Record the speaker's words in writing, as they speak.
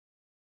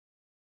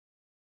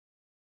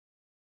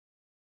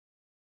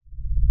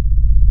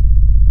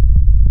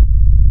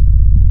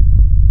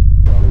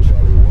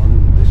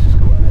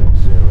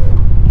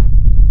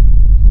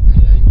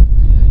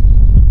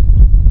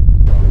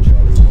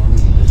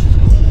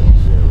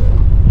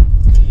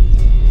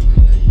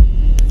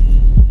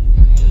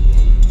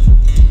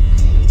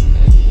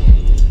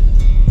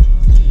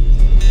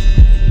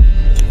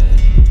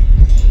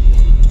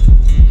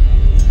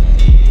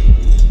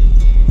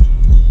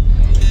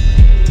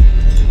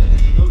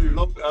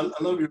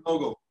I love your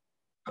logo.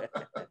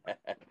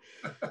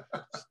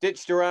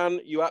 Stitch Duran,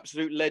 you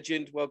absolute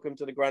legend. Welcome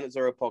to the Granite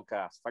Zero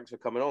podcast. Thanks for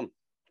coming on.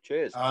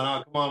 Cheers.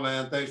 No, come on,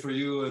 man. Thanks for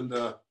you,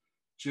 and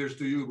cheers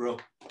to you, bro.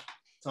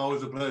 It's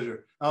always a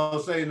pleasure. I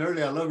was saying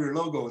earlier, I love your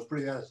logo. It's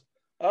pretty ass.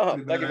 Oh,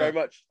 thank you very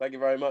much. Thank you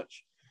very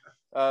much.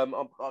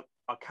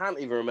 I can't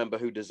even remember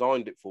who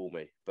designed it for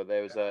me, but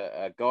there was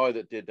a guy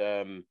that did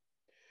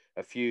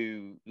a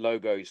few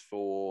logos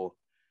for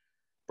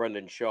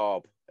Brendan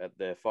Sharp at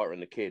the Fighter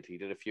and the Kid. He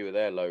did a few of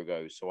their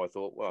logos, so I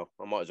thought, well,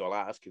 I might as well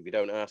ask. If you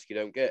don't ask, you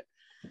don't get.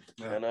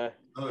 Yeah. And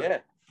yeah.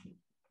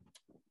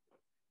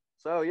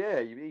 So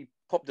yeah, he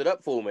popped it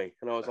up for me,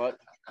 and I was like,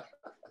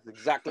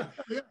 exactly.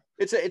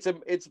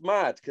 It's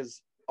mad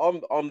because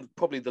I'm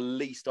probably the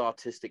least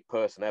artistic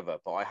person ever,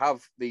 but I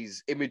have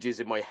these images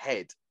in my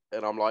head,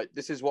 and I'm like,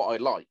 this is what I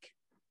like.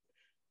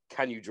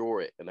 Can you draw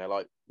it? And they're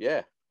like,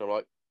 yeah. And I'm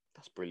like,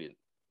 that's brilliant.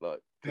 Like,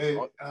 hey,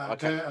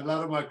 a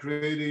lot of my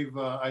creative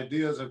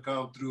ideas have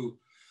come through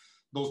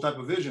those type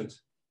of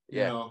visions.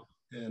 You know,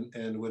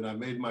 and when I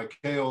made my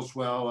KO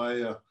swell,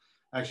 I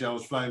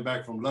was flying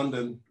back from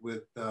London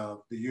with the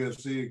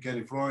UFC,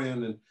 Kenny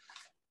Florian, and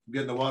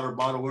getting the water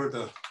bottle worth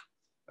of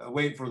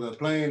waiting for the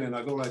plane, and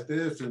I go like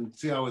this and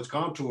see how it's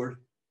contoured.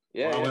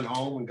 I went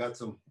home and got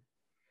some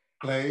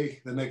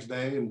clay the next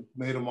day and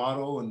made a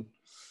model and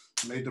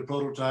made the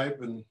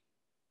prototype, and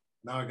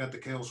now I got the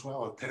KO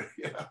swell out there.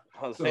 Yeah.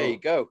 Oh, so, there you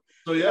go.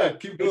 So yeah,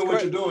 keep doing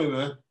what you're doing,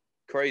 man.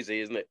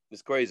 Crazy, isn't it?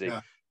 It's crazy. Yeah.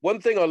 One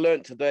thing I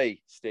learned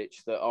today,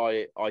 Stitch, that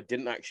I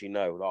didn't actually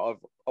know.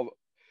 Like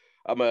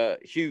I'm a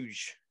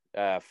huge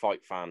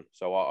fight fan,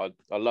 so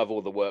I love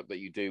all the work that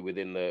you do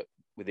within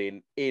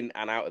in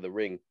and out of the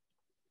ring.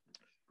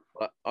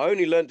 But I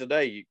only learned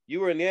today you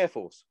were in the Air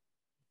Force.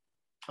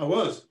 I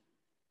was.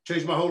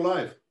 Changed my whole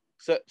life.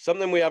 So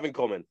something we have in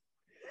common.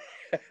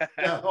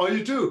 Yeah. Oh,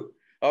 you too.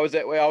 I was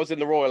in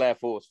the Royal Air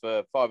Force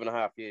for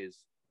 5.5 years.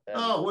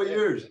 What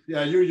years?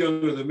 Yeah, you're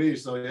younger than me,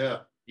 so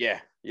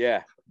yeah.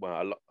 Yeah.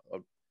 Well,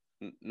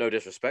 no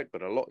disrespect,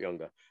 but a lot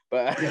younger.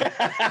 But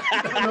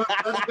no,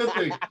 that's a good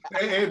thing.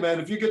 Hey, man,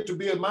 if you get to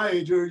be at my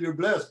age, you're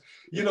blessed.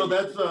 You know,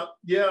 that's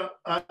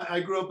I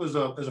grew up as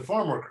a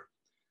farm worker.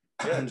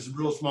 Yeah. In this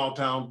real small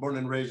town, born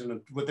and raised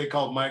in what they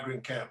call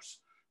migrant camps,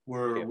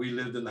 where we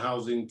lived in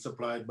housing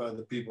supplied by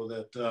the people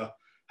that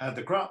had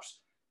the crops.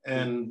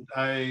 And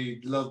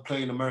I loved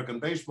playing American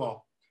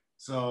baseball.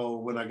 So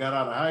when I got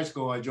out of high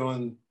school, I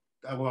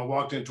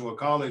walked into a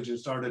college and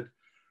started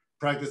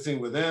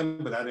practicing with them,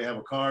 but I didn't have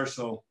a car.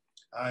 So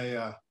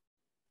I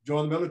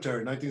joined the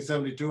military. In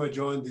 1972, I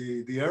joined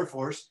the Air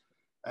Force.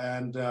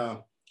 And I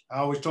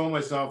always told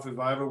myself if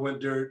I ever went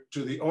there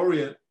to the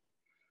Orient,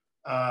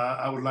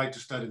 I would like to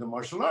study the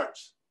martial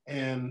arts.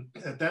 And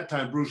at that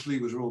time, Bruce Lee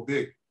was real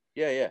big.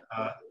 Yeah.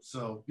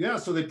 So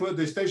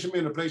they stationed me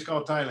in a place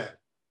called Thailand.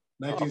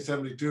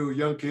 1972,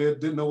 young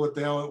kid, didn't know what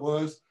the hell it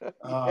was.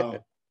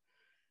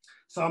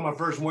 Saw my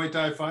first Muay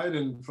Thai fight,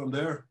 and from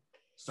there,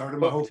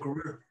 started my whole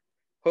career.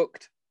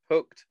 Hooked.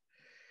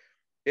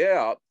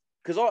 Yeah,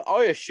 because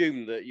I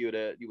assumed that you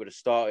would have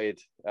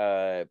started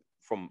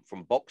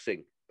from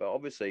boxing, but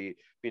obviously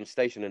being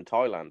stationed in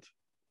Thailand,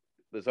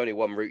 there's only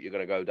one route you're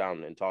going to go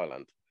down in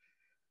Thailand.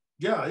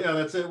 Yeah,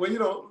 that's it. Well, you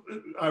know,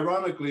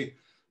 ironically,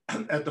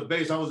 at the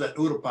base, I was at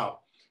Utapao.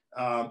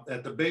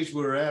 At the base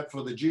we were at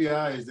for the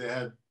GIs, they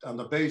had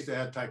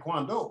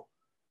Taekwondo.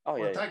 Oh,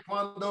 yeah.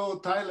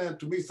 Taekwondo, Thailand,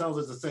 to me sounds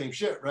like the same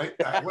shit, right?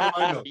 What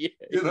do I know?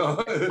 You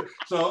know,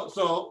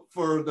 so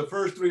for the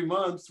first 3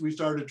 months, we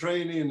started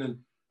training, and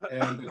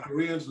the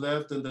Koreans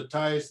left, and the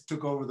Thais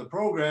took over the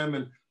program,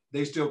 and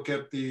they still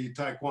kept the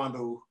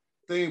Taekwondo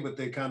thing, but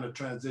they kind of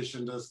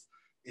transitioned us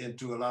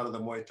into a lot of the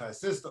Muay Thai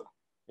system.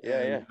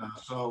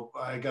 So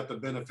I got the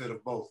benefit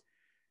of both.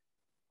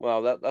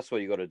 Well, that's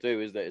what you got to do,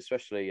 isn't it?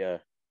 Especially,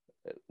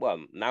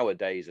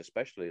 nowadays,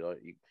 especially,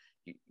 like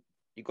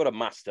you got to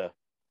master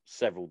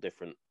several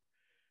different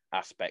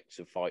aspects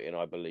of fighting,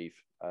 I believe.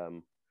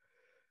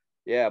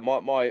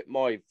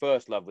 My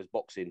first love was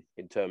boxing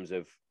in terms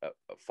of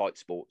fight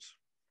sports.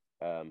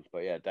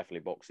 But yeah, definitely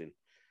boxing.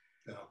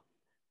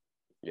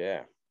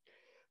 Yeah.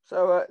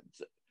 So,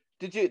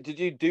 did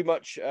you do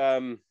much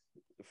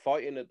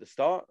fighting at the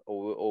start,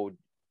 or?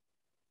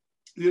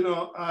 You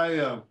know,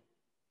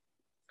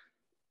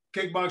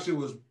 kickboxing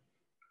was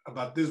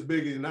about this big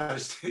in the United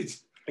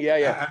States.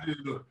 Yeah.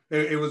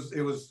 It was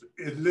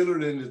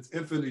literally in its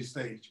infancy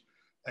stage,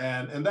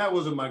 and that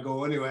wasn't my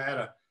goal anyway. I had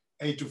a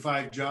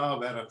 8-to-5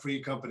 job, had a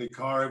free company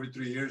car every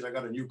 3 years. I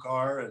got a new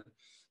car, and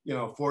you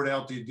know, Ford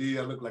LTD.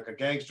 I looked like a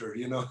gangster,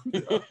 you know.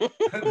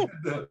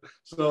 But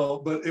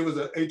it was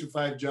an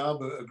 8-to-5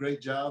 job, a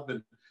great job,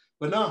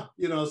 but no,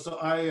 you know. So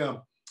I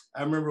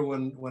remember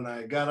when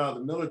I got out of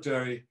the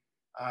military,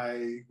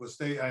 I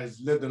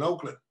lived in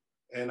Oakland,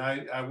 and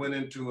I went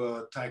into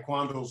a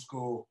Taekwondo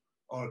school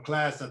or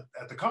class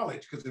at the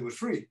college because it was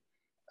free.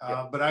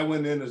 But I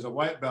went in as a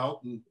white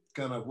belt and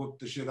kind of whooped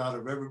the shit out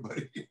of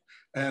everybody.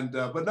 And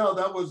but no,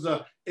 that was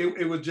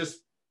it was just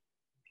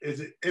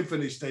it's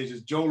infinity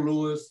stages. Joe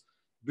Louis,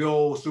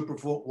 Bill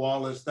Superfoot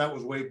Wallace, that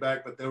was way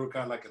back, but they were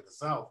kind of like in the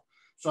South.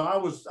 so I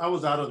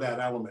was out of that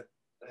element,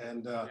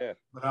 and Yeah.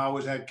 but I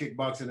always had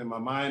kickboxing in my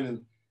mind.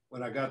 And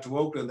when I got to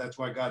Oakland, that's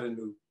why I got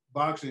into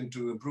boxing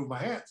to improve my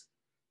hands.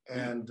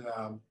 And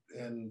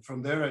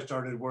from there, I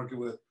started working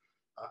with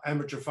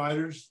amateur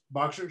fighters,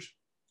 boxers,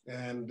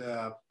 and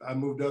I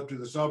moved up to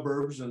the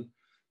suburbs, and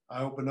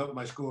I opened up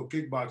my school of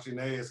kickboxing,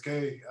 ASK,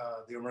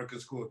 the American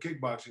School of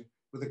Kickboxing,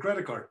 with a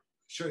credit card.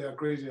 Show you how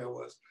crazy I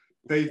was.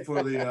 Paid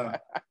for the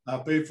I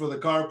paid for the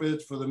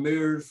carpets, for the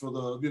mirrors, for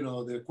the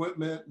the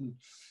equipment,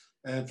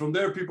 and from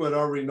there, people had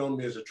already known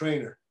me as a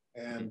trainer,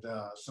 and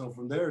so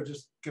from there, it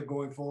just kept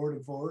going forward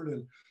and forward.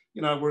 And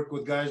I worked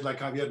with guys like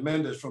Javier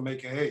Mendez from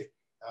AKA.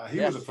 He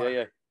was a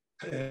fighter,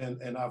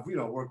 and I've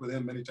worked with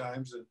him many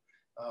times, and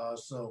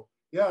so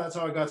yeah, that's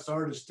how I got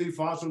started. Steve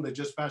Fossum, that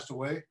just passed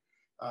away.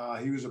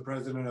 He was the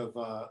president of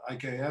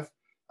IKF.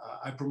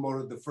 I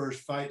promoted the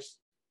first fights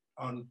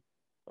on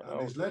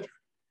his ledger,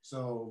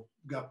 so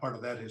got part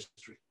of that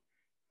history.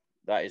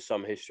 That is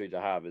some history to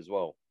have as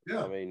well.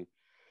 Yeah, I mean,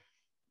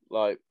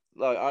 like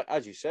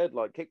as you said,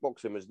 like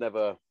kickboxing was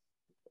never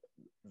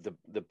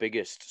the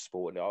biggest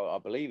sport. I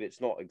believe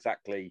it's not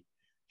exactly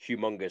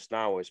humongous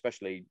now,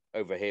 especially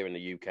over here in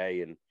the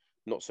UK, and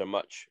not so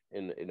much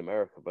in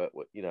America. But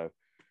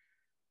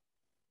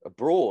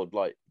abroad,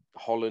 like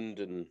Holland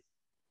and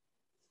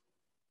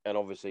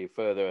obviously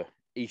further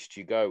east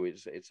you go,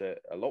 it's a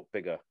lot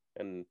bigger.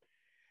 And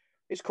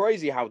it's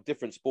crazy how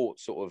different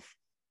sports sort of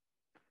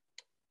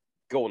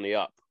go on the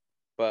up.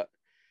 But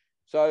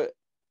so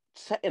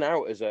setting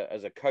out as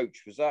a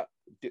coach, was that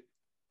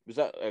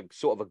a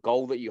sort of a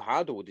goal that you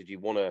had, or did you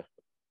want to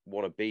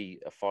be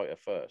a fighter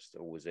first,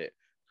 or was it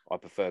I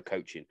prefer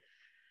coaching?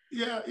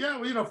 Yeah.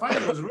 Well,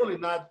 fighting was really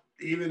not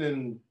even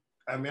in.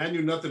 I mean, I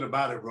knew nothing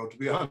about it, bro. To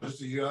be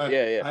honest with you,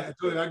 I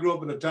told you, I grew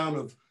up in a town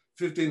of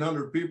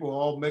 1,500 people,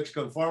 all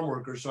Mexican farm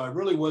workers. So I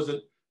really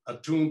wasn't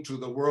attuned to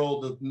the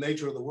world, the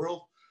nature of the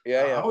world.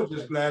 I was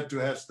just glad to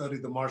have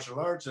studied the martial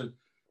arts, and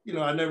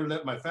I never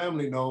let my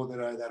family know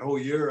that that whole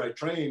year I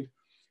trained.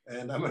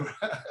 And I remember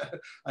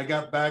I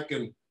got back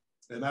and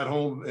at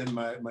home, and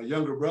my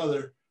younger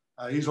brother,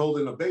 he's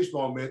holding a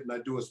baseball mitt, and I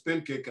do a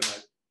spin kick, and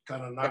I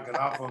kind of knock it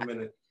off him,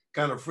 and it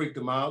kind of freaked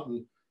him out.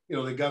 And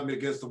they got me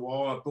against the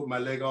wall. I put my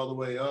leg all the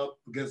way up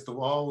against the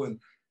wall, and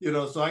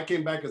so I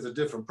came back as a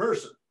different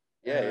person.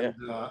 And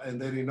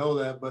they didn't know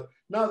that, but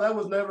no, that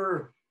was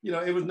never,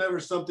 it was never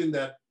something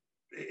that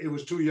it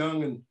was too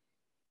young and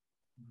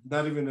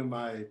not even in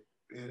my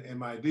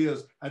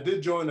ideas. I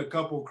did join a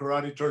couple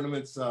karate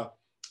tournaments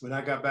when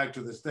I got back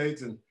to the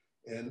States, and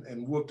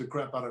whooped the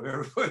crap out of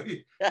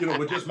everybody,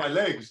 with just my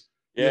legs.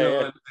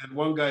 And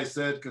one guy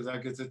said, because I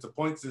guess it's a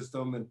point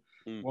system, and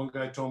one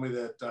guy told me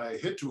that I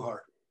hit too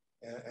hard.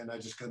 And I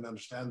just couldn't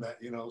understand that,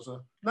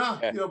 so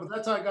but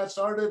that's how I got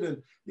started.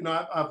 And,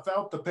 I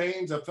felt the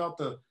pains, I felt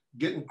the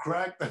getting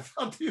cracked, I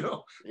felt,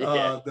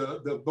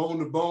 the bone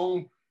to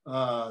bone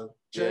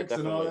checks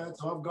and all that.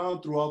 So I've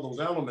gone through all those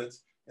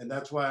elements, and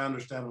that's why I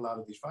understand a lot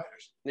of these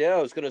fighters. Yeah,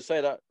 I was going to say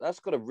that's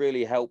got to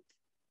really help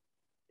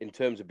in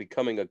terms of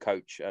becoming a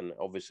coach, and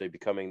obviously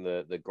becoming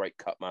the great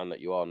cut man that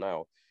you are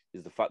now,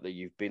 is the fact that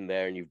you've been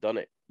there and you've done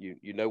it.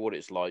 You know what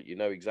it's like. You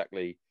know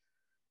exactly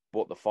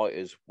what the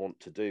fighters want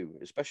to do,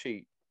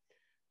 especially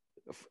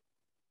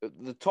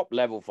the top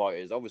level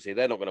fighters. Obviously,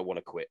 they're not going to want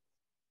to quit.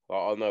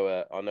 I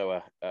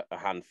know a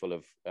handful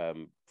of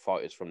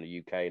fighters from the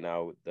UK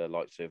now, the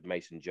likes of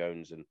Mason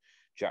Jones and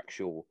Jack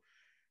Shaw,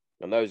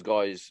 and those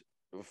guys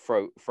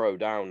throw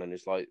down, and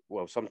it's like,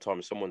 well,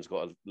 sometimes someone's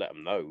got to let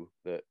them know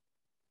that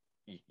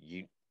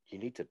you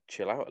need to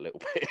chill out a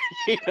little bit,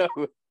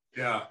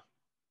 Yeah,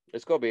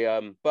 it's got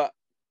to be. But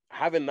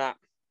having that,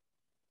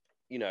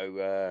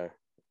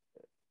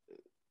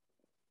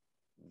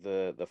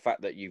 the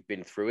fact that you've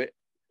been through it,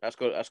 that's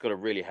got to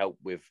really help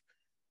with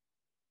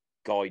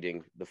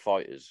guiding the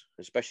fighters,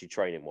 especially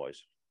training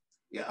wise.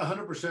 Yeah,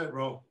 100%,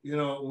 bro.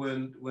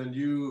 When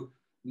you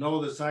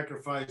know the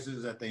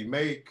sacrifices that they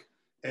make,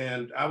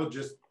 and I was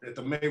just at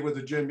the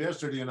Mayweather gym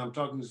yesterday, and I'm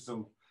talking to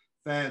some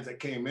fans that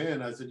came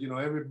in. I said,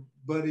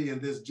 everybody in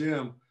this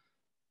gym,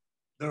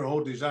 their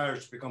whole desire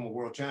is to become a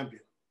world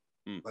champion.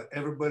 But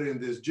everybody in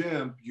this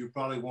gym, you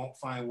probably won't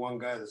find one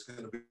guy that's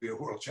going to be a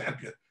world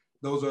champion.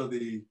 Those are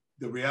the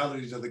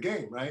realities of the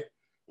game, right?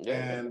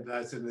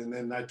 I said, and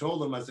then I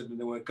told them, I said, and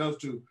then when it comes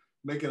to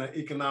making an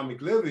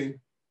economic living,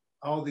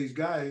 all these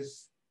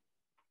guys,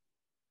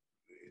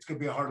 it's going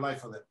to be a hard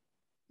life for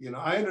them.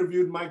 I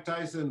interviewed Mike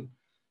Tyson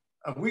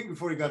a week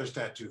before he got his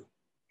tattoo.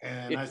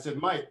 And I said,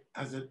 Mike,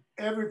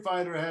 every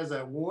fighter has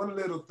that one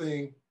little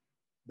thing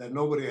that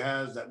nobody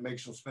has that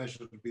makes them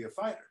special to be a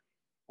fighter.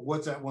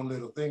 What's that one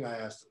little thing? I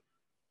asked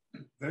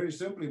him. Very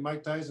simply,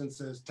 Mike Tyson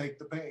says, take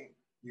the pain.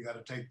 You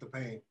got to take the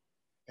pain.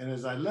 And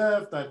as I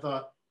left, I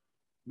thought,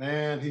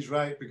 man, he's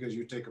right, because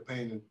you take a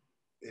pain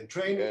in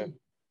training,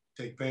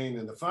 take pain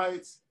in the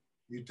fights,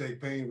 you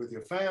take pain with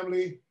your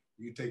family,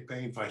 you take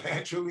pain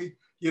financially.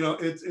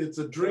 It's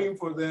a dream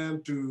for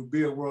them to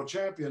be a world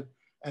champion,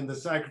 and the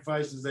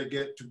sacrifices they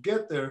get to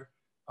get there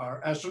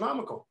are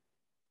astronomical.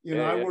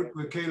 I worked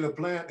with Caleb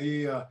Plant.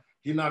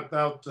 he knocked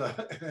out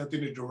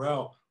Anthony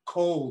Durrell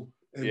cold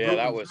in Yeah,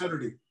 Brooklyn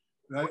Saturday,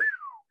 right?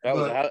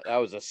 That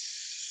was a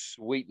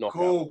sweet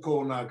knockout.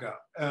 Cold knockout.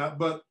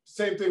 But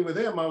same thing with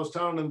him. I was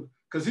telling him,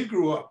 because he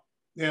grew up,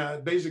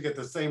 basically at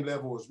the same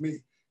level as me.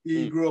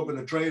 He grew up in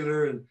a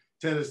trailer in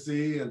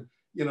Tennessee, and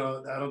you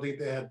know, I don't think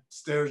they had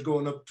stairs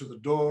going up to the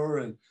door,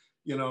 and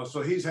you know,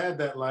 so he's had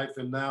that life,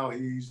 and now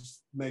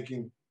he's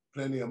making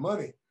plenty of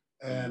money.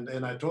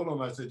 And I told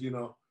him, I said, you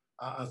know,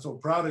 I'm so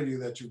proud of you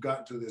that you've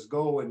gotten to this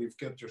goal and you've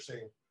kept your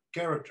same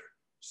character.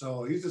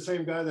 So he's the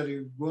same guy that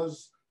he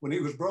was when he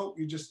was broke.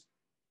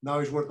 Now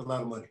he's worth a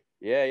lot of money.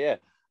 Yeah, yeah.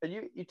 And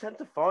you tend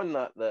to find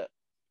that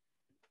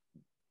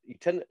you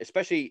tend,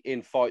 especially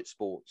in fight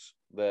sports,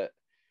 that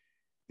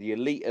the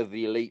elite of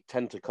the elite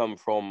tend to come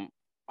from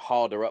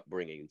harder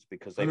upbringings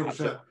because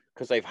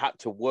they've had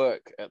to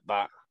work at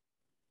that.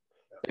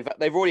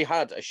 They've already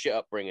had a shit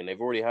upbringing.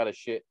 They've already had a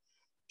shit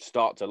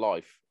start to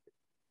life.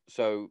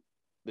 So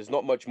there's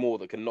not much more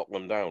that can knock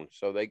them down.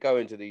 So they go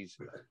into these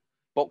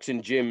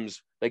boxing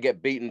gyms, they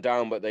get beaten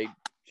down, but they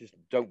just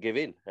don't give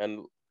in.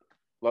 And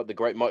like the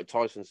great Mike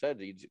Tyson said,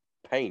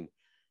 pain.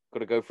 Got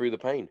to go through the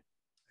pain.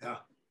 Yeah.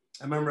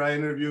 I remember I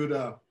interviewed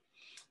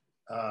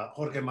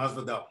Jorge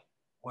Masvidal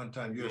one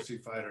time,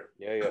 UFC fighter.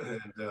 Yeah,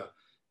 yeah.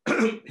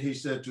 And he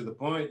said to the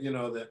point, you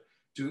know, that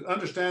to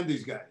understand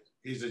these guys,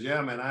 he said, yeah,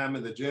 man, I'm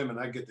in the gym and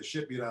I get the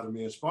shit beat out of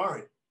me in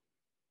sparring.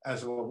 I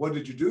said, well, what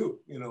did you do?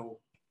 You know,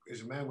 he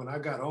said, man, when I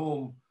got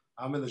home,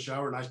 I'm in the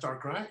shower and I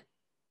start crying,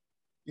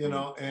 you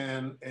know,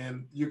 and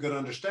you could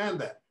understand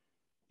that,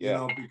 you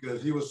know,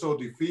 because he was so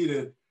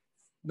defeated,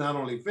 not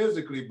only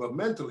physically, but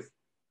mentally.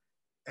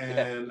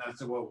 And I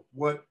said, well,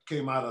 what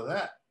came out of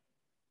that?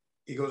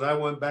 He goes, I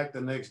went back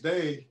the next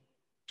day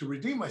to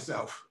redeem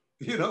myself,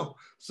 you know?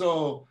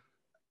 So,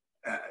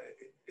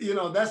 you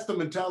know, that's the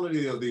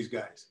mentality of these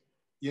guys,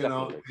 you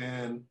know,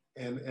 and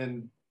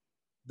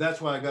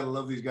that's why I got to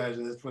love these guys.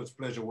 And that's what's a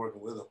pleasure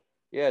working with them.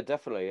 Yeah,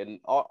 definitely. And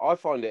I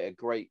find it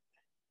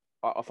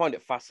I find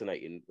it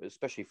fascinating,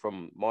 especially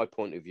from my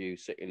point of view,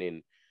 sitting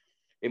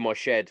in my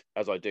shed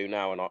as I do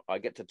now. And I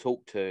get to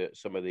talk to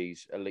some of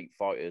these elite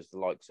fighters, the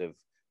likes of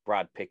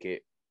Brad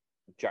Pickett,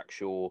 Jack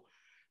Shaw,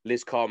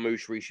 Liz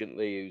Carmouche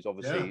recently, who's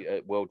obviously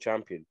a world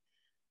champion.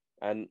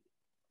 And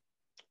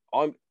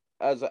I'm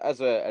as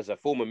a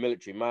former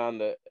military man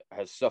that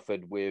has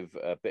suffered with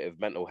a bit of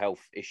mental health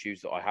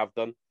issues that I have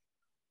done,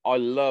 I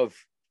love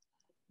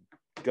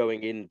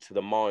going into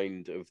the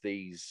mind of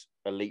these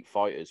elite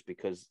fighters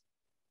because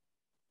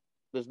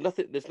there's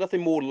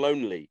nothing more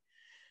lonely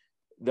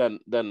than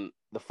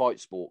the fight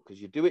sport,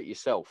 because you do it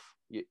yourself.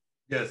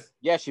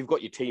 Yes, you've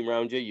got your team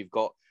around you, you've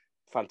got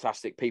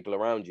fantastic people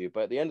around you,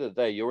 but at the end of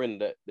the day, you're in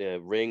the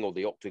ring or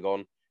the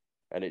octagon,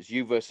 and it's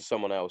you versus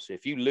someone else.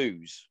 If you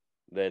lose,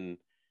 then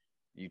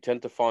you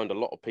tend to find a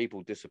lot of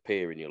people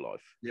disappear in your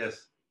life.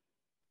 Yes.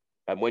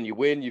 And when you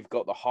win, you've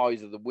got the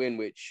highs of the win,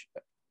 which,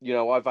 you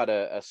know, I've had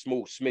a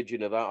small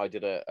smidgen of that. I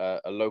did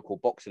a local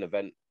boxing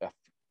event,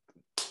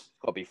 it's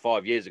got to be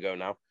 5 years ago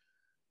now,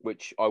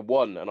 which I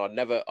won, and I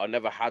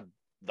never had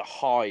the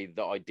high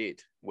that I did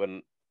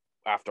when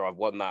after I've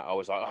won that. I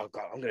was like, oh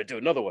God, I'm going to do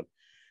another one.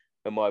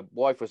 And my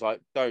wife was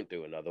like, don't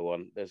do another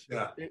one.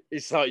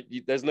 It's like,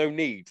 there's no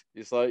need.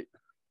 It's like,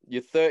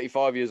 you're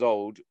 35 years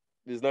old.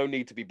 There's no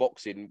need to be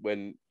boxing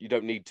when you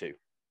don't need to.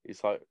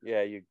 It's like,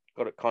 yeah, you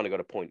kind of got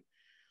a point.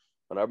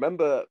 And I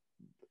remember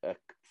a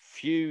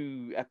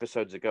few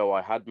episodes ago,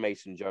 I had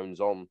Mason Jones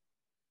on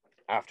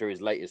after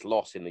his latest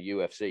loss in the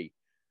UFC.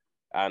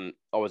 And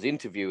I was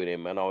interviewing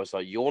him, and I was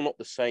like, you're not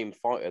the same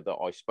fighter that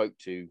I spoke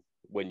to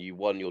when you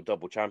won your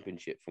double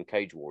championship from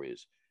Cage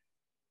Warriors.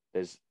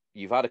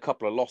 You've had a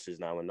couple of losses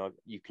now, and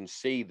you can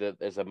see that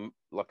there's a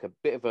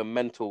bit of a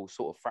mental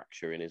sort of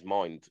fracture in his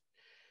mind.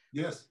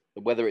 Yes.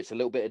 Whether it's a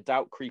little bit of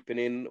doubt creeping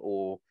in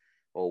or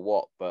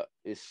what, but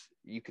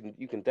you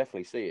can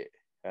definitely see it,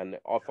 and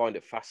I find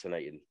it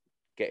fascinating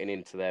getting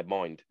into their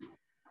mind.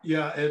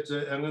 Yeah,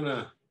 I'm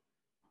gonna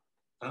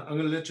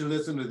let you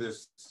listen to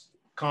this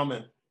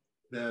comment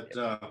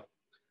that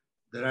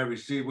I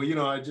received. Well, you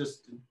know, I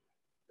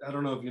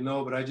don't know if you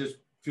know, but I just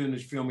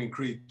finished filming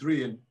Creed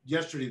 3, and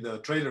yesterday the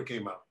trailer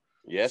came out.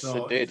 Yes,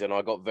 it did, and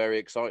I got very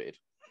excited.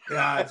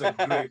 Yeah, it's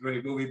a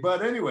great movie.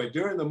 But anyway,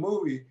 during the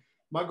movie,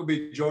 Michael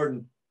B.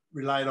 Jordan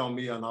relied on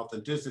me on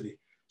authenticity.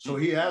 So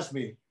he asked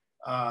me,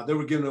 they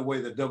were giving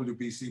away the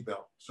WBC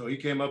belt. So he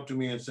came up to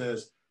me and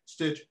says,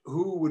 Stitch,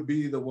 who would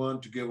be the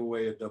one to give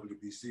away a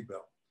WBC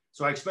belt?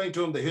 So I explained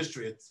to him the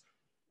history.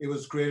 It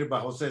was created by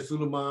Jose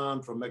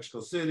Suleiman from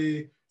Mexico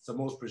City. It's the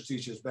most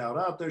prestigious belt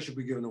out there. Should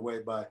be given away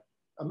by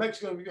a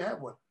Mexican if you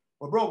have one.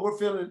 Well, bro, we're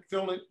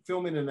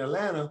filming in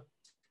Atlanta,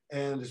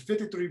 and it's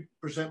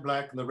 53%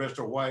 black and the rest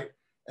are white.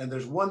 And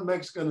there's one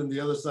Mexican on the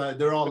other side.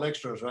 They're all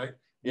extras, right?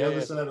 The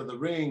other side of the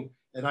ring.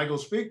 And I go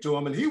speak to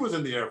him, and he was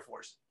in the Air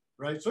Force,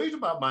 right? So he's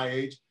about my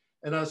age.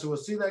 And I said, well,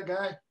 see that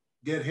guy?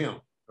 Get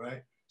him,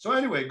 right? So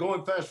anyway,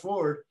 going fast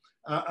forward,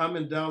 I'm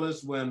in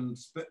Dallas when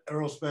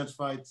Errol Spence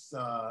fights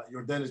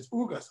Yordenis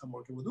Ugas. I'm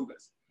working with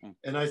Ugas.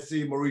 And I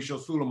see Mauricio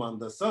Suleiman,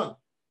 the son.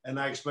 And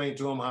I explained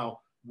to him how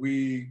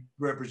we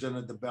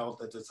represented the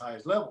belt at its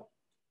highest level.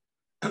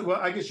 Well,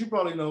 I guess you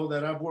probably know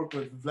that I've worked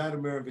with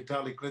Vladimir and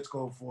Vitaly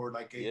Klitschko for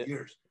like 8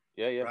 years.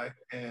 Yeah, yeah. Right.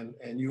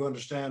 And you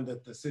understand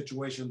that the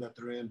situation that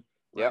they're in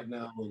right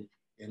now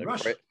in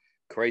Russia.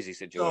 Crazy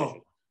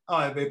situation. So,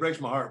 it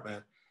breaks my heart,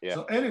 man. Yeah.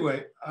 So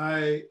anyway,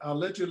 I'll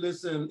let you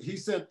listen. He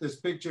sent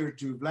this picture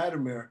to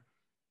Vladimir,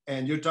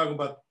 and you're talking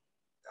about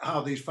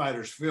how these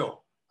fighters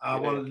feel. I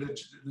want to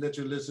let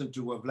you listen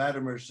to what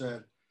Vladimir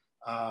said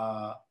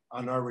on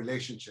our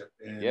relationship.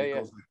 And it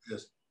goes like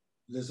this.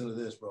 Listen to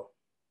this, bro.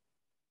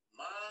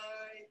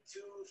 My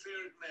two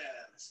favorite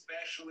men,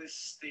 especially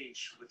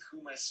Stitch, with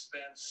whom I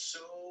spent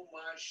so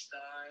much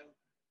time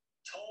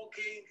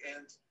talking,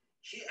 and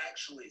he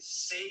actually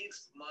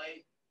saved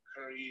my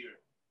career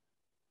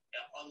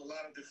on a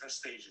lot of different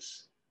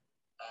stages.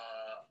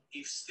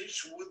 If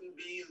Stitch wouldn't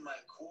be in my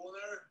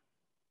corner,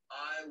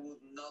 I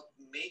would not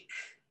make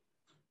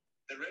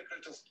the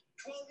record of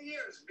 12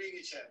 years being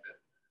a champion.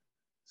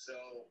 So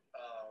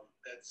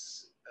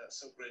that's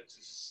so great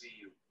to see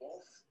you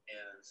both,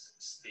 and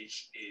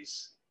Stitch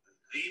is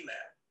the man.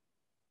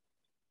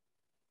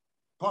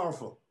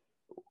 Powerful.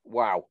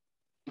 Wow.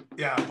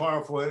 Yeah,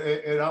 powerful.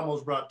 It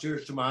almost brought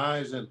tears to my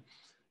eyes, and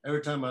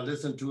every time I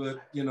listened to it,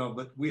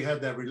 but we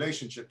had that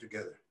relationship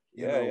together.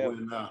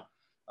 When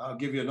I'll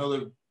give you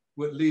another,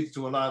 what leads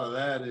to a lot of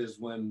that is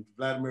when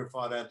Vladimir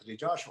fought Anthony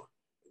Joshua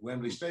at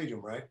Wembley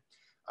Stadium, right?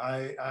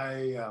 I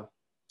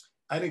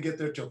didn't get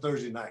there till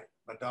Thursday night.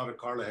 My daughter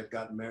Carla had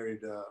gotten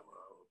married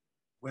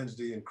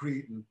Wednesday in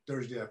Crete, and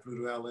Thursday I flew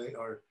to LA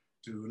or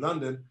to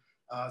London.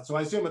 So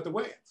I see him at the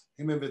weigh-ins,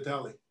 him and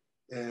Vitaly.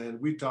 And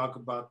we talk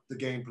about the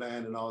game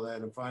plan and all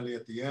that. And finally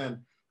at the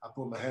end, I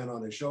put my hand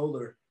on his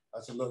shoulder.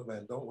 I said, look,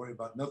 man, don't worry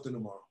about nothing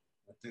tomorrow.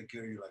 I'll take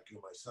care of you like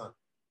you're my son.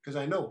 Because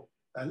I know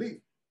I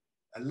leave.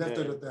 I left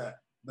it at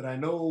that. But I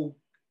know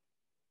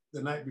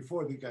the night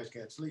before these guys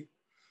can't sleep.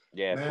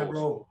 Yeah, man,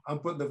 bro, I'm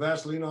putting the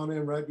Vaseline on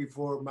him right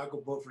before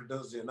Michael Buffer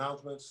does the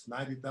announcements.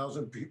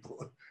 90,000 people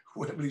at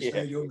Wembley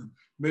Stadium, and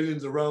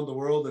millions around the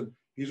world, and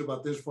he's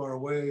about this far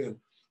away. And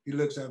he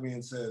looks at me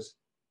and says,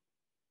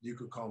 you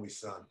could call me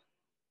son.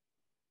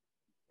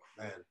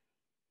 Man,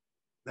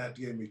 that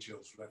gave me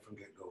chills right from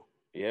get-go.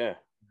 Yeah.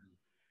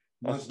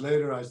 Months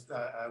later,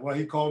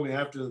 he called me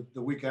after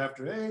the week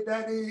after. Hey,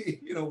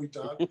 Daddy, we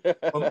talked.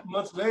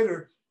 months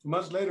later,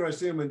 I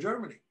see him in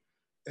Germany,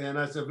 and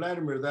I said,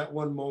 Vladimir, that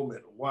one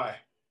moment, why?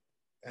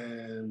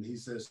 And he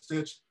says,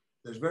 Stitch,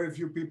 there's very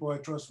few people I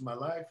trust in my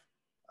life.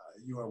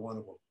 You are one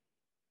of them.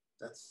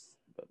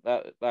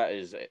 That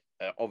is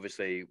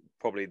obviously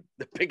probably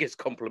the biggest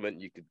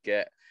compliment you could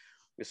get,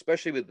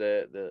 especially with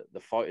the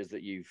fighters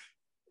that you've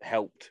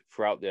helped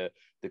throughout the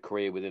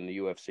career within the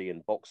UFC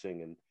and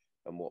boxing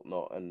and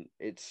whatnot. And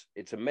it's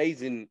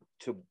amazing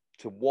to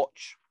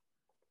watch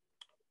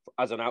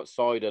as an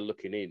outsider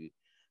looking in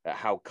at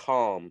how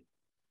calm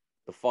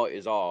the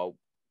fighters are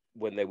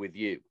when they're with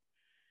you.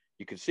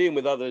 You can see them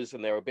with others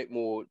and they're a bit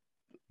more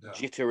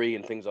jittery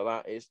and things like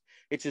that.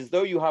 It's as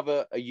though you have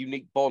a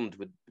unique bond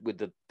with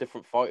the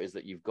different fighters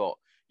that you've got.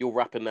 You're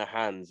wrapping their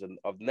hands, and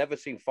I've never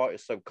seen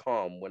fighters so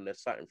calm when they're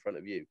sat in front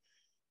of you.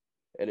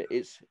 And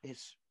it's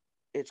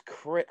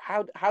correct.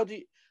 How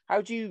do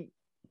you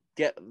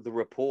get the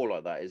rapport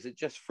like that? Is it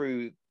just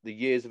through the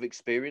years of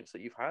experience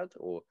that you've had,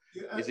 or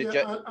is it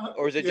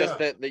just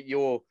that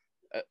you're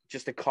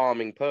just a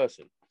calming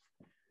person?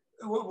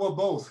 Well,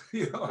 both.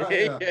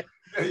 I am.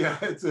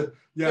 That's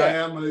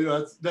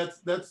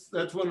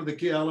one of the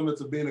key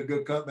elements of being a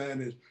good cut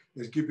man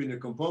is keeping your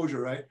composure,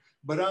 right?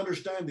 But I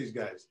understand these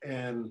guys,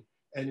 and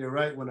you're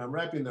right. When I'm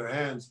wrapping their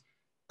hands,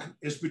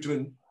 it's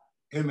between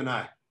him and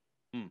I,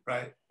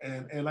 right?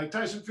 And like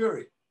Tyson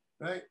Fury,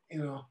 right?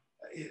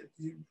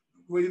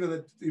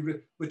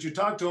 But you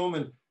talk to him,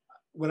 and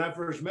when I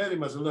first met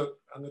him, I said, look,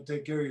 I'm going to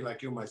take care of you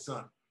like you're my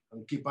son. I'm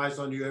going to keep ice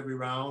on you every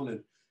round,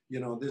 and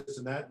this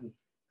and that. And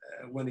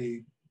when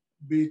he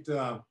beat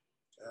a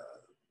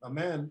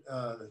man,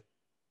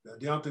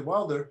 Deontay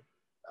Wilder,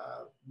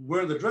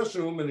 we're in the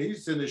dressing room, and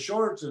he's in his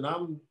shorts, and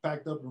I'm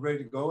packed up and ready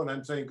to go, and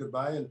I'm saying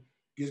goodbye, and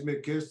gives me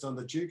a kiss on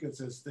the cheek and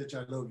says, Stitch,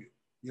 I love you.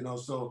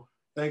 So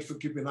thanks for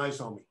keeping ice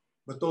on me.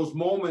 But those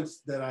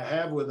moments that I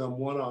have with him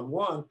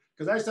one-on-one,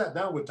 because I sat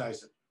down with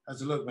Tyson. I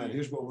said, look, man,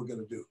 here's what we're going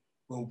to do.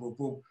 Boom, boom,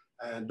 boom.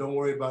 And don't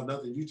worry about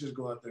nothing. You just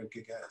go out there and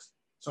kick ass.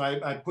 So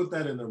I put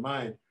that in their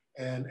mind.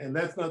 And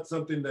that's not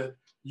something that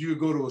you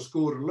go to a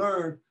school to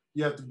learn.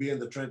 You have to be in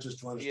the trenches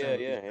to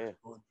understand. Yeah.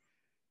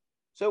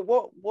 So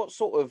what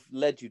sort of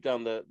led you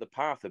down the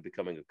path of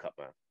becoming a cut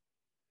man?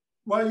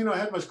 Well, I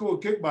had my school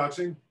of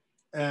kickboxing,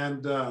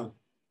 and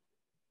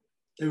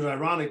it was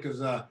ironic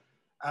because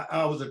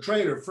I was a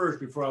trainer first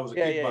before I was a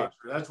kickboxer.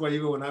 Yeah. That's why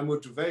even when I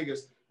moved to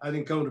Vegas, I've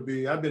been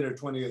here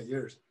 28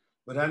 years,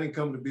 but I didn't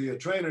come to be a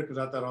trainer because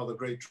I thought all the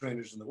great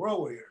trainers in the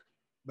world were here,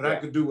 but I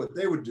could do what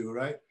they would do,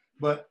 right?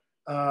 But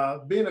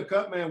being a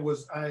cut man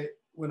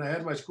when I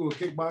had my school of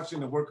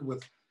kickboxing and working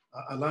with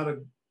a lot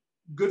of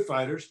good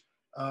fighters,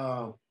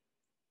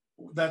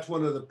 that's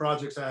one of the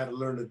projects I had to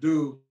learn to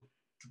do,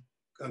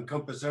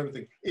 encompass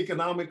everything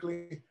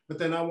economically, but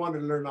then I wanted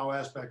to learn all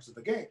aspects of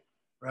the game,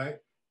 right?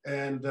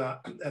 And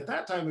at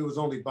that time, it was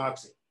only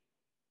boxing.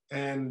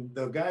 And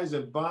the guys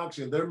in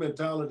boxing, their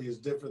mentality is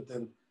different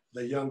than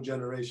the young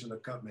generation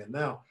of cut men.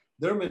 Now,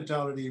 their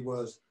mentality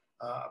was,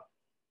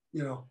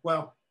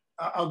 well,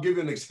 I'll give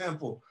you an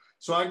example.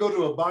 So I go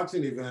to a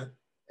boxing event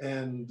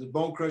and the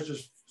Bone Crusher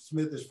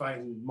Smith is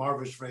fighting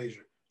Marvis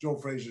Frazier, Joe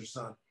Frazier's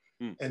son.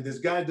 And this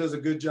guy does a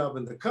good job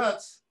in the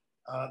cuts,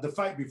 the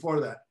fight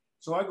before that.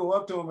 So I go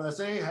up to him and I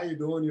say, hey, how you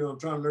doing? I'm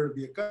trying to learn to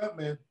be a cut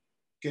man.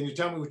 Can you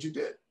tell me what you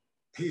did?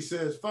 He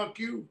says, fuck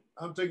you.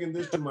 I'm taking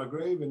this to my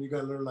grave and you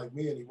got to learn like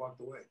me. And he walked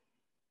away.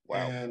 Wow.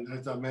 And I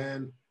thought,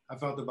 man, I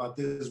felt about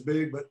this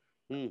big, but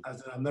I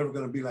said, I'm never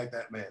going to be like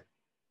that man.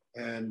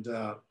 And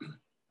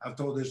I've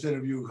told this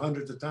interview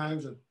hundreds of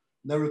times and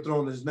never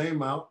thrown his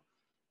name out.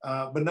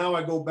 But now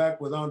I go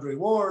back with Andre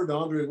Ward.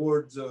 Andre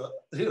Ward's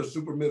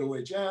super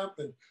middleweight champ,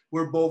 and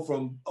we're both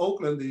from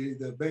Oakland,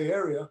 the Bay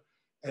Area.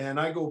 And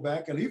I go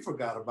back, and he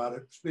forgot about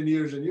it. It's been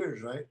years and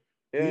years, right?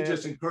 Yeah, he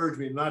just encouraged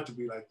me not to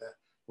be like that.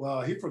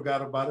 Well, he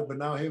forgot about it, but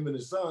now him and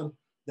his son,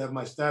 that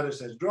my status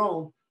has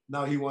grown,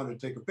 now he wanted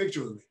to take a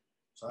picture with me.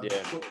 So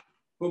I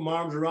put my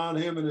arms around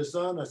him and his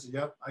son. I said,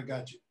 yep, I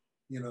got you.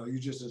 You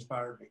just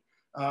inspired me.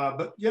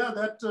 But yeah,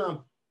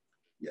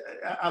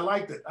 I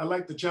liked it. I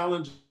liked the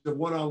challenge of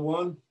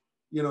one-on-one,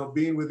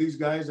 being with these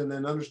guys and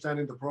then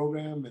understanding the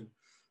program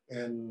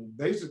and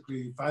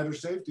basically fighter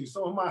safety.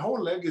 So my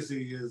whole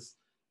legacy is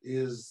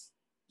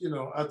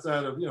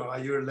outside of,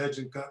 you're a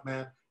legend cut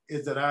man,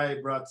 is that I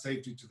brought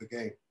safety to the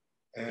game.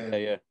 And,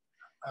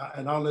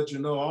 and I'll let you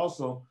know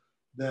also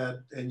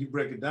that, and you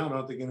break it down, I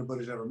don't think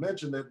anybody's ever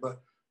mentioned it,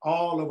 but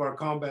all of our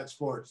combat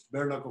sports,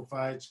 bare knuckle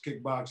fights,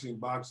 kickboxing,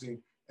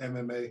 boxing,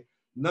 MMA,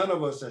 none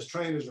of us as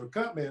trainers or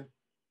cut men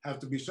have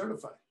to be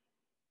certified.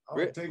 All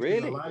it takes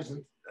is a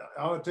license.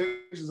 All it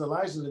takes is a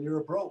license and you're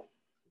a pro.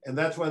 And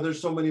that's why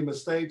there's so many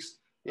mistakes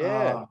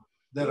that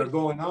are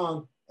going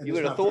on. And you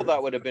would have thought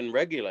that would have been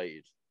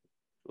regulated.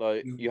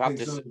 Like you have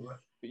to,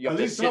 at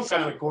least some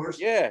kind of course.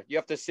 Yeah, you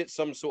have to sit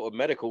some sort of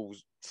medical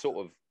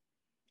sort of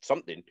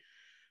something,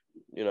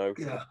 Yeah.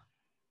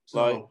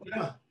 So,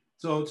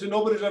 So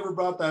nobody's ever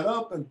brought that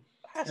up. And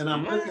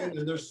I'm looking,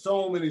 and there's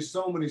so many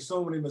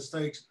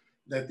mistakes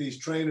that these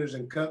trainers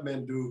and cut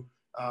men do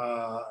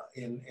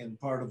in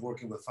part of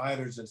working with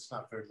fighters, and it's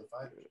not fair to the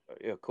fighters.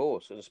 Yeah, of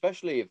course, and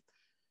especially if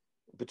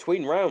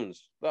between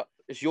rounds, that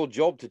it's your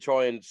job to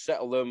try and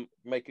settle them,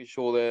 making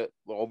sure that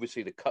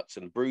obviously the cuts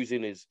and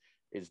bruising is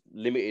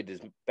limited as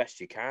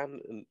best you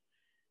can,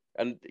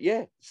 and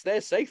it's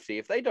their safety.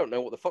 If they don't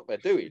know what the fuck they're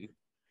doing,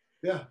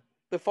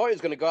 the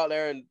fighter's going to go out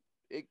there and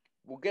it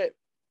will get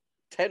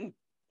 10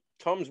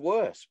 times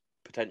worse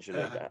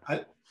potentially.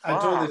 I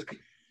told this.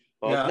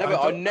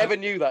 I never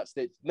knew that,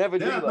 Stitch. Never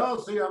knew that. No,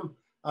 see,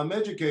 I'm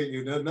educating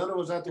you. None of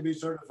us have to be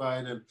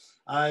certified. And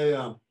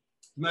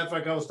matter of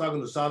fact, I was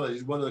talking to Salas.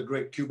 He's one of the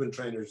great Cuban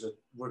trainers that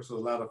works with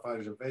a lot of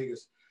fighters in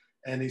Vegas.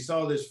 And he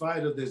saw this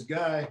fight of this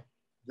guy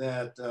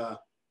that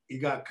he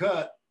got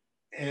cut.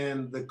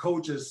 And the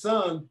coach's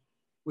son,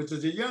 which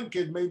is a young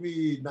kid,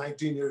 maybe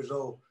 19 years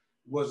old,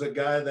 was a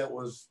guy that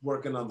was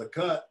working on the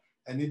cut.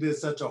 And he did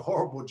such a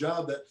horrible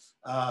job that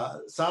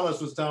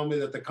Salas was telling me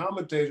that the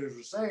commentators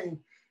were saying,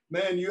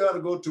 man, you ought to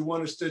go to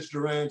one of Stitch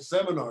Duran's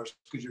seminars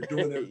because you're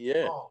doing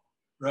it wrong,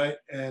 right?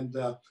 And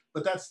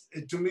but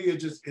to me,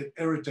 it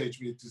irritates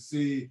me to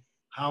see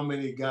how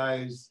many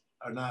guys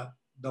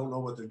don't know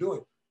what they're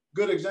doing.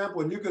 Good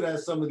example, and you could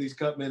ask some of these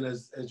cut men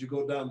as you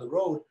go down the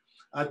road.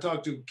 I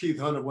talked to Keith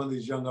Hunter, one of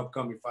these young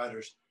upcoming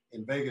fighters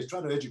in Vegas,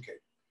 trying to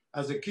educate.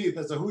 I said, Keith,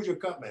 I said, who's your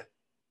cut man?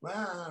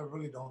 Well, I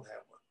really don't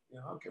have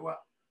one. Okay, well,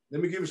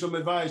 let me give you some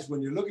advice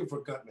when you're looking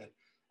for cut men.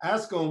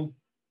 Ask them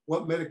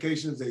what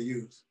medications they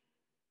use.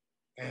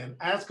 And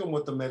ask them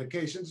what the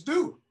medications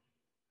do.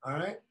 All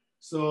right.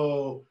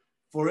 So,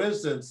 for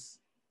instance,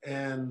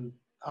 and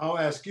I'll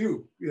ask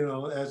you,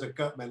 as a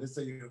cut man, let's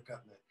say you're a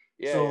cut man.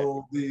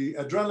 So the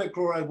adrenaline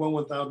chloride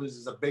 1-1000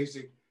 is a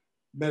basic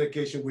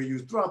medication we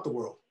use throughout the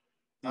world.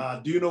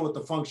 Do you know what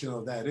the function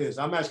of that is?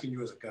 I'm asking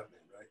you as a cut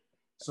man, right?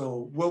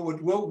 So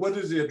what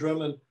does the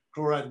adrenaline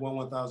chloride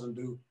 1-1000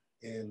 do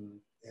in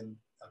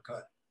a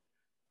cut?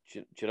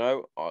 Do you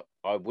know,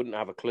 I wouldn't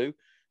have a clue.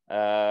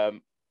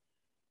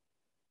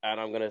 And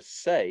I'm going to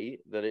say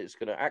that it's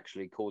going to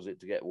actually cause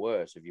it to get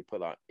worse if you put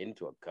that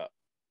into a cut.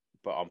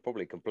 But I'm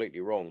probably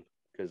completely wrong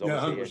because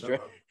obviously,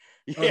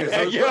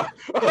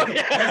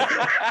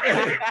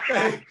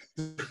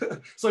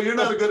 So you're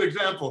not a good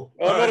example.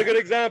 I'm not a good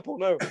example,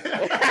 no.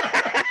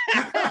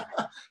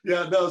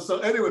 So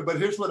anyway, but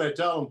here's what I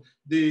tell them.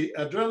 The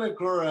adrenaline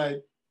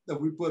chloride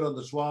that we put on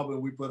the swab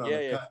and we put on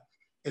the cut,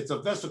 it's a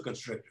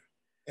vasoconstrictor.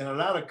 And a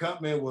lot of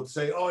cut men will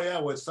say, oh yeah,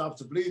 well, it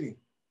stops the bleeding.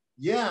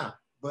 Yeah,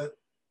 but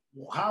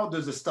how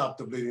does it stop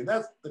the bleeding?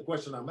 That's the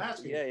question I'm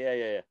asking.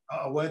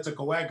 Well, it's a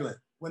coagulant.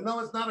 Well, no,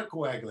 it's not a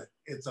coagulant.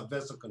 It's a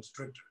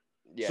vasoconstrictor.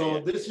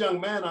 This young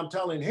man, I'm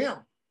telling him,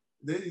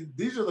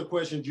 these are the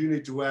questions you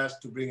need to ask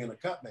to bring in a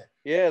cut man.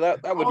 Yeah,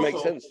 that would Also, make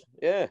sense.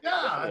 Yeah.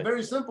 Yeah, definitely.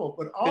 very simple.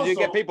 But Because also you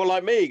get people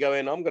like me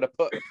going, I'm not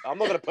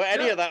gonna put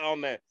any of that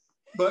on there.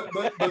 But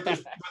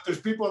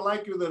there's people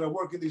like you that are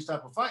working these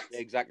type of fights.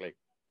 Exactly.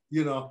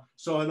 You know,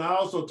 so and I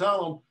also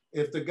tell them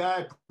if the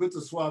guy puts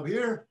a swab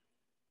here,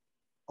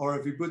 or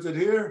if he puts it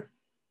here,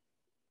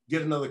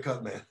 get another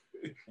cut man.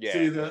 Yeah.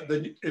 See,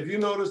 if you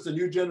notice the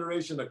new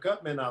generation of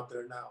cut men out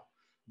there now,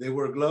 they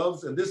wear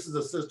gloves, and this is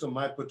a system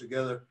I put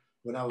together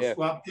when I was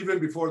well, even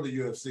before the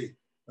UFC,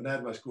 when I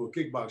had my school of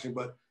kickboxing.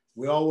 But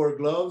we all wear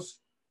gloves.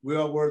 We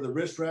all wear the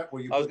wrist wrap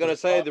where you. I was going to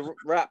say the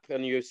wrap,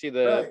 and you see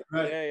the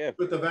right. Yeah.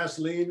 With the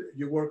Vaseline,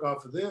 you work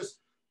off of this.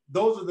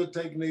 Those are the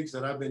techniques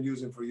that I've been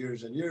using for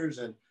years and years.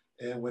 And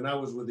when I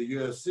was with the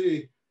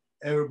UFC,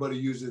 everybody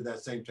uses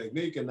that same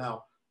technique. And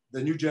now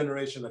the new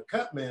generation of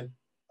cut men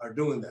are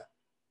doing that.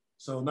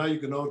 So now you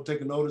can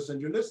take a notice,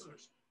 and your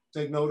listeners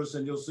take notice,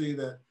 and you'll see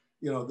that,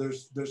 you know,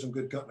 there's some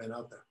good cut men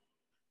out there.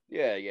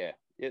 Yeah.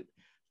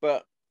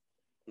 But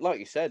like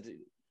you said,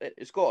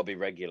 it's got to be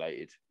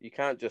regulated. You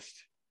can't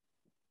just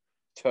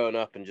turn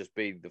up and just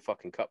be the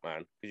fucking cut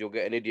man, because you'll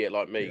get an idiot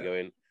like me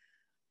going,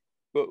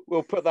 but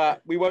we'll put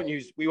that, we won't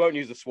use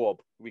the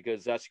swab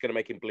because that's going to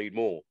make him bleed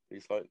more.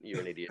 It's like, you're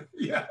an idiot.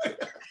 Yeah.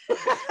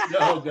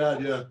 Oh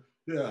God,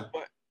 yeah.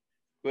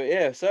 But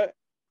yeah,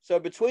 so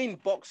between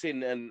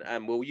boxing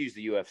and we'll use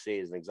the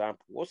UFC as an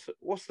example,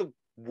 what's the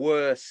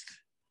worst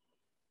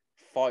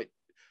fight?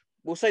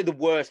 We'll say the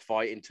worst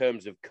fight in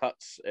terms of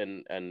cuts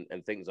and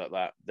things like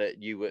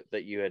that you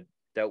had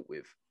dealt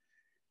with.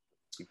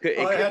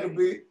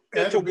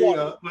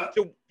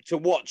 To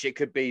watch, it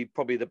could be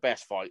probably the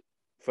best fight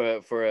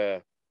for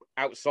a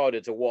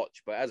outsider to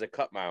watch. But as a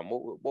cut man,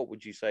 what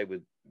would you say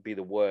would be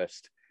the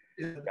worst?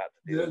 Yeah,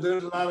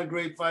 there's a lot of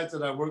great fights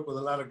that I work with,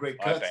 a lot of great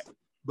cuts.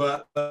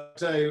 But I'll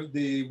tell you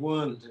the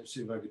one. Let's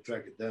see if I can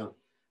track it down.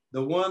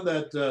 The one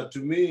that to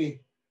me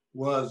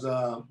was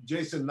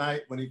Jason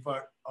Knight when he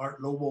fought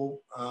Art Lobo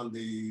on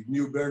the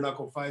new bare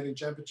knuckle fighting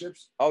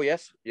championships. Oh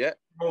yes, yeah.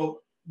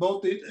 Well,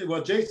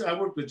 Jason. I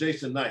worked with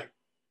Jason Knight,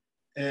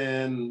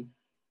 and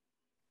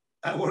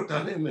I worked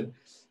on him,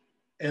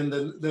 and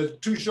the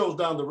 2 shows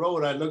down the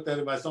road, I looked at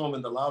him. I saw him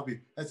in the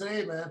lobby. I said,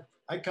 "Hey man,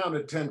 I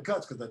counted 10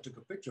 cuts because I took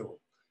a picture of him.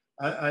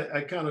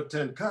 I counted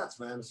 10 cuts,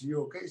 man. I said,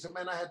 you okay?" He said,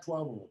 "Man, I had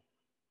 12 of them."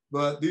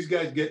 But these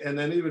guys and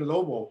then even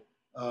Lobo,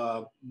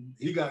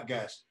 he got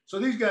gassed. So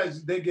these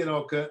guys, they get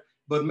all cut.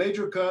 But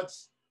major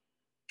cuts,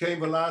 Cain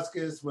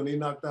Velasquez, when he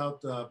knocked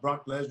out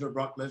Brock Lesnar.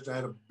 Brock Lesnar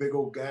had a big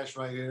old gash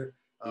right here.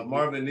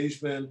 Marvin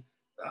Eastman,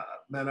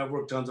 man, I've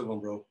worked tons of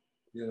them, bro.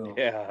 You know.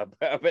 Yeah,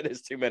 I bet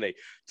there's too many.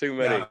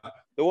 Yeah.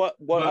 But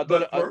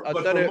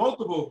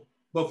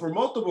for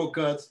multiple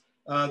cuts,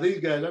 these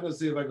guys, I'm gonna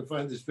see if I can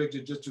find this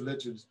picture just to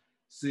let you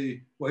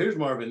see. Well, here's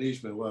Marvin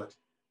Eastman. Watch.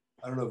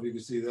 I don't know if you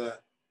can see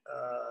that.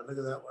 Look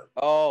at that one.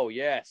 Oh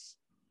yes,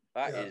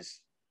 that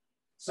is.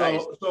 So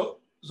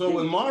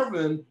with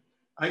Marvin,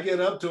 I get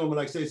up to him and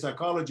like say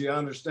psychology. I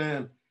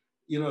understand.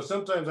 You know,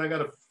 sometimes I got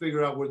to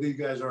figure out where these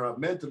guys are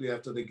mentally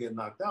after they get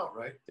knocked out,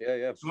 right?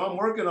 Yeah. So I'm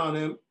working on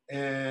him,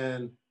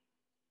 and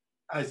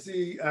I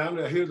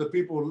hear the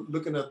people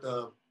looking at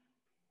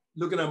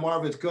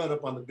Marvin's cut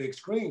up on the big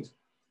screens,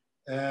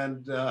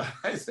 and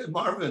I said,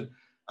 Marvin,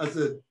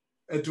 and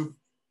to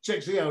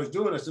check see how he's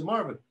doing, I said,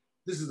 Marvin,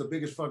 this is the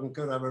biggest fucking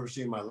cut I've ever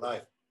seen in my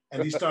life.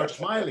 And he starts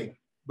smiling.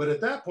 But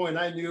at that point,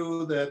 I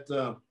knew that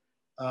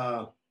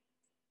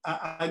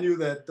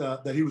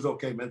that he was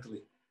okay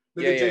mentally.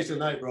 Look at Jason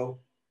Knight, bro.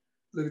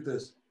 Look at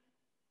this.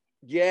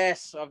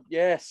 Yes.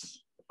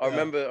 I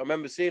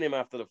remember seeing him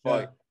after the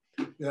fight.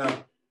 Yeah.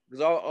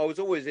 Because I was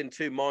always in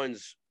two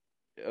minds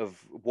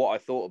of what I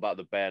thought about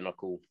the bare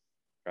knuckle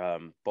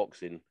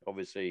boxing.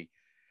 Obviously,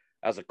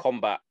 as a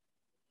combat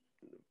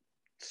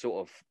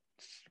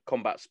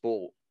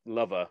sport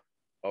lover,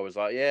 I was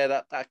like,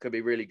 yeah, that could be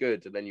really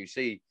good. And then you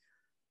see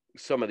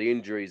some of the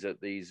injuries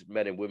that these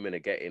men and women are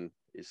getting.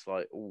 It's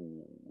like,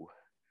 ooh,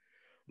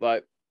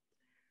 like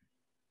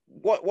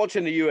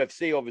watching the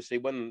UFC. Obviously,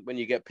 when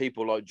you get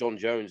people like John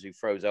Jones who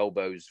throws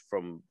elbows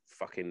from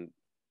fucking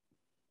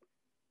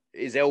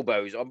his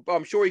elbows,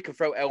 I'm sure he can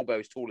throw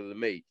elbows taller than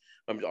me.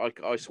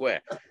 I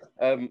swear.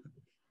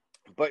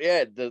 But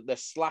yeah, the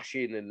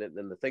slashing and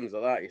the things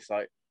like that. It's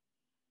like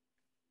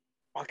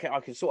I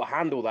can sort of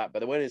handle that,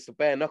 but when it's the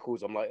bare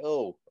knuckles, I'm like,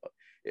 oh,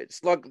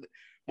 it's like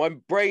my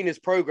brain is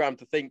programmed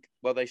to think,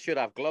 well, they should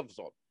have gloves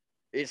on.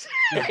 It's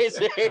mad.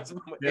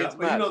 But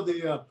you know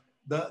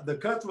the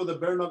cuts with the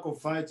bare knuckle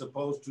fights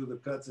opposed to the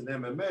cuts in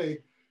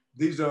MMA,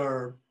 these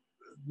are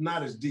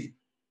not as deep.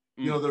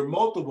 You know, they're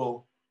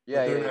multiple,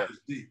 but they're not as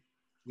deep.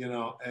 You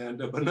know, and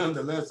but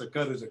nonetheless, a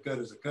cut is a cut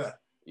is a cut.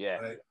 Yeah.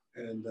 Right.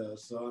 And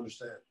so I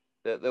understand.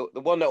 The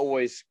one that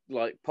always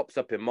like pops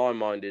up in my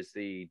mind is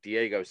the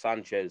Diego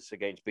Sanchez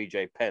against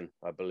BJ Penn,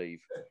 I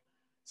believe.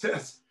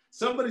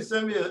 Somebody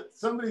sent me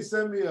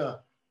a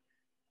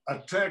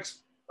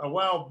text a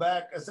while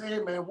back. I said, hey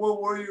man, where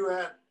were you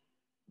at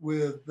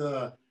with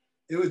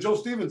it was Joe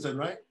Stevenson,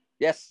 right?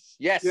 Yes,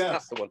 Yeah.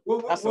 that's the one.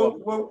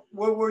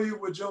 Where were you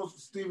with Joe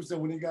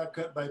Stevenson when he got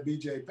cut by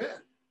B.J.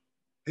 Penn?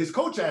 His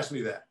coach asked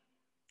me that.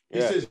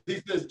 He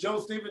says Joe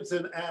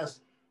Stevenson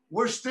asked,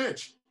 "Where's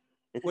Stitch?"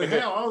 Well,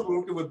 hell, I was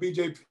working with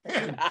B.J.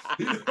 Penn,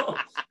 you know.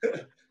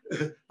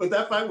 But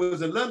that fight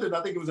was in London.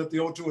 I think it was at the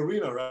O2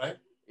 Arena, right?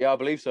 Yeah, I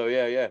believe so.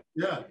 Yeah.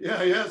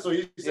 So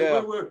he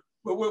said,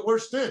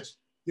 "Where's Stitch?"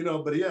 You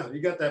know, but yeah, he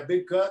got that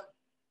big cut.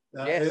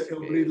 Yes,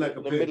 it'll bleed like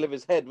a the pig. middle of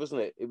his head,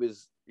 wasn't it? It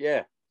was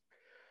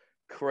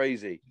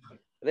crazy.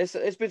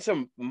 There's been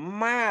some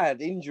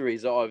mad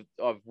injuries that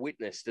I've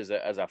witnessed as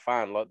a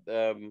fan. Like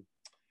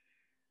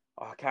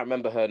I can't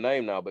remember her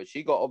name now, but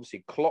she got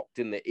obviously clocked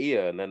in the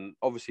ear, and then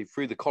obviously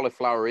through the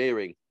cauliflower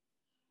earring,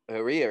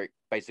 her ear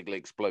basically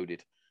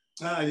exploded.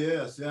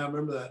 Yes, I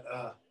remember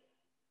that.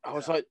 I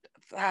was like,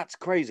 that's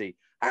crazy.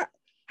 How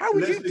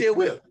would Leslie you deal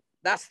Smith. with?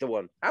 That's the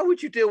one. How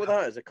would you deal with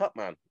that as a cut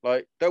man?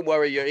 Like, don't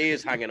worry, your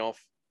ear's hanging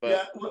off. But...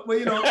 Yeah, well,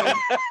 you know,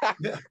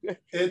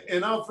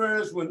 in all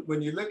fairness,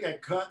 when you look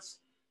at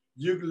cuts,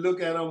 you can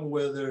look at them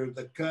whether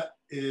the cut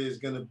is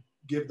going to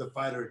give the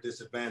fighter a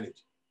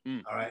disadvantage.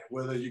 All right,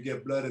 whether you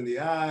get blood in the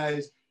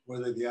eyes,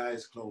 whether the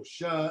eyes close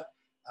shut.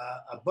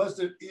 A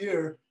busted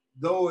ear,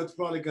 though it's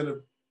probably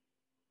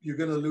you're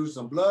gonna lose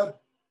some blood.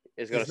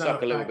 It's gonna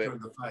suck a little bit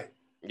in the fight.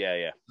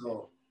 Yeah.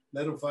 So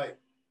let them fight.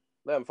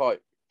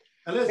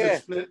 Unless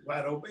it's split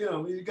wide open, you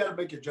know, you got to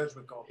make your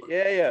judgment call.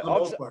 Yeah.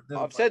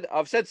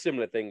 I've said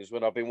similar things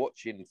when I've been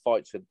watching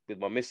fights with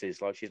my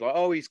missus. Like she's like,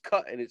 "Oh, he's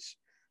cut," and it's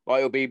like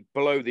it'll be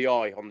below the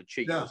eye on the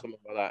cheek or something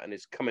like that, and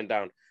it's coming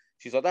down.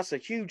 She's like, "That's a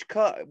huge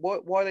cut.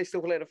 Why are they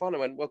still letting it fight?" I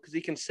went, "Well, because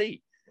he can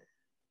see.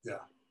 Yeah,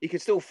 he can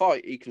still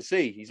fight. He can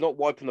see. He's not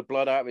wiping the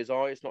blood out of his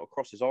eye. It's not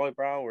across his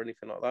eyebrow or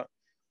anything like that.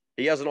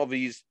 He hasn't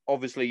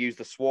obviously used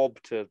the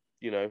swab to,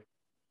 you know,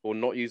 or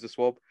not use the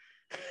swab."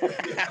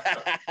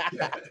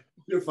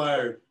 You're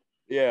fired.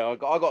 Yeah, I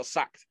got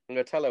sacked. I'm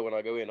gonna tell her when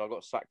I go in. I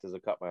got sacked as a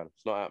cut man.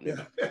 It's not happening.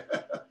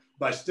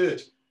 By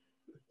Stitch.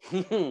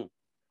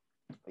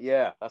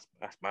 Yeah, that's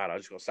mad. I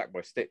just got sacked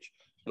by Stitch.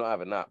 Not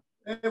having that.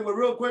 Hey, well,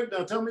 real quick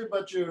now, tell me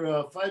about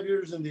your 5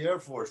 years in the Air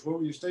Force. Where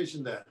were you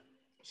stationed at?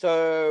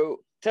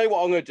 So, tell you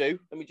what I'm going to do.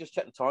 Let me just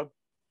check the time.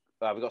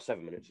 We've got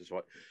 7 minutes, that's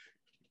right.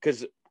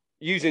 Because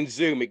using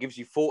Zoom, it gives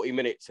you 40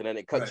 minutes and then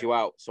it cuts you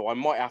out. So I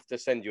might have to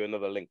send you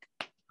another link.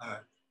 All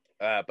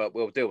right. But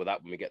we'll deal with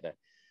that when we get there.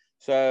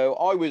 So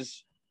I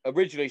was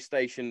originally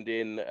stationed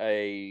in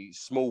a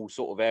small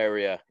sort of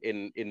area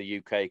in the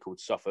UK called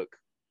Suffolk,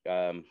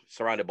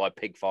 surrounded by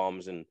pig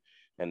farms and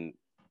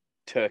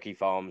turkey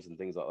farms and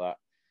things like that.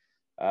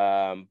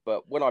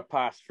 But when I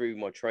passed through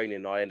my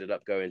training, I ended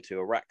up going to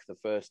Iraq the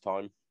first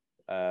time.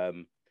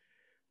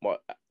 My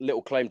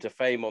little claim to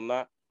fame on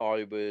that,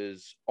 I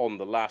was on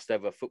the last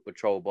ever foot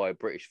patrol by a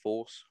British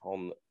force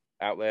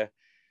out there.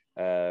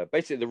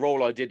 Basically, the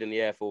role I did in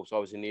the Air Force, I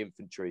was in the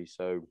infantry.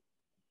 So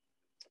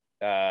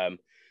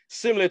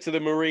similar to the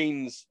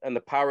Marines and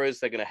the Paras,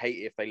 they're going to hate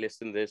it if they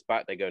listen to this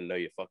back. They go, "No,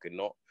 you're fucking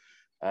not."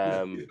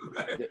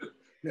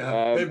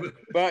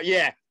 But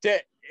yeah,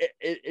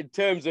 in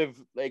terms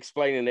of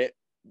explaining it,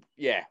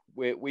 yeah,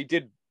 we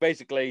did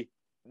basically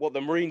what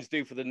the Marines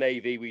do for the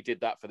Navy. We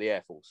did that for the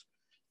Air Force.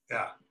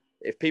 Yeah.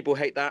 If people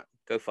hate that,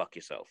 go fuck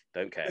yourself.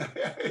 Don't care.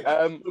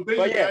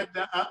 But yeah,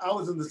 I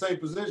was in the same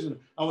position.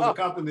 I was a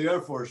cop in the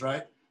Air Force,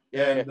 right?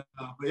 But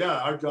yeah,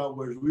 our job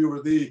was we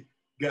were the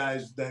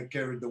guys that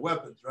carried the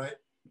weapons, right?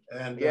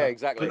 And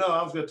exactly. But no,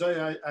 I was going to tell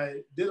you,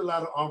 I did a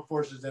lot of armed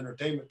forces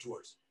entertainment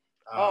tours.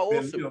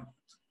 Awesome. You know,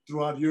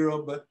 throughout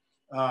Europe, but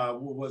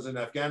was in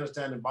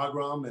Afghanistan and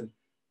Bagram, and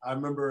I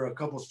remember a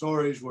couple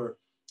stories where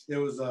it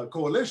was a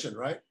coalition,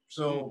 right?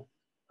 So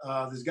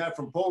this guy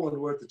from Poland,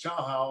 we're at the chow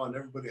hall, and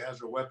everybody has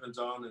their weapons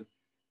on,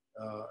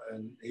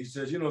 and he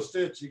says, "You know,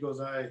 Stitch," he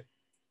goes, "I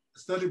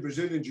studied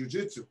Brazilian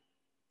Jiu-Jitsu,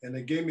 and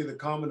it gave me the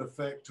common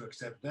effect to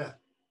accept death.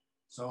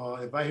 So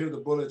if I hear the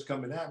bullets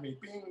coming at me,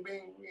 bing,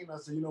 bing, bing, I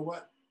say, you know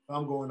what? If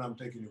I'm going, I'm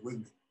taking it with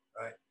me,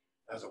 right?"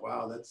 I said,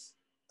 wow, that's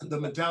the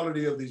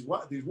mentality of these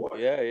warriors.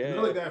 Yeah.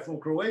 Another guy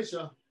from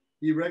Croatia,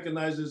 he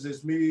recognizes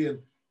it's me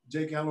and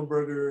Jake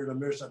Allenberger and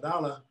Amir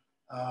Sadala,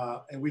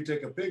 and we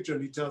take a picture,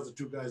 and he tells the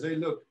two guys, "Hey,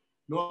 look,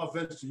 no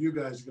offense to you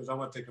guys," because I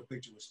want to take a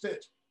picture with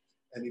Stitch.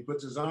 And he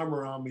puts his arm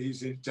around me.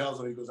 He tells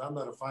them, he goes, "I'm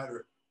not a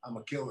fighter, I'm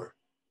a killer."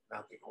 And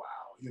I'm thinking,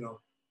 wow, you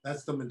know,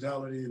 that's the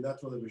mentality, and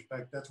that's what they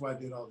respect. That's why I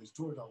did all these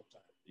tours all the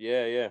time.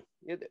 Yeah.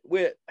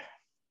 We're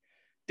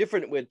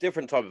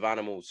different type of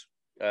animals.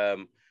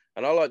 And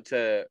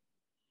I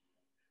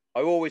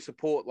always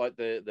support like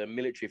the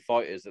military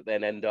fighters that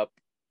then end up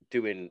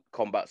doing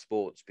combat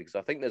sports, because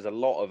I think there's a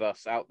lot of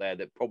us out there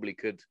that probably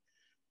could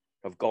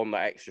have gone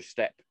that extra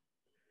step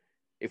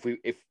if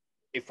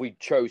we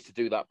chose to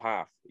do that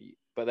path.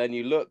 But then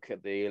you look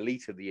at the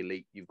elite of the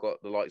elite, you've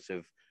got the likes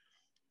of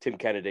Tim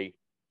Kennedy,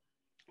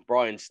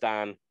 Brian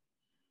Stan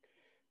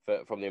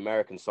from the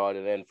American side,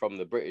 and then from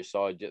the British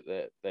side,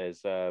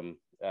 there's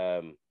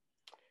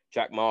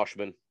Jack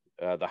Marshman,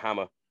 the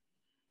Hammer,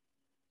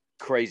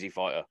 crazy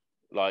fighter.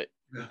 Like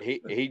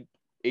he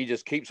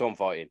just keeps on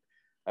fighting.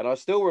 And I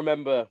still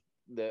remember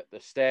the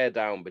stare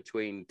down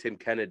between Tim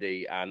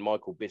Kennedy and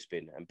Michael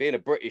Bisping. And being a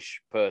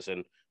British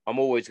person, I'm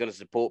always going to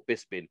support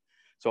Bisping.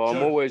 So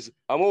I'm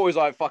always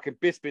like, fucking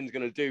Bisping's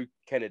going to do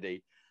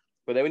Kennedy.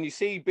 But then when you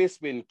see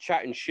Bisping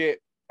chatting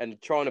shit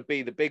and trying to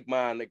be the big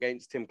man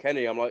against Tim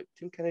Kennedy, I'm like,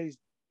 Tim Kennedy's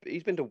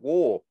he's been to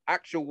war,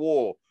 actual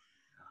war.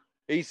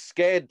 He's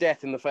scared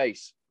death in the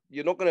face.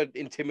 You're not going to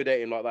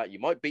intimidate him like that. You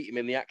might beat him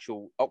in the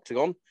actual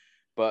octagon,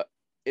 but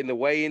in the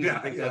weigh-ins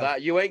and things like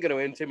that, you ain't going to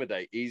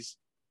intimidate. He's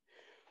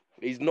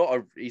not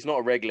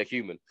a regular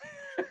human.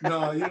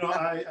 No, you know,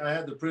 I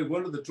had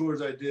one of the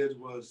tours I did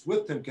was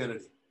with Tim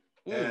Kennedy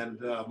and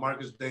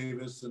Marcus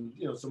Davis and,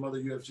 you know, some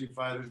other UFC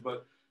fighters,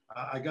 but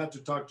I got to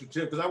talk to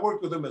Tim because I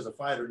worked with him as a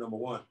fighter, number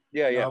one.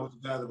 Yeah, I was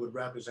the guy that would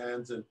wrap his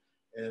hands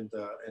and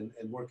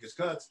work his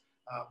cuts.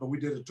 But we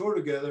did a tour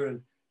together,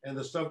 and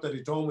the stuff that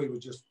he told me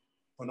was just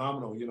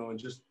phenomenal, you know, and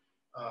just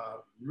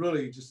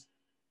really just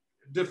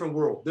different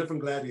world,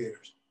 different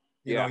gladiators.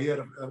 You know, he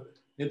had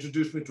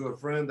introduced me to a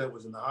friend that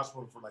was in the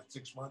hospital for like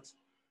 6 months,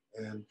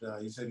 and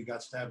he said he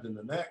got stabbed in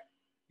the neck.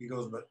 He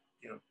goes, but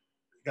you know,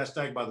 he got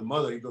stabbed by the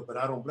mother. He goes, but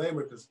I don't blame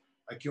her because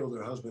I killed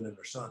her husband and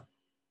her son.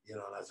 You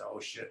know, and I said,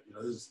 oh shit, you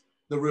know, this is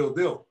the real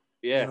deal.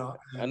 Yeah, you know,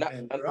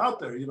 and they're out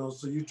there, you know,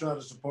 so you try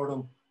to support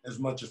them as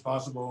much as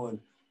possible,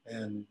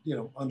 and you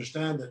know,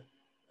 understand that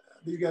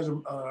these guys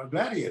are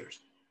gladiators.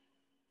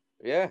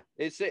 Yeah,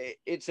 it's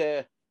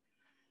a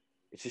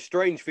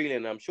strange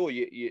feeling. I'm sure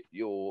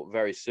you're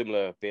very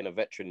similar, being a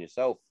veteran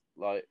yourself.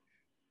 Like,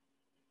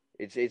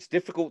 it's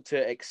difficult to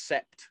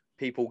accept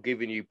people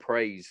giving you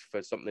praise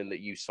for something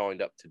that you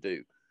signed up to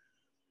do.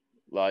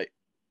 Like,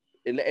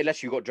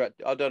 unless you got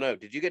drafted. I don't know.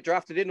 Did you get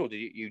drafted in, or did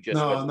you just?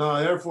 No,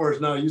 Air Force.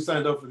 No, you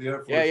signed up for the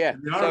Air Force. Yeah.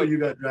 In the Army, you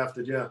got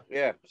drafted. Yeah.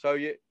 Yeah. So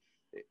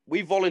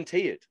we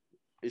volunteered.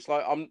 It's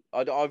like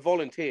I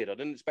volunteered. I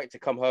didn't expect to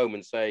come home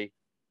and say,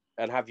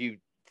 and have you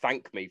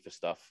thank me for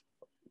stuff.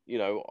 You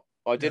know,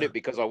 I did it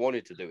because I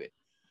wanted to do it,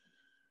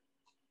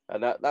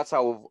 and that's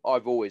how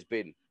I've always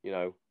been. You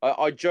know,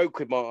 I joke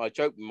with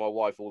my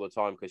wife all the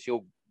time because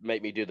she'll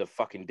make me do the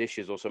fucking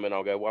dishes or something.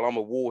 I'll go, well, I'm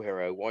a war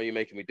hero. Why are you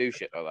making me do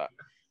shit like that?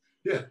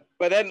 Yeah.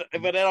 But then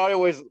I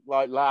always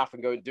like laugh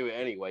and go and do it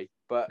anyway.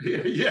 But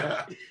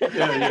yeah.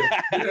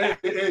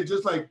 Hey,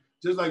 just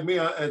like me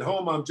at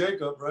home, I'm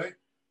Jacob, right?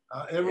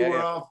 Everywhere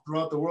else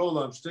throughout the world,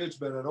 I'm Stitch,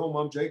 but at home,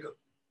 I'm Jacob.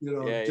 You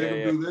know,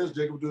 Jacob do this,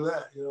 Jacob do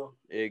that. You know,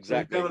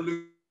 exactly. So you kind of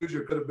lose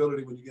your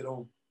credibility when you get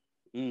home.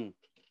 Mm.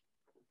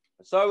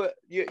 So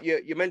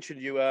you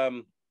mentioned you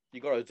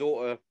got a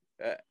daughter.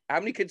 How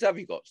many kids have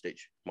you got,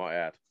 Stitch? Might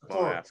I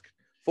ask?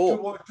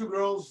 4. Two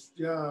girls.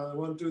 Yeah,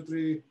 1, 2,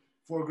 3,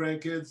 4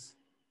 grandkids.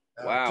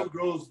 Wow.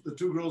 The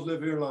 2 girls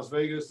live here in Las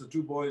Vegas. The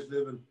 2 boys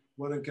live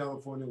one in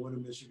California, one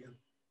in Michigan.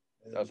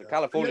 And, so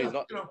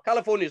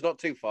California's not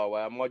too far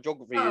away. My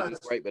geography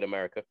isn't great with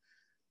America.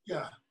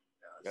 Yeah.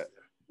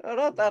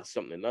 That's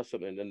something. That's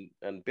something.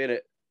 And being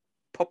it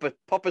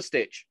Papa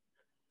Stitch.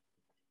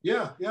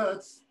 Yeah.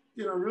 It's,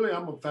 you know, really,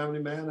 I'm a family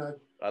man.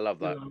 I love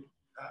that. You know,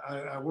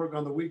 I work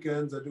on the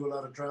weekends. I do a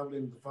lot of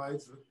traveling to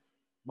fights.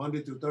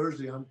 Monday through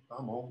Thursday, I'm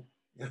home.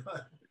 You know?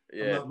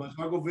 Yeah.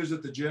 I go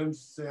visit the gyms,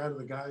 say hi to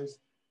the guys,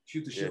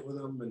 shoot the shit with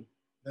them, and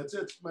that's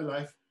it. It's my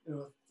life. You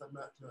know, I'm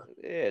not.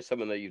 It's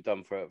something that you've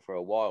done for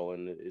a while,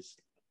 and it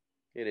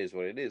is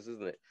what it is,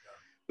 isn't it?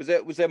 Yeah.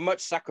 Was there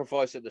much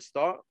sacrifice at the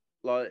start,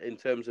 like in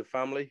terms of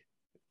family?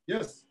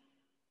 Yes.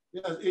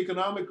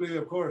 Economically,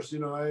 of course. You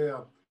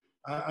know,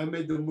 I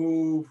made the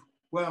move.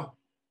 Well,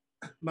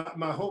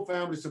 my whole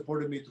family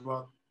supported me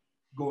throughout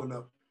going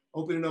up.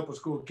 Opening up a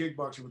school of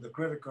kickboxing with a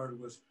credit card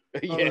was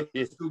the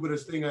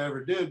stupidest thing I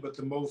ever did, but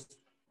the most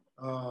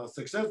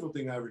successful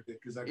thing I ever did.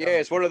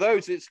 It's one of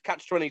those. It's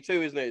catch-22,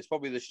 isn't it? It's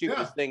probably the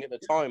stupidest thing at the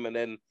time, and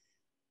then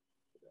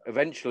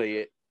eventually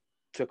it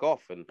took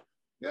off. And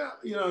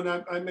you know,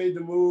 and I made the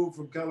move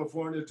from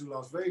California to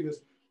Las Vegas.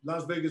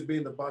 Las Vegas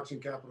being the boxing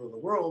capital of the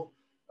world,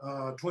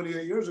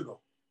 28 years ago,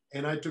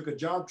 and I took a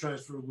job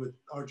transfer with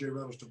R.J.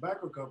 Reynolds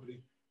Tobacco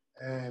Company,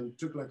 and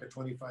took like a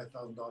 $25,000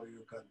 a year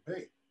cut and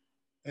pay.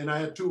 And I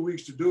had 2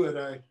 weeks to do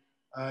it.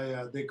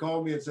 They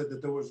called me and said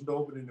that there was no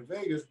opening in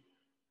Vegas.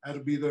 I had to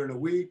be there in a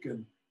week,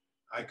 and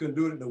I couldn't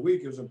do it in a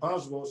week. It was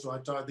impossible. So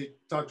they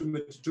talked to me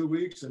for 2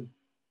 weeks, and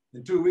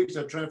in 2 weeks,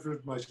 I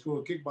transferred my school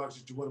of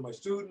kickboxing to one of my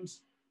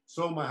students,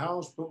 sold my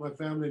house, put my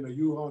family in a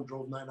U-Haul, and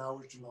drove 9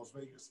 hours to Las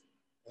Vegas,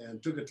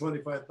 and took a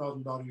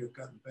 $25,000 a year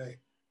cut and pay.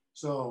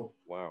 So,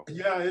 wow.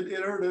 Yeah, it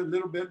hurt a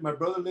little bit. My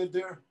brother lived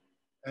there,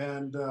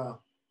 and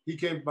he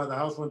came by the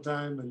house one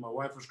time, and my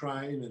wife was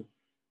crying, and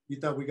he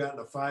thought we got in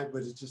a fight,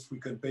 but it's just we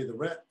couldn't pay the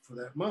rent for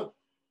that month.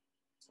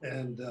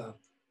 And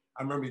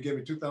I remember he gave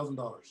me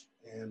 $2,000,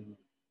 and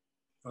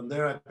from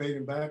there I paid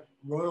him back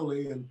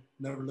royally and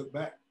never looked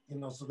back. You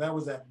know, so that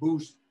was that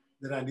boost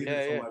that I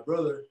needed for my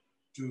brother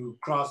to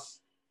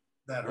cross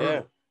that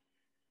hurdle.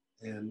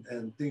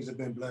 And things have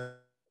been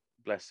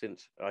blessed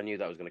since. I knew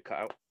that was going to cut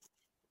out.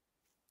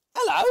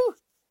 Hello,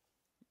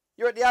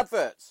 you're at the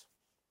adverts,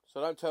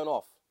 so don't turn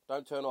off.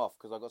 Don't turn off,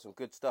 because I've got some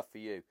good stuff for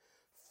you.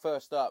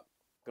 First up,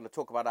 I'm going to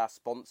talk about our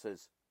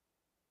sponsors.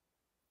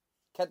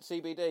 Kent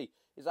CBD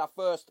is our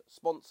first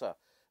sponsor.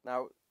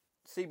 Now,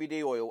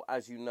 CBD oil,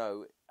 as you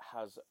know,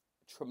 has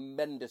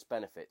tremendous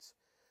benefits,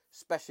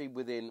 especially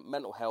within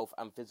mental health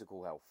and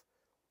physical health.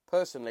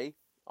 Personally,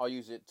 I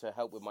use it to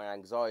help with my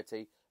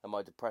anxiety and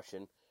my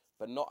depression,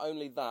 but not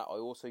only that, I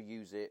also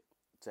use it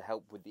to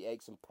help with the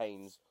aches and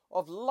pains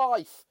of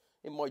life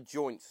in my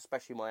joints,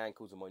 especially my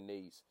ankles and my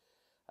knees.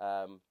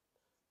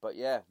 But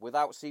yeah,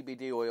 without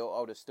CBD oil, I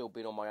would have still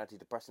been on my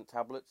antidepressant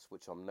tablets,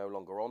 which I'm no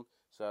longer on.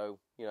 So,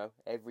 you know,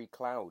 every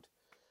cloud.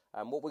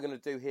 And what we're going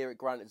to do here at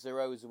Granite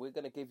Zero is we're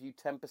going to give you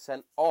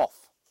 10%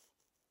 off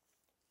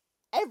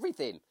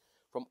everything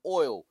from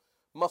oil,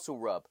 muscle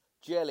rub,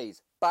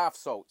 jellies, bath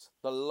salts,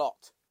 the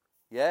lot.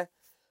 Yeah?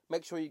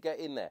 Make sure you get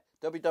in there.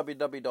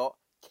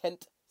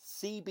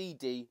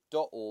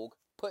 www.kentcbd.org.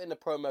 Put in the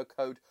promo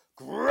code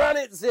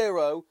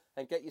GRANITE0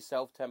 and get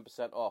yourself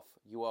 10% off.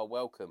 You are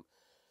welcome.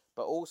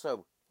 But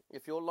also,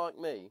 if you're like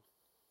me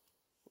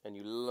and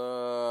you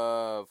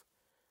love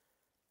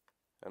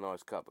a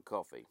nice cup of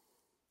coffee.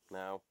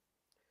 Now,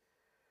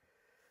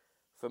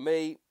 for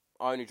me,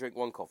 I only drink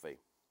one coffee,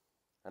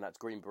 and that's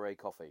Green Beret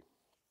coffee.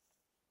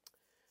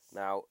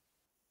 Now,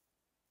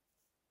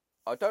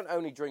 I don't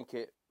only drink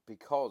it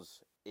because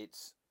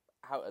it's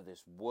out of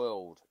this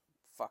world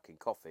fucking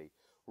coffee,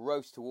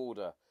 roast to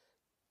order,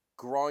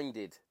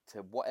 grinded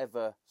to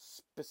whatever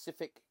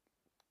specific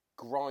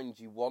grind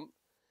you want.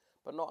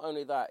 But not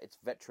only that, it's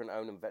veteran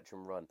owned and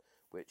veteran run,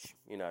 which,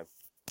 you know,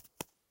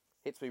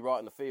 hits me right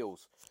in the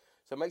feels.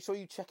 So make sure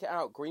you check it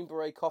out, Green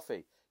Beret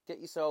Coffee. Get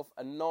yourself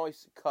a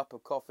nice cup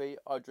of coffee.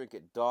 I drink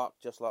it dark,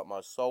 just like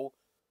my soul.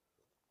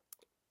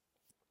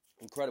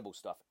 Incredible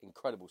stuff,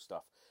 incredible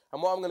stuff.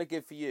 And what I'm going to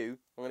give for you,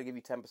 I'm going to give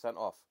you 10%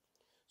 off.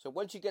 So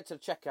once you get to the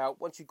checkout,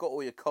 once you've got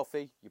all your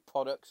coffee, your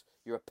products,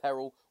 your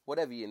apparel,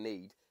 whatever you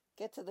need,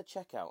 get to the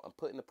checkout and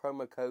put in the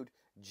promo code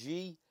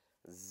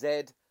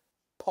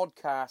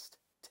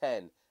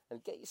GZPodcast10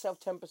 and get yourself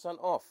 10%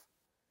 off.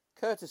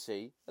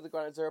 Courtesy of the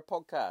Granite Zero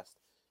podcast.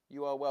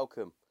 You are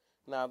welcome.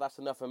 Now that's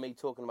enough of me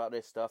talking about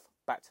this stuff.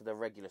 Back to the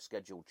regular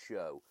scheduled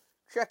show.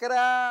 Check it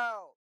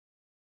out!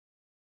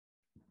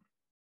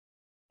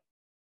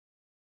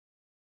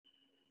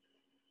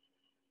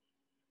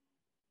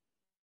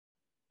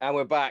 And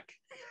we're back.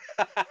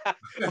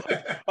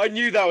 I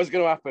knew that was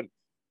going to happen.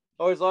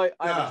 I was like,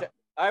 I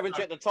haven't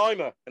checked the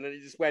timer, and then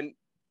it just went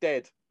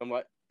dead. I'm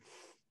like,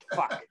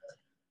 fuck.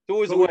 It's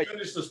always the way.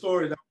 Finish the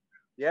story.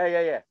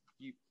 Yeah.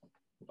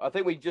 I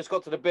think we just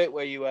got to the bit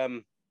where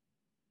you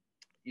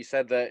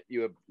said that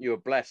you were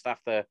blessed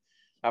after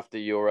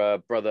your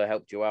brother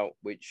helped you out,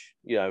 which,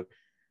 you know,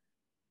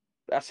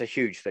 that's a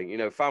huge thing. You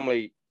know,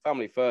 family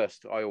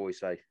first. I always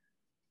say.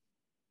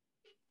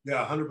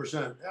 Yeah,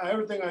 100%.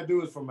 Everything I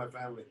do is for my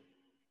family.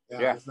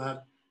 Yeah. It's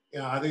not.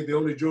 I think the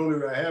only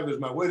jewelry I have is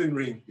my wedding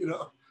ring. You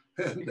know,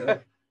 and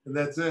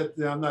that's it.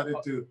 Yeah, I'm not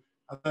into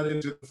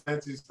the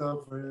fancy stuff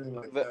or anything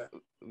like that.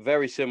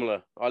 Very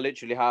similar. I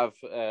literally have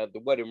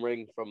the wedding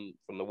ring from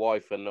the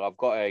wife, and I've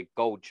got a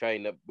gold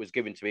chain that was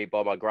given to me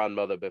by my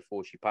grandmother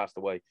before she passed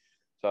away.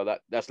 So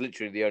that's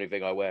literally the only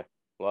thing I wear.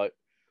 Like,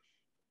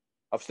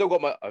 I've still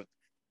got my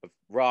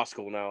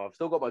rascal now. I've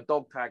still got my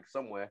dog tag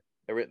somewhere.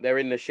 They're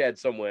in the shed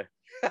somewhere.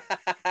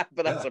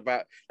 But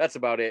that's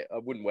about it. I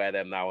wouldn't wear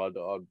them now.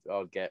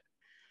 I'd get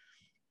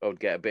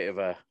a bit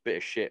of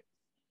shit.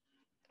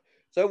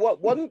 So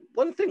one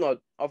thing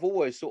I've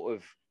always sort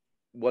of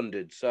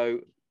wondered.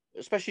 So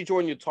especially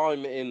during your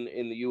time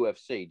in the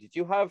UFC,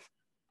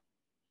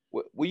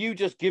 were you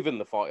just given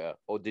the fighter,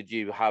 or did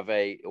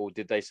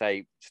they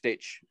say,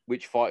 Stitch,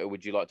 which fighter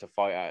would you like to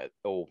fight at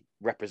or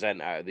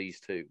represent out of these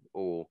two,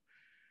 or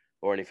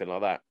anything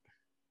like that?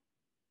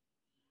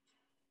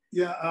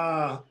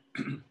 Yeah.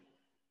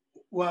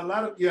 Well, a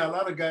lot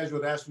of guys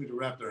would ask me to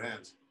wrap their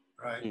hands,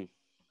 right?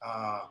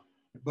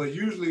 But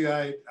usually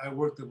I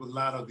worked with a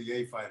lot of the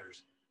A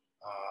fighters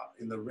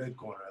in the red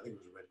corner. I think it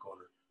was the red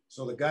corner.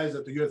 So the guys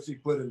that the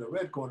UFC put in the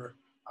red corner,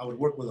 I would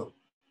work with them.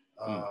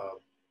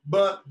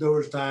 But there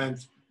was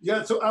times,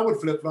 so I would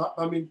flip flop.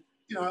 I mean,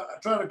 you know, I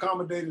try to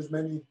accommodate as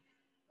many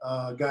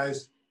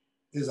guys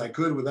as I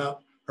could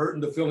without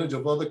hurting the feelings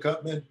of other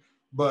cutmen.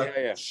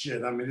 But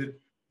shit, I mean,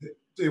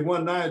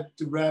 one night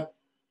to wrap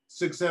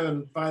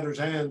 6-7 fighters'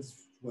 hands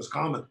was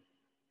common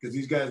because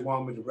these guys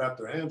want me to wrap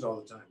their hands all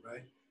the time,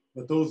 right?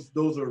 But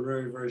those are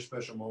very, very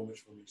special moments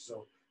for me.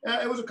 So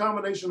it was a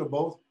combination of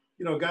both.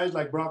 You know, guys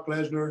like Brock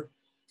Lesnar,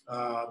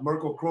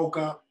 Mirko Cro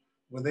Cop,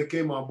 when they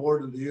came on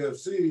board in the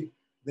UFC,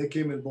 they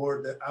came on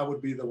board that I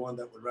would be the one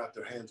that would wrap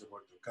their hands and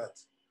work their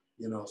cuts.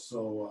 You know,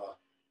 so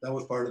that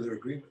was part of their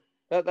agreement.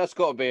 That's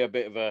got to be a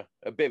bit of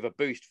a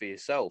boost for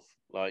yourself.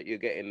 Like, you're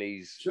getting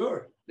these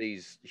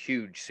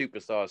huge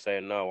superstars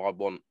saying, no, I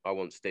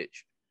want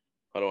Stitch.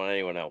 I don't want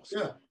anyone else.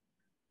 Yeah.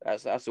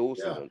 That's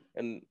awesome. Yeah.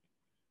 And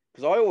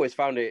because I always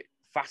found it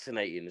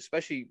fascinating,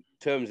 especially in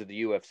terms of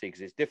the UFC,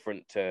 because it's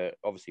different to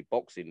obviously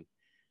boxing.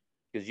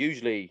 Because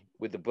usually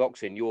with the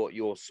boxing,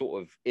 you're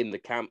sort of in the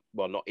camp.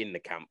 Well, not in the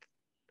camp,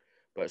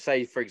 but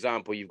say, for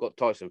example, you've got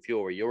Tyson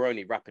Fury, you're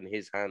only wrapping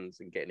his hands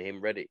and getting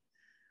him ready.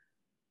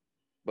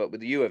 But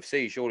with the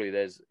UFC, surely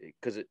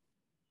because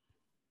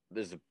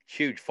there's a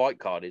huge fight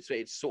card.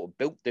 It's sort of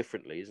built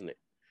differently, isn't it?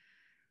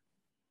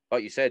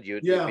 Like you said,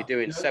 you'd be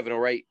doing 7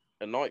 or 8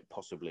 a night,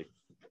 possibly.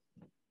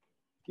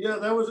 Yeah,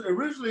 that was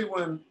originally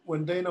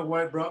when Dana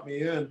White brought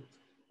me in.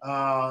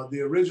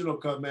 The original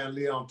cut man,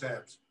 Leon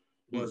Tabs,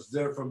 was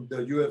there from the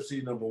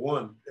UFC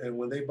 #1. And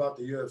when they bought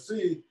the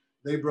UFC,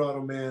 they brought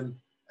him in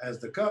as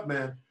the cut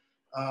man.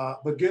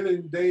 But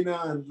giving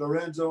Dana and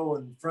Lorenzo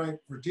and Frank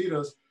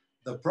Fertitas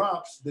the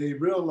props, they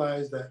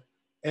realized that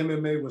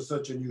MMA was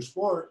such a new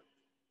sport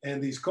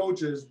and these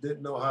coaches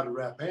didn't know how to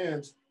wrap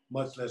hands,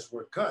 much less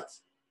work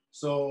cuts.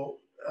 So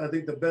I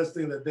think the best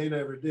thing that Dana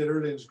ever did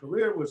early in his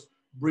career was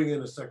bring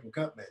in a second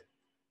cut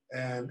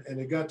man. And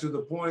it got to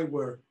the point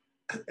where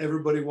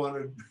everybody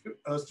wanted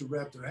us to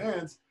wrap their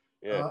hands,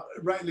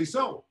 rightly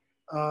so.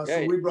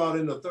 So we brought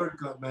in a third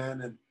cut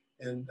man,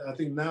 and I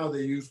think now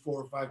they use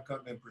 4 or 5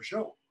 cut men per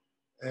show.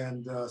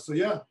 And so,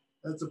 yeah,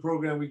 that's the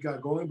program we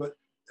got going, but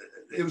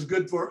it was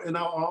good for, and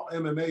now all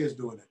MMA is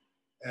doing it.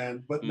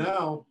 But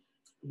now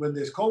when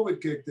this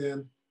COVID kicked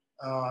in,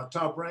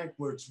 Top Rank,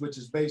 which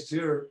is based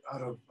here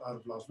out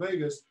of Las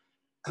Vegas,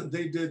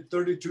 they did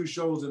 32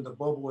 shows in the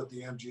bubble at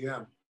the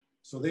MGM.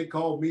 So they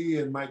called me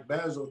and Mike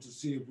Basil to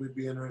see if we'd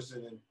be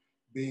interested in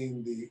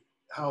being the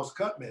house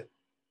cutmen,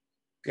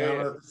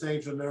 kind of the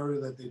same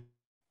scenario that they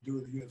do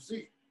with the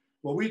UFC.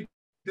 Well, we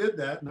did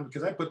that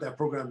because I put that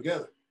program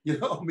together. You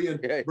know, me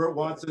and Burt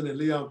Watson and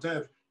Leon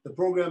Tabs, the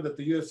program that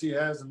the UFC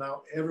has and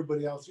now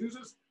everybody else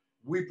uses,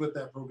 we put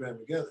that program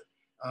together.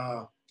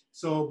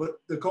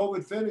 But the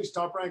COVID finished,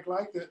 Top Rank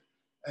liked it,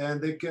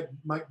 and they kept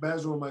Mike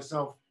Basil and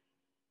myself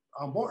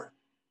on board,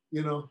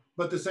 you know.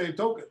 But the same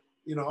token,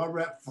 you know, I'll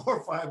wrap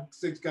 4, 5,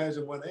 6 guys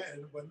in one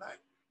night.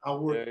 I'll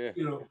work,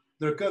 you know,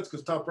 their cuts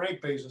because Top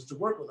Rank pays us to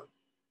work with them.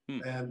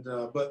 And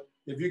but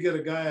if you get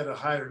a guy at a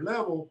higher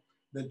level,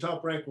 then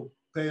Top Rank will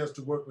pay us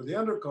to work with the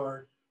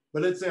undercard.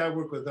 But let's say I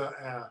work with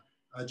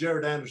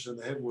Jared Anderson,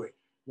 the heavyweight.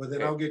 Well,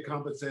 then I'll get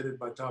compensated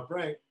by Top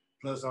Rank,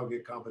 plus I'll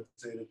get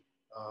compensated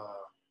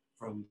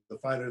from the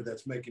fighter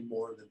that's making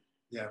more than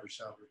the average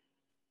salary.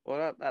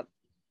 Well,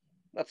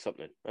 that's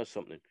something. That's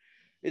something.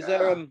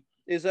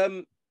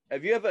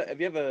 Have you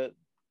ever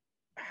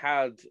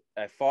had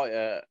a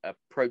fighter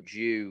approach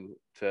you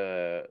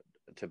to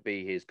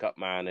be his cut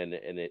man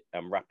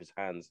and wrap his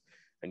hands,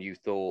 and you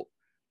thought,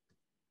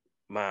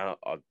 man,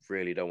 I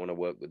really don't want to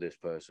work with this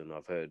person.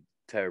 I've heard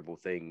terrible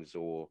things,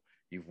 or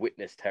you've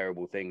witnessed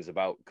terrible things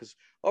about, because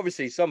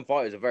obviously some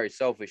fighters are very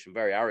selfish and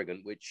very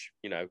arrogant, which,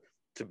 you know,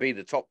 to be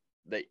the top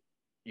that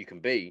you can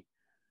be,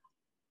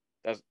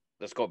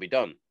 that's got to be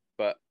done.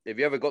 But have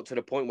you ever got to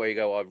the point where you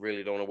go, I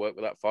really don't want to work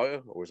with that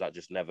fighter, or has that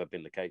just never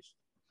been the case?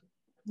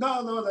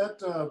 No,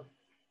 that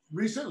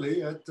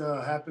recently it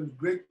happened.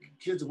 Great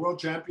kid's a world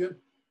champion.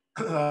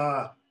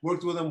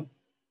 Worked with him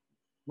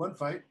 1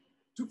 fight,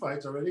 2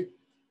 fights already,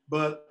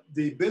 but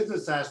the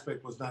business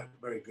aspect was not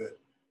very good,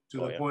 to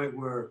the point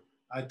where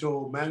I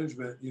told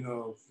management, you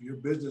know, your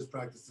business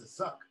practices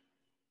suck.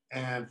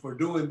 And for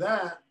doing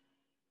that,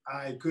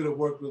 I could have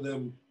worked with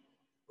him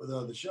with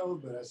other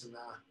shows, but I said,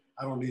 nah,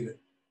 I don't need it.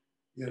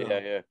 You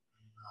know,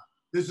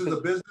 this is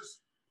a business.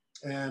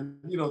 And,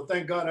 you know,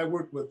 thank God I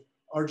worked with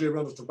RJ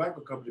Reynolds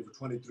Tobacco Company for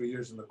 23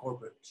 years in the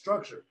corporate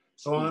structure.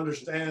 So I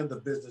understand the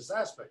business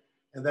aspect.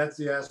 And that's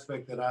the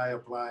aspect that I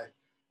apply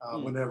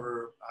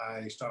whenever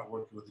I start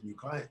working with a new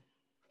client.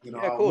 You know,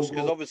 of course,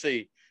 because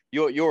obviously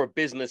you're a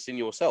business in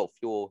yourself.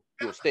 You're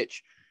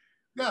Stitch.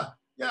 Yeah,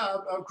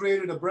 I've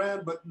created a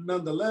brand, but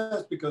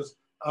nonetheless, because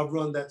I've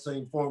run that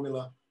same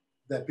formula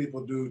that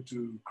people do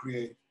to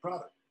create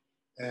product.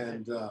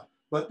 And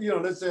but you know,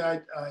 let's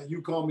say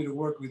you call me to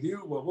work with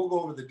you. Well, we'll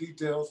go over the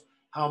details.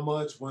 How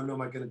much? When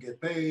am I going to get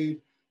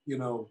paid? You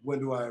know, when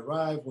do I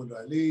arrive? When do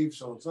I leave?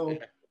 So and so.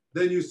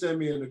 Then you send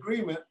me an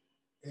agreement,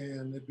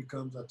 and it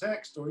becomes a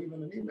text or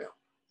even an email,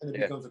 and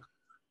it becomes a.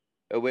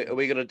 Are we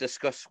going to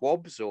discuss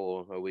swabs,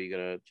 or are we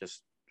going to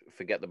just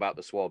forget about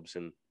the swabs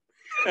and?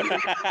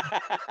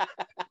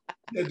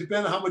 It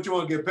depends on how much you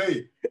want to get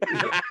paid.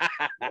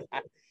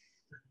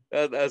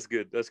 That's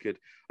good. That's good.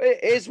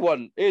 Here's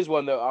one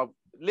that I've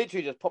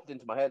literally just popped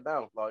into my head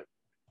now. Like,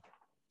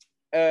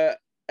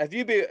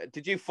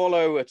 did you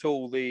follow at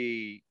all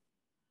the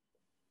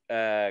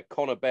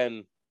Conor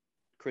Benn,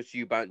 Chris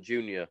Eubank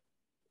Jr.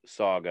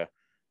 saga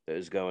that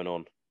is going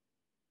on?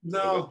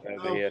 No,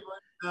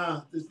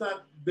 it's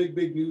not big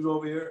news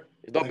over here.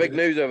 It's not big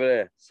news over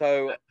there.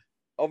 So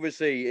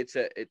obviously, it's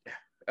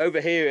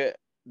over here.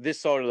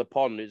 This side of the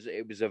pond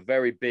it was a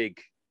very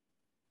big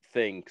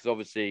thing, because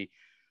obviously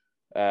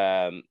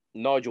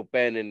Nigel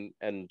Benn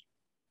and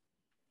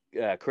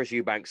Chris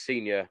Eubank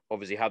Sr.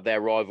 obviously had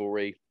their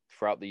rivalry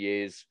throughout the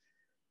years,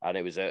 and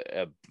it was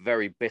a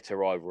very bitter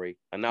rivalry.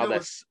 And now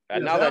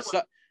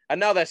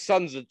their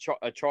sons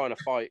are trying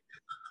to fight.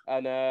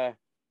 And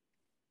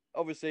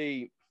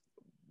obviously,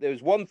 there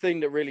was one thing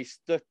that really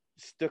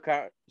stuck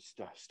out.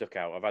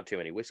 I've had too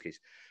many whiskeys.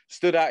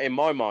 Stood out in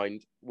my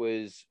mind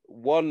was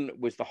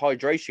the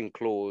hydration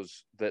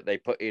clause that they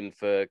put in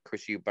for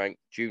Chris Eubank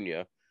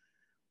Jr.,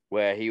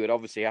 where he would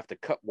obviously have to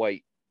cut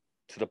weight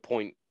to the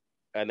point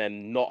and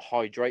then not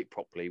hydrate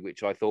properly,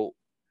 which I thought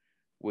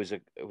was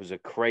a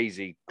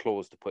crazy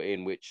clause to put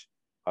in, which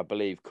I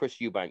believe Chris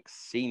Eubanks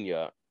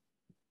Sr.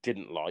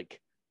 didn't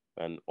like,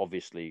 and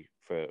obviously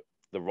for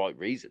the right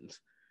reasons,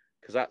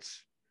 because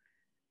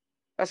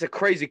that's a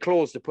crazy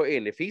clause to put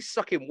in. If he's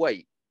sucking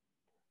weight,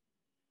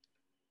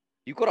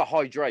 you've got to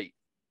hydrate.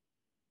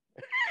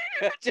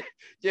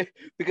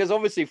 Because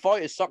obviously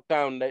fighters suck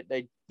down,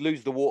 they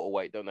lose the water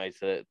weight, don't they,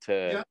 to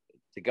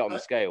get on the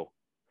scale.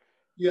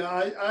 Yeah,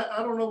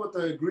 I don't know what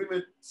the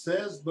agreement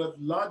says, but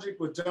logic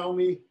would tell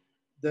me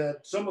that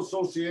some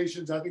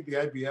associations, I think the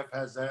IBF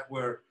has that,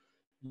 where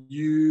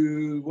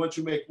once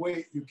you make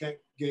weight, you can't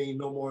gain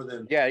no more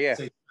than say 10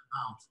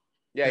 pounds.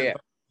 Yeah.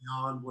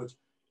 Beyond, which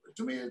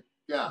to me,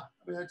 I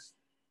mean,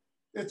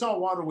 it's all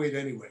water weight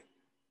anyway.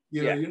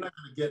 You know, you're not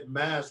going to get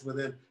mass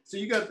within. So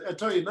I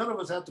tell you, none of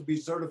us have to be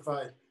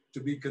certified to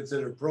be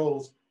considered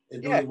pros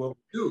in doing what we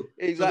do.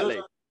 Exactly.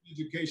 So there's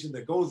education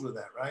that goes with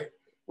that, right?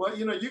 Well,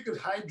 you know, you could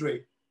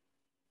hydrate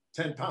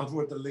 10 pounds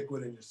worth of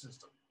liquid in your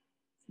system.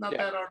 It's not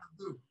that hard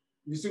to do.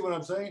 You see what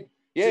I'm saying?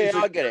 Yeah,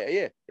 I get it.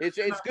 Yeah,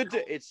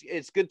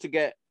 it's good to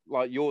get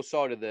like your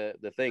side of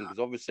the thing, because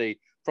obviously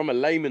from a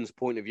layman's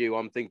point of view,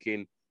 I'm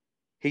thinking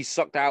he's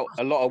sucked out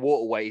a lot of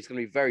water weight. He's going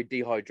to be very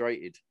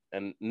dehydrated,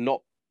 and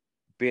not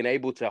being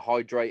able to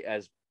hydrate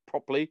as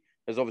properly.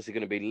 There's obviously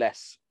going to be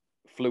less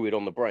fluid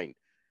on the brain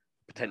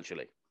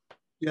potentially.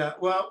 Yeah,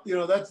 well, you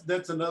know,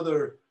 that's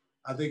another.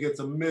 I think it's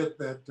a myth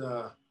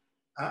that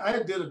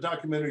I did a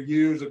documentary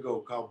years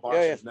ago called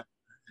Boxers Now,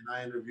 and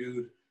I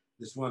interviewed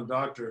this one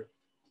doctor,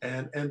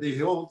 and the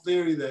whole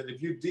theory that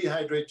if you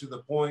dehydrate to the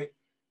point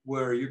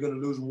where you're going to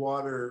lose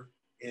water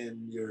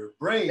in your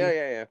brain,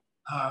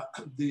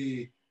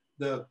 the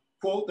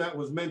quote that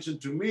was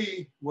mentioned to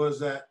me was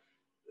that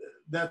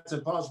that's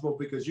impossible,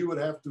 because you would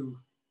have to,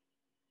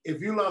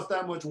 if you lost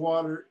that much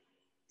water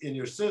in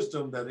your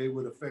system that it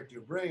would affect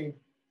your brain,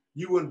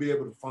 you wouldn't be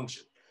able to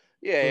function.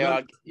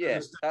 That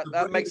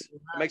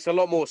makes a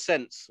lot more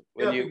sense.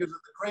 Because of the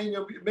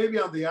cranium, maybe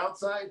on the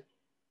outside,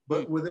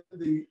 but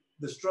within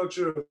the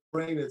structure of the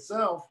brain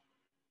itself,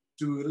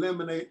 to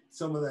eliminate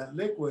some of that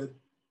liquid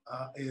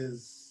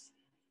is.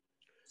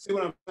 See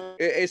what I'm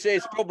saying?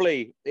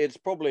 It's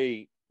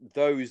probably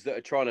those that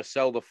are trying to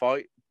sell the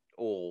fight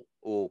or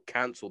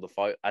cancel the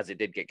fight, as it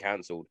did get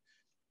cancelled,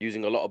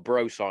 using a lot of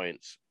bro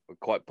science,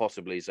 quite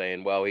possibly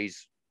saying, well,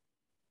 he's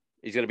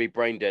going to be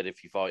brain dead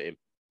if you fight him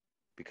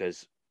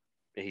because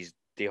he's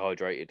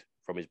dehydrated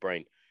from his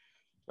brain.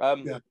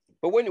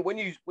 But when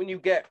you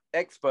get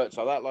experts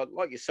like that,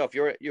 like yourself,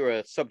 you're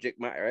a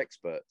subject matter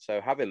expert.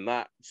 So having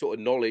that sort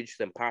of knowledge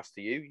then passed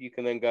to you, you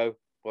can then go,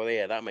 well,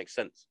 yeah, that makes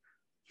sense.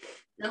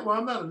 Yeah, well,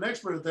 I'm not an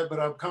expert at that,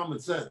 but I'm common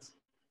sense.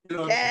 You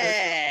know,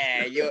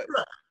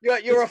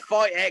 you're a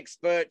fight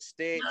expert,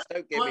 Stitch.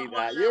 Don't give me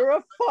that. You're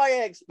a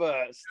fight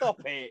expert.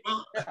 Stop it.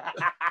 But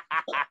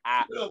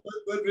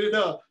you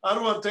know, I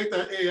don't want to take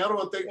that. Hey, I don't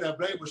want to take that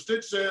blame. But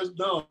Stitch says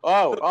no.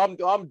 Oh, I'm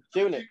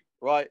doing it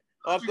right.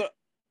 I've got,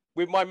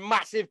 with my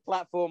massive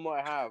platform that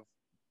I have.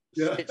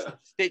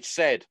 Stitch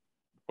said,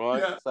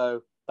 right. Yeah.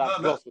 So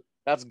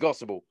that's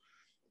gospel.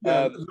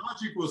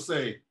 Logic will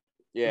say.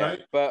 Yeah, right?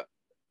 But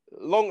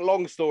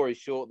long story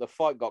short, the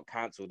fight got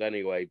cancelled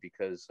anyway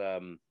because I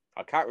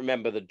can't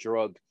remember the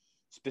drug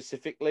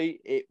specifically.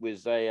 It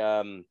was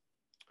an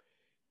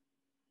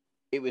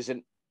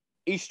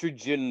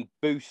estrogen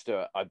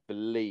booster, I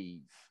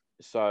believe.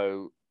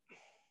 So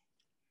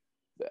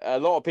a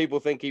lot of people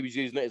think he was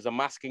using it as a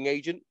masking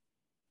agent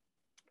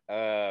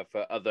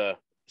for other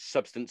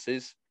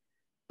substances,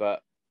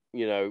 but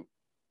you know,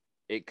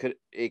 it could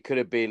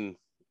have been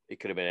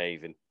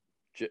anything,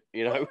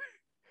 you know.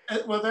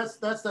 Well, that's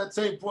that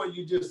same point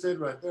you just said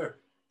right there.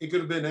 It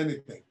could have been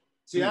anything.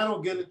 See, I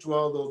don't get into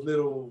all those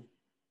little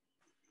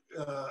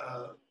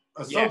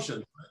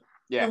assumptions.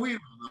 Yeah, we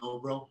don't know,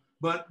 bro.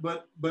 But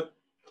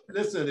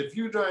listen, if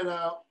you dried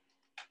out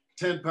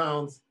 10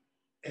 pounds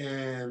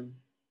and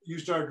you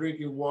start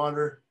drinking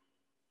water,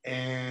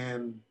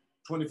 and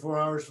 24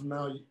 hours from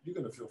now, you're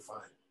gonna feel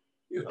fine.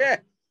 You know?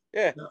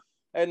 Yeah.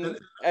 And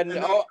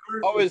I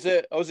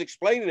was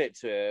explaining it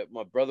to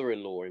my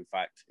brother-in-law. In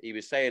fact, he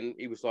was saying,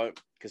 he was like,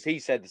 because he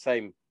said the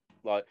same,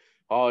 like,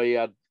 he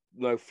had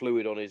no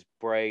fluid on his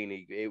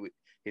brain.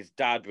 His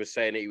dad was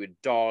saying that he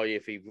would die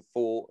if he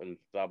fought and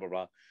blah blah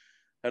blah.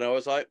 And I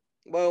was like,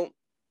 well,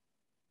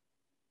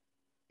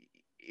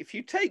 if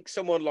you take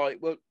someone like,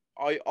 well,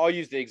 I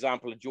use the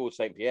example of George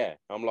St. Pierre.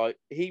 I'm like,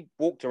 he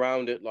walked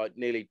around at like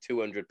nearly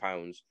 200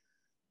 pounds.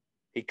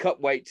 He cut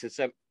weight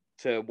to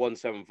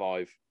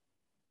 175.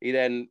 He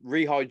then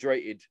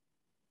rehydrated,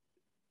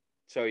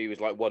 so he was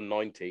like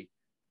 190.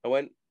 I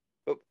went,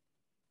 oh,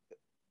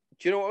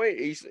 do you know what I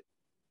mean?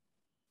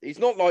 He's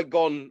not like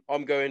gone,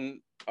 I'm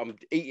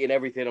eating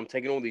everything, I'm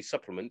taking all these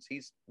supplements.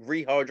 He's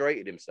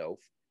rehydrated himself,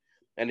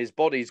 and his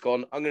body's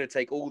gone, I'm going to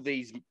take all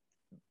these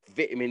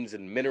vitamins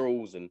and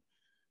minerals, and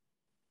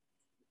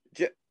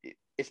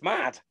it's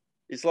mad.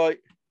 It's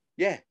like,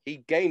 yeah, he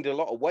gained a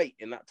lot of weight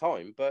in that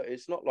time, but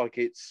it's not like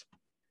it's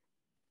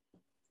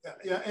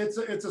Yeah, it's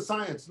a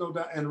science, no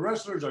doubt. And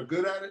wrestlers are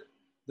good at it.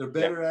 They're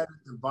better at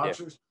it than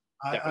boxers.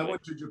 I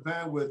went to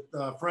Japan with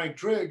Frank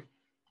Trigg.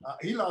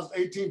 He lost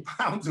 18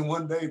 pounds in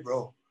one day,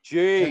 bro.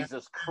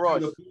 Jesus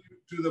Christ.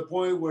 To the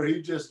point where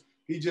he just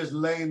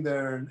laying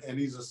there and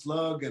he's a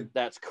slug. And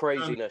that's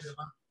craziness.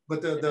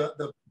 But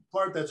the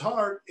part that's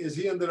hard is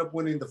he ended up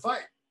winning the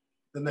fight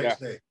the next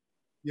day.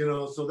 You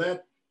know, so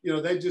that, you know,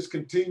 that just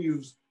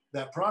continues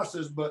that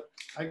process. But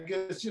I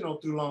guess, you know,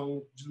 through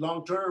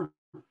long term,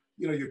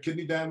 you know, your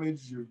kidney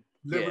damage, your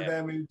liver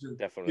damage, and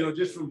you know,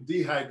 just from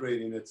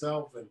dehydrating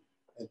itself and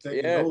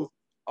taking those.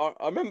 I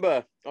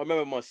remember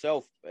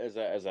myself as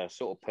a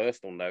sort of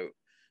personal note,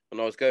 when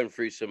I was going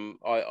through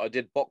I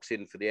did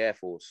boxing for the Air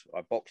Force.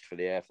 I boxed for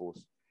the Air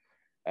Force,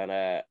 and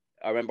I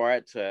remember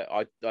I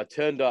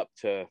turned up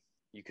to,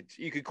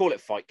 you could call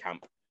it fight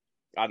camp,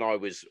 and I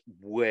was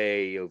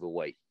way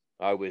overweight.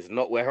 I was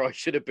not where I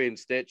should have been,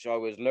 Stitch. I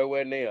was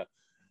nowhere near.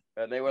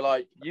 And they were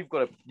like, you've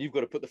got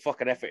to put the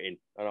fucking effort in.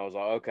 And I was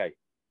like, okay.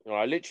 And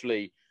I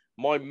literally,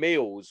 my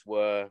meals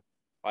were,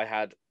 I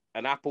had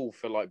an apple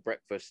for like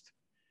breakfast,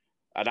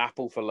 an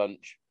apple for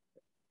lunch,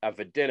 and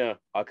for dinner,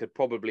 I could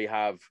probably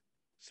have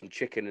some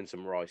chicken and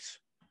some rice.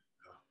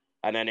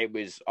 And then I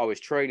was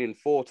training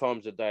 4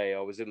 times a day.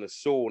 I was in the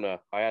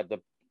sauna. I had the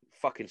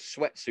fucking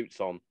sweatsuits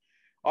on.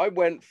 I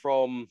went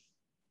from,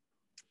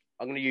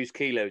 I'm going to use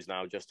kilos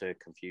now just to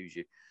confuse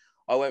you.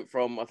 I went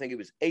from, I think it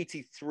was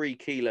 83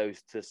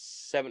 kilos to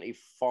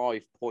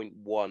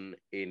 75.1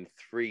 in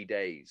 3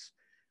 days.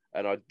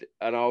 And I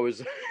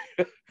was,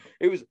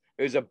 it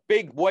was a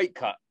big weight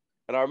cut.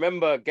 And I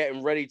remember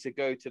getting ready to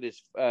go to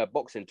this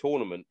boxing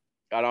tournament.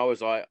 And I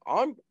was like,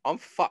 I'm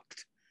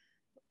fucked.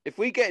 If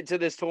we get into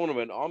this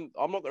tournament, I'm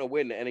not going to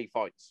win any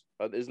fights.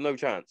 There's no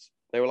chance.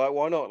 They were like,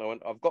 why not? And I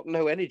went, I've got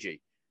no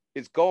energy.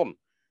 It's gone.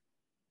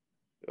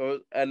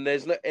 And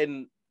there's no,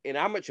 in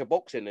amateur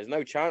boxing, there's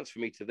no chance for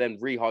me to then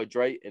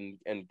rehydrate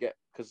and get,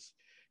 because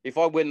if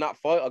I win that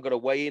fight, I've got to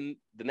weigh in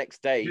the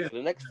next day for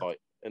the next fight.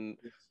 And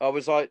I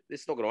was like,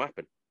 it's not going to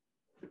happen.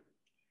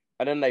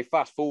 And then they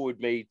fast forward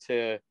me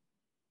to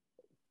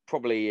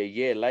probably a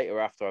year later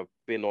after I've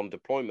been on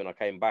deployment. I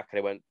came back and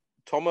they went,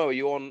 Tomo, are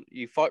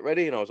you fight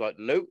ready? And I was like,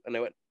 no. And they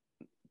went,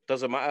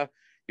 doesn't matter.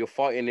 You're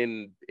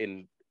fighting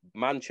in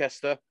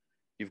Manchester.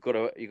 You've got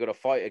to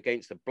fight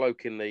against a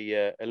bloke in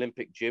the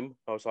Olympic gym.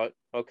 I was like,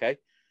 okay.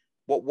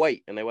 What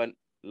weight? And they went,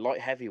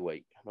 light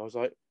heavyweight. And I was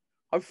like,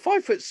 I'm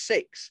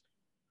 5'6".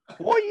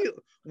 Why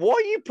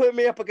are you putting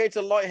me up against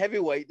a light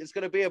heavyweight that's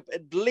going to be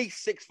at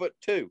least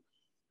 6'2"?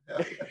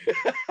 Yeah.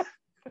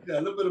 Yeah,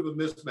 a little bit of a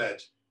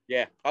mismatch.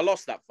 Yeah, I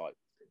lost that fight.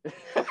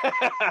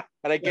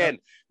 And again,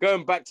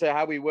 going back to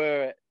how we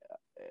were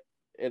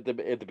at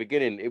the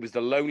beginning, it was the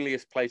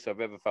loneliest place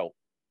I've ever felt.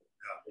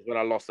 Yeah. When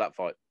I lost that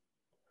fight.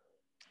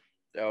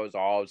 I was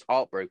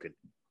heartbroken.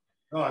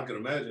 Oh, I can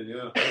imagine,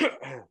 yeah.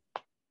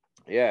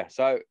 Yeah,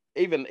 so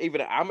even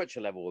at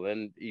amateur level,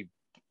 then you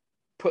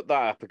put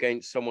that up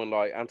against someone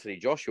like Anthony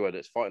Joshua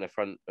that's fighting in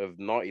front of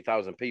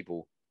 90,000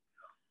 people,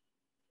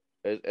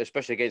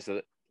 especially against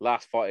the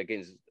last fight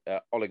against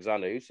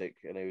Alexander Usyk,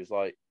 and he was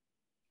like,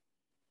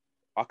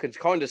 I could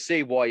kind of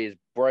see why his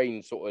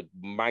brain sort of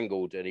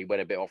mangled and he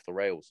went a bit off the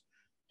rails.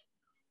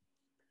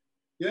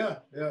 Yeah,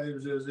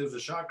 it was a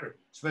shocker,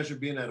 especially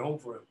being at home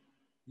for him.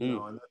 You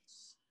know, and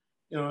that's,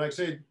 you know, like I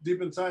say,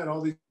 deep inside,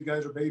 all these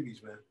guys are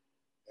babies, man.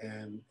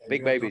 And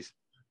big babies.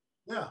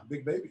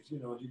 Big babies. You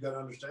know, you got to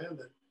understand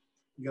that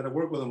you got to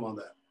work with them on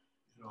that,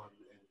 you know, and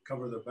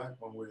cover their back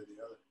one way or the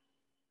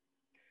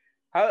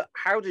other.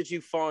 How did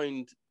you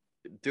find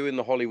doing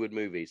the Hollywood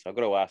movies? I've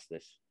got to ask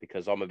this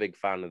because I'm a big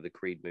fan of the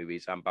Creed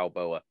movies and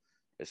Balboa,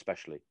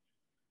 especially.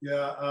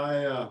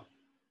 Yeah,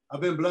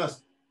 I've been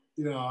blessed.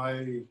 You know,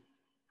 I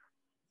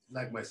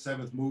like my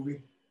 7th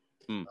movie.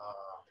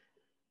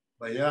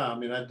 But yeah, I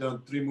mean, I've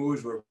done 3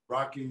 movies with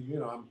Rocky. You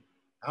know,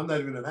 I'm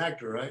not even an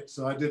actor, right?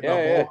 So I did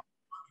Balboa,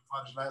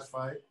 his last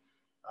fight.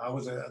 I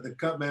was the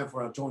cut man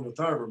for Antonio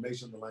Tarver,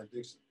 Mason the Line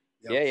Dixon.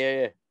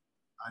 Yeah.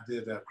 I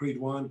did Creed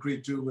 1,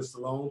 Creed 2 with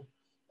Stallone,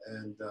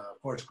 and of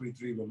course Creed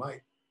 3 with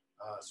Mike.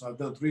 So I've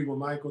done 3 with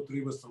Michael,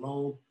 3 with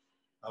Stallone.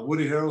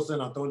 Woody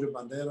Harrelson, Antonio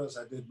Banderas.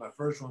 I did my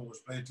first one was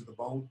Played to the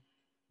Bone.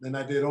 Then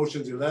I did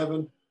Ocean's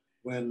 11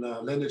 when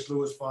Lennox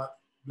Lewis fought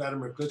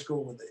Vladimir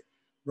Klitschko when they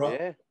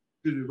robbed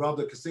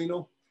the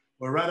casino.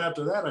 But right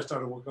after that, I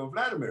started working on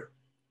Vladimir,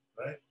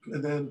 right?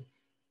 And then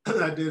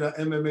I did an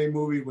MMA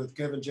movie with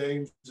Kevin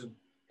James. And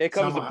Here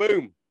comes the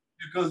boom.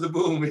 Here comes the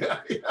boom, yeah.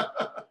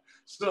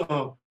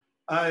 So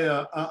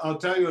I'll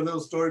tell you a little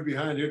story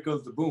behind Here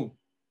Comes the Boom.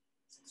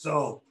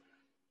 So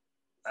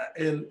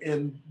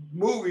in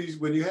movies,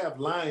 when you have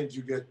lines,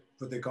 you get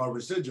what they call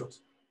residuals.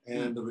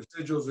 And the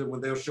residuals,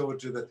 when they'll show it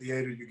to the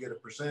theater, you get a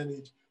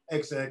percentage,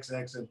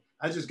 XXX. And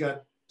I just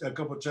got a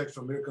couple of checks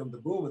from Here Comes the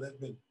Boom, and that's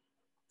been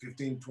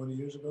 15, 20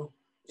 years ago.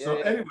 So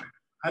anyway,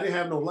 I didn't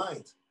have no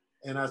lines.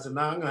 And I said,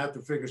 I'm going to have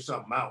to figure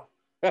something out.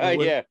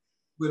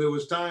 When it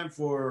was time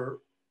for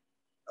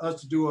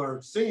us to do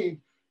our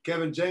scene,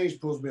 Kevin James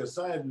pulls me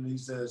aside and he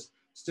says,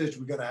 Stitch,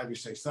 we got to have you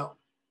say something.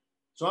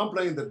 So I'm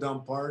playing the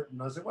dumb part,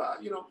 and I said, well,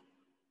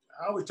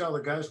 I always tell the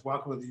guys,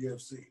 welcome to the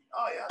UFC.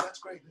 Oh yeah, that's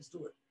great. Let's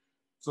do it.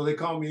 So they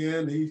call me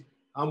in.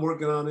 I'm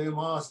working on him.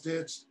 Oh,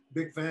 Stitch,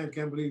 big fan.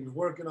 Can't believe you're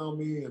working on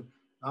me. And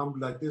I'm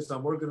like this.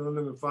 I'm working on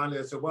him. And finally,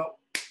 I said, well,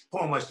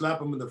 boom, I slap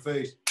him in the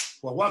face.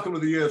 Well, welcome to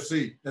the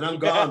UFC. And I'm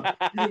gone.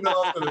 You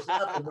know I'm going to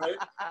slap him, right?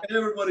 And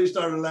everybody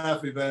started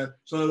laughing, man.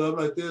 So I'm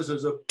like this. I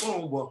said,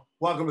 boom, well,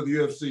 welcome to the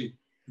UFC.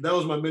 And that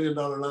was my $1 million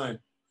line.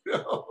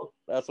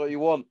 That's what you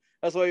want.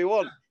 That's what you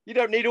want. You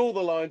don't need all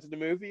the lines in the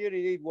movie. You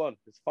only need one.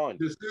 It's fine.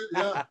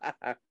 Yeah.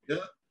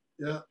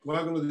 Yeah.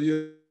 Welcome to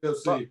the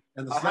UFC. But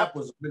and the slap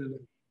was $1 million.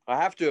 I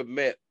have to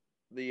admit,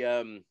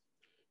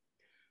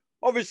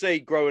 obviously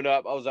growing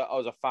up, I was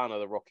a fan of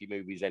the Rocky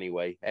movies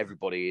anyway.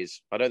 Everybody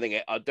is. I don't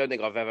think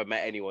I've ever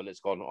met anyone that's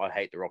gone, I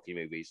hate the Rocky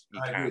movies.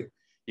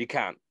 You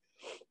can't.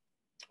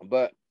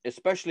 But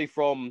especially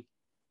from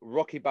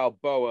Rocky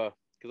Balboa,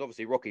 because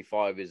obviously Rocky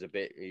 5 is a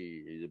bit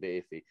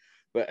iffy.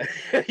 But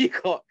you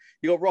got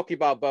Rocky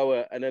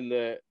Balboa, and then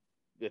the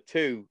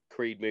 2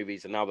 Creed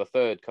movies, and now the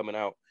 3rd coming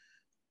out.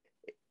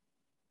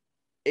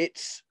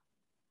 It's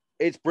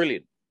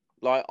brilliant.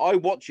 Like, I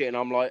watch it and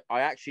I'm like,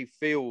 I actually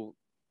feel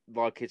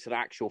like it's an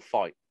actual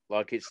fight.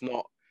 Like, it's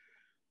not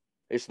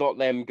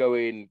them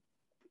going,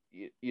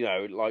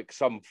 like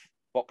some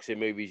boxing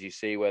movies you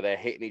see where they're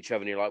hitting each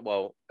other and you're like,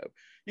 well,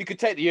 you could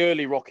take the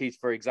early Rockies,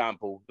 for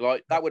example.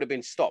 Like, that would have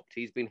been stopped.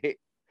 He's been hit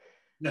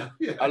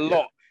a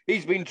lot.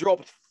 He's been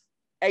dropped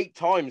 8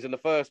 times in the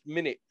first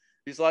minute.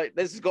 It's like,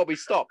 this has got to be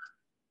stopped.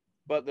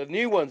 But the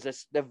new ones,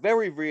 they're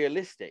very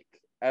realistic.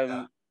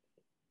 And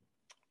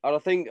I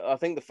think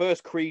the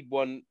first Creed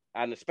one,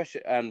 and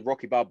especially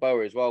Rocky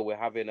Balboa as well, we're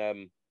having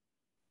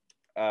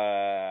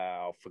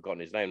I've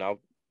forgotten his name now.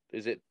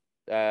 Is it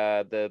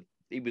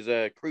he was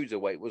a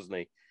cruiserweight, wasn't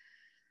he?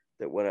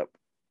 That went up.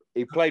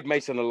 He played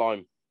Mason the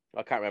Lime.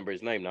 I can't remember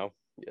his name now.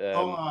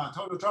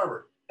 Tony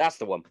Tarver. That's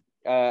the one.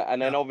 And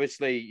then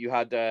obviously you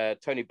had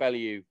Tony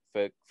Bellew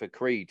for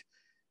Creed.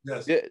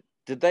 Yes.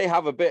 Did they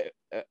have a bit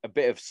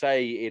of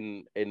say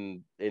in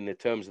the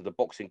terms of the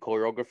boxing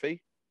choreography?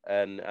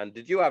 And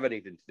did you have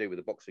anything to do with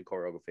the boxing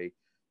choreography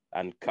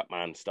and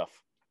cutman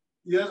stuff?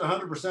 Yes,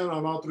 100%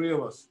 on all 3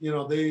 of us.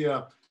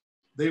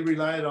 They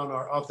relied on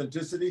our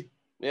authenticity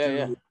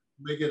to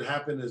make it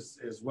happen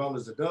as well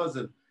as it does.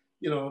 And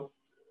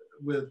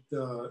with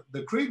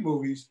the Creed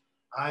movies,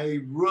 I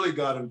really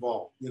got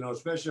involved.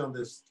 Especially on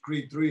this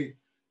Creed 3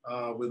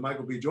 with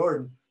Michael B.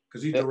 Jordan,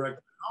 because he directed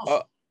it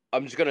also.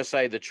 I'm just gonna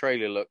say the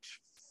trailer looks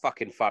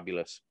fucking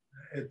fabulous.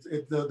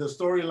 The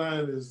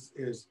storyline is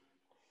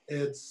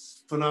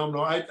it's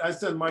phenomenal. I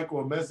sent Michael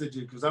a message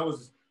because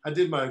I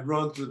did my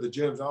run through the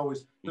gyms.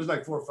 There's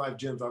like 4 or 5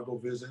 gyms I'll go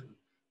visit and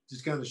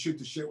just kind of shoot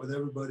the shit with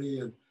everybody.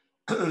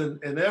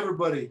 And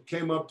everybody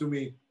came up to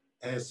me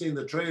and had seen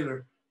the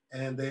trailer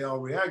and they all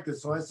reacted.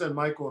 So I sent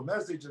Michael a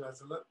message and I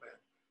said, look, man,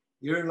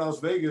 you're in Las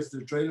Vegas.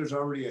 The trailer's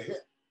already a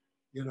hit.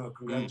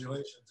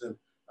 Congratulations. And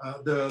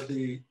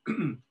the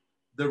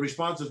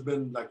response has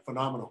been like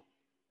phenomenal.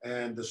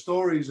 And the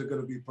stories are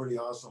going to be pretty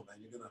awesome, man.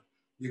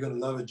 You're gonna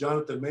love it.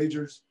 Jonathan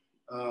Majors,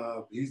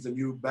 he's the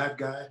new bad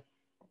guy.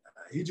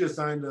 He just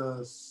signed a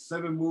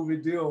 7-movie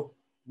deal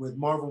with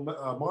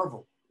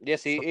Marvel.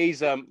 Yes, he's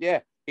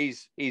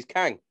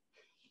Kang.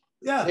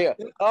 Yeah.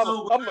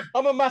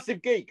 I'm a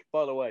massive geek,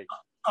 by the way.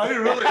 Are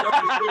you really?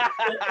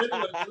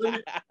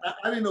 Anyway,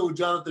 I didn't know who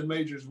Jonathan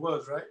Majors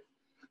was, right?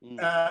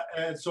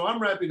 And so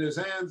I'm wrapping his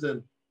hands,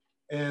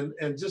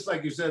 and just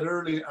like you said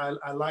earlier,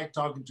 I like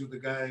talking to the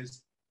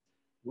guys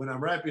when I'm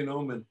wrapping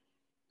them, and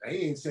they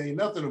ain't saying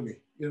nothing to me,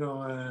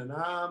 and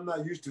I'm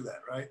not used to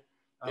that, right?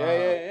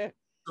 Yeah.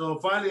 So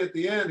finally at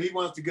the end, he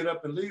wants to get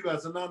up and leave. I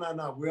said,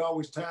 no. We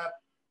always tap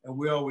and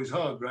we always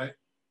hug, right?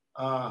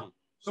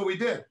 So we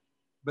did.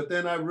 But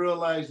then I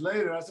realized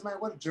later, I said, man,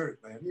 what a jerk,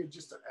 man. He was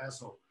just an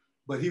asshole.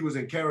 But he was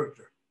in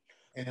character.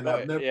 And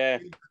I've never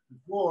seen him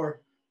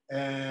before.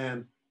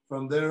 And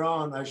from there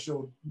on, I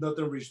showed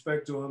nothing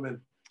respect to him.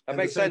 And that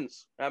makes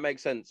sense. That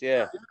makes sense,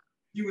 yeah.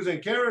 He was in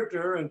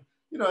character. And,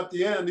 at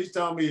the end, he's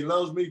telling me he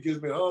loves me,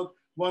 gives me a hug,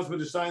 wants me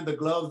to sign the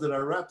gloves that I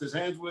wrapped his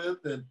hands with.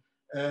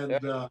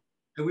 And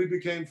we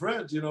became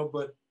friends,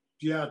 But,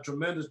 yeah,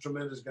 tremendous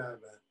guy,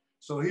 man.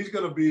 So he's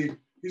gonna be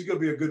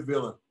a good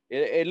villain.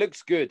 It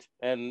looks good,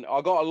 and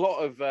I got a lot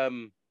of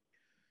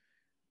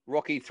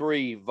Rocky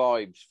 3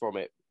 vibes from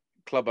it.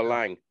 Clubber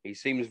Lang, he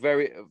seems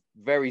very,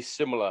 very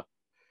similar.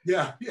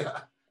 Yeah.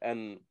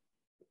 And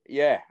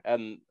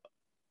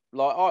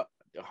like I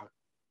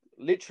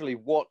literally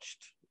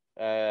watched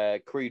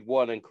Creed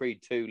 1 and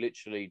Creed 2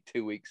 literally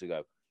 2 weeks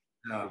ago,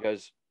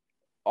 because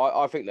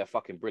I think they're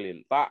fucking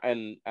brilliant. That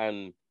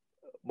and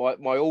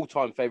my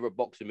all-time favorite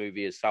boxing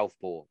movie is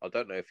Southpaw. I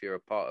don't know if you're a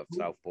part of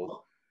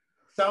Southpaw.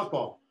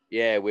 Southpaw.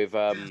 Yeah, with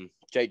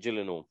Jake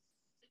Gyllenhaal.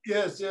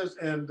 Yes,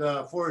 and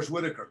Forrest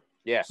Whitaker.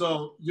 Yeah.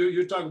 So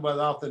you're talking about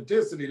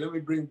authenticity. Let me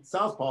bring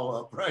Southpaw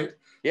up, right?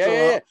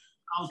 Yeah.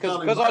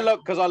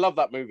 Because I love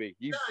that movie.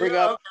 You bring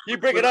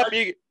it up.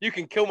 You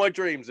can kill my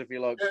dreams if you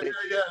like. Yeah.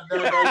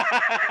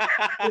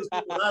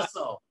 What I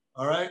saw.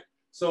 All right.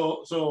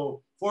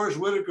 So Forrest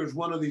Whitaker is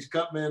one of these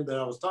cut men that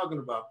I was talking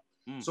about.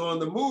 So in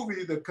the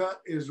movie, the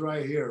cut is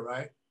right here,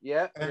 right?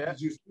 Yeah. And as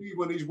you see,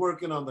 when he's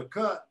working on the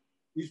cut,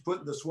 he's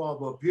putting the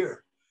swab up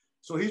here.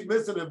 So he's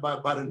missing it by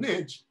about an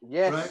inch.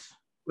 Yes.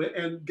 Right?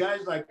 And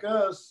guys like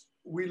us,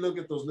 we look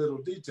at those little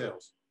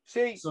details.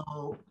 See,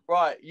 so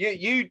right,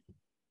 you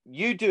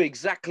do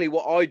exactly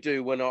what I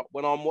do when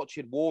I'm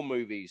watching war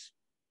movies.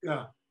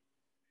 Yeah.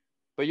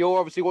 But you're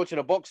obviously watching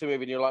a boxing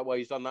movie and you're like, well,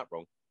 he's done that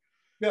wrong.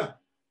 Yeah.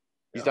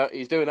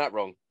 He's doing that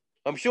wrong.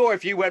 I'm sure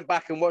if you went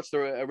back and watched the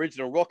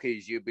original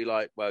Rockies, you'd be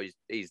like, well,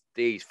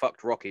 he's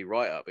fucked Rocky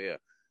right up here.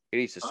 He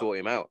needs to sort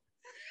him out.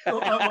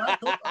 So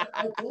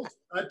I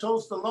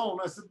told Stallone,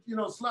 I said,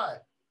 Sly,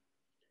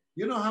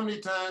 you know how many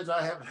times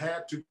I have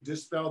had to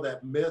dispel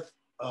that myth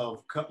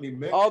of Cut Me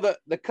Mick? Oh,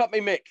 the Cut Me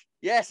Mick.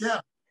 Yes. Yeah.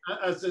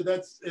 I said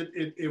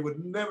it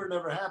would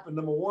never happen.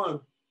 Number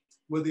one,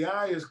 when the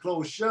eye is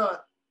closed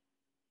shut,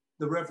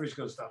 the referee's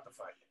going to stop the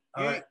fight.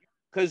 All right.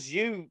 Because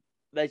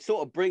they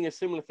sort of bring a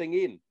similar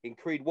thing in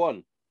Creed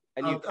 1,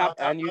 and you tap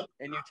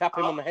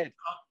him on the head.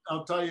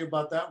 I'll tell you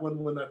about that one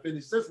when I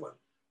finish this one.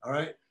 All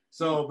right.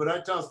 So, but I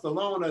tell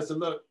Stallone, I said,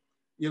 look,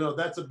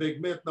 that's a big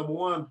myth. Number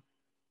one,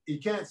 he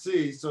can't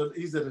see, so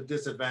he's at a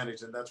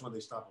disadvantage, and that's when they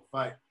stop a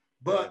fight.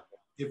 But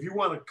if you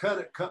want to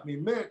cut me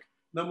Mick,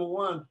 number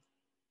one,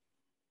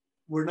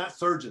 we're not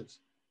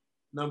surgeons.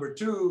 Number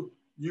two,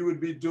 you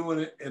would be doing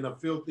it in a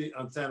filthy,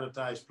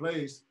 unsanitized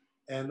place.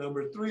 And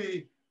number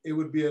three, it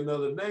would be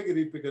another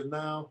negative because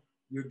now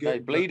you're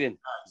getting bleeding,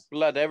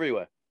 blood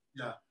everywhere.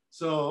 Yeah.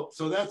 So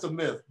that's a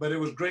myth, but it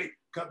was great.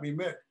 Cut Me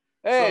Mick.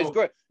 Hey, it was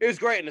great. It was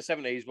great in the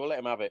 70s. We'll let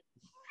him have it.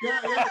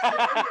 Yeah.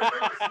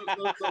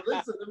 So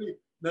listen,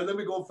 let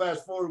me go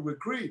fast forward with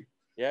Creed.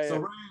 Yeah. So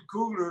Ryan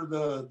Coogler,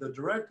 the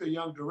director,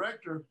 young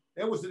director,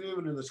 it wasn't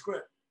even in the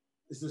script.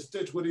 He said,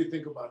 Stitch, what do you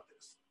think about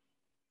this?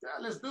 Yeah,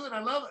 let's do it.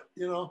 I love it.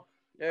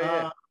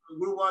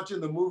 We're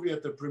watching the movie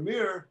at the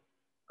premiere.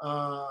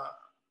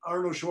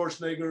 Arnold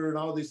Schwarzenegger and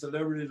all these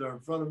celebrities are in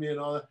front of me and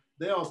all that.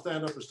 They all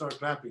stand up and start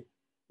clapping.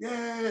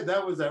 Yeah,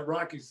 that was that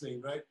Rocky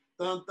scene, right?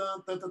 Dun,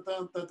 dun, dun, dun,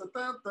 dun, dun, dun,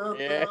 dun, dun.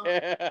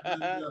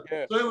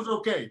 So it was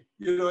okay.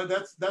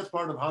 That's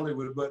part of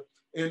Hollywood. But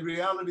in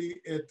reality,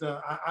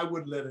 I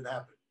wouldn't let it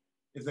happen.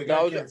 If the guy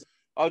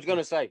I was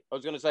gonna say,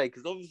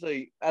 because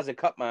obviously as a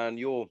cut man,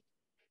 you're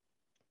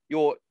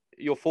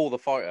for the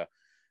fighter.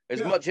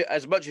 As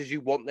much as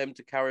you want them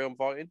to carry on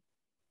fighting,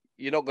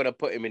 you're not gonna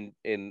put him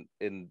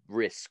in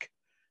risk.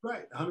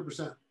 Right,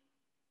 100%.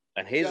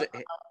 And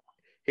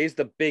here's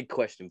the big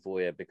question for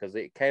you, because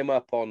it came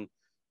up on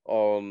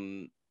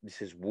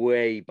this is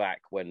way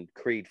back when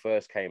Creed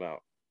first came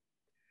out.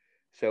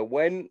 So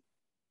when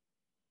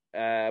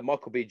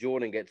Michael B.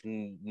 Jordan gets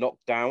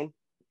knocked down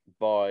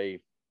by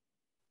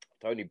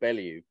Tony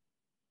Bellew,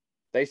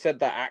 they said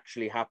that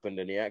actually happened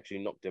and he actually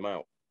knocked him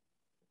out.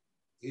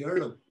 He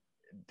heard him.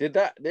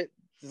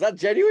 Is that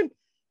genuine?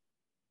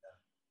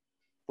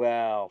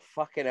 Well,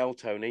 fucking hell,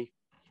 Tony.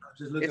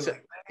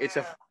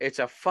 It's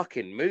a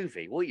fucking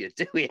movie. What are you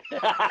doing?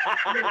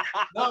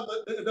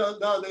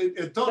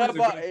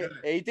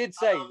 He did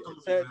say.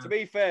 To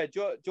be fair,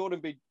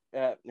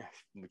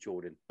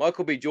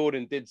 Michael B.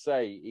 Jordan did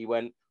say, he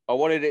went, I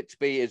wanted it to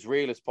be as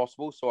real as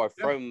possible, so I've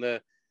thrown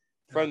the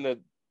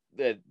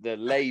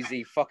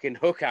lazy fucking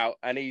hook out,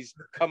 and he's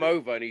come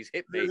over and he's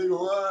hit me,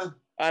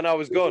 and I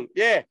was gone.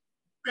 Yeah.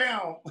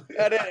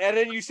 and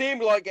then you see him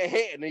like get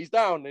hit and he's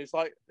down. And it's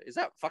like, is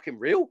that fucking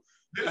real?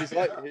 It's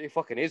like, it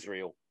fucking is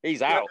real.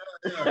 He's out.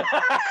 Yeah.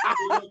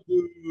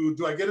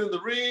 Do I get in the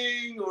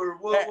ring or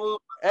what?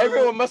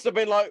 Everyone must have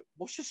been like,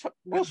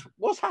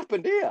 what's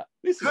happened here?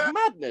 This is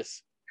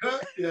madness.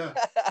 Yeah.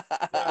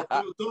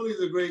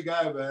 Tony's a great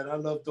guy, man. I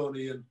love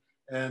Tony,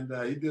 and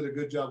he did a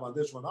good job on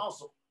this one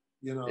also.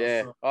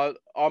 Yeah. So.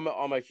 I'm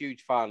a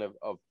huge fan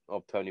of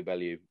Tony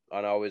Bellew,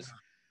 and I was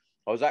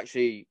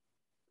actually.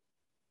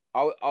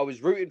 I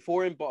was rooting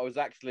for him, but I was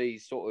actually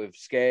sort of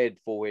scared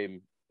for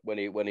him when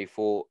he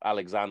fought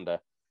Alexander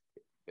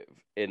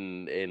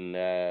in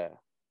the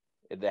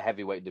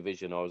heavyweight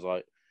division. I was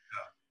like,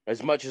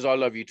 as much as I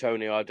love you,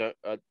 Tony, I don't.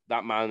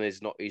 That man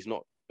he's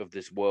not of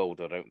this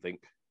world. I don't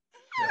think.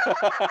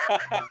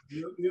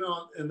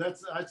 And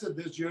I said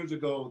this years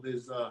ago.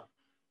 There's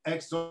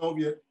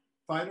ex-Soviet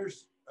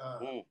fighters,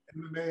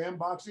 MMA and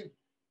boxing.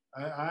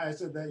 I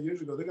said that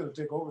years ago. They're going to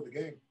take over the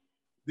game.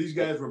 These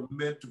guys were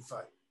meant to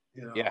fight.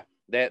 Yeah,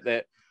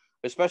 they're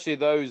especially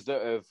those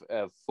that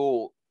have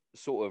fought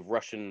sort of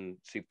Russian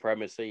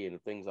supremacy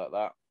and things like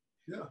that.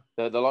 Yeah,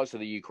 the likes of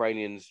the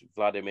Ukrainians,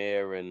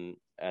 Vladimir and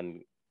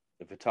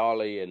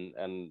Vitaly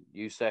and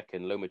Usyk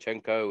and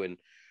Lomachenko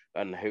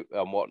and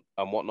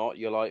whatnot.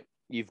 You're like,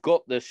 you've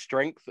got the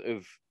strength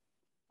of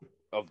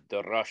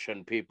the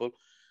Russian people,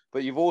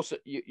 but you're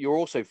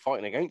also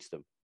fighting against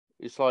them.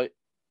 It's like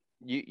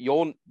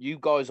you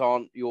guys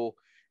aren't your.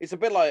 It's a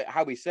bit like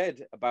how we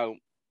said about.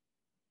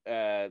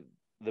 The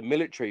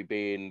military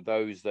being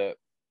those that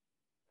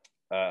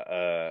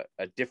are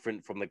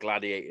different from the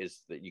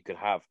gladiators that you could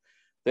have.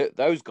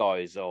 Those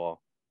guys are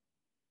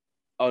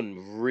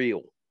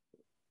unreal.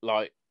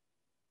 Like,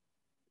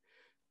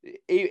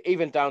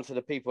 even down to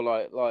the people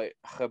like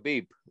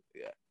Khabib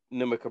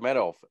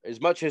Nurmagomedov.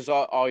 As much as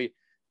I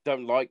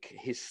don't like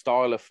his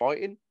style of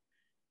fighting,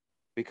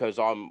 because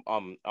I'm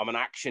an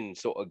action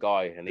sort of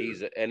guy, and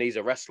he's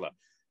a wrestler,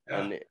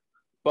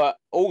 but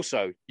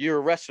also you're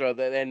a wrestler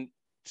that then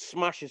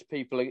smashes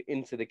people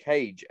into the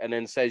cage and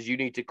then says you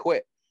need to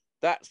quit.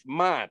 That's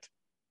mad.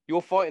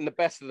 You're fighting the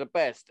best of the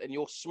best, and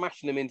you're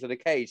smashing him into the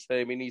cage,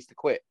 telling him he needs to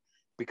quit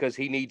because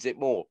he needs it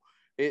more.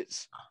 He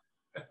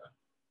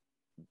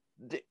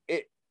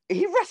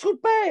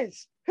wrestled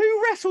bears.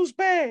 Who wrestles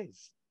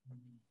bears?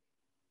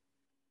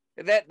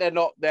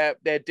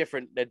 They're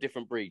different. They're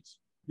different breeds.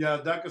 Yeah,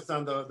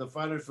 Dagestan, the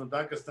fighters from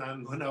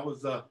Dagestan. When I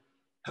was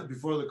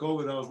before the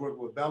COVID, I was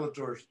working with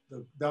Bellator,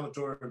 the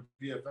Bellator and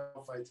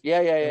PFL fights.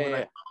 Yeah. When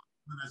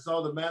I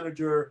saw the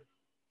manager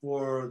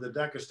for the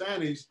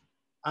Dagestanis,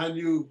 I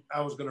knew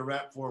I was going to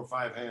wrap 4 or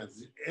 5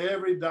 hands.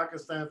 Every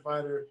Dagestan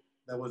fighter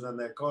that was on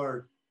that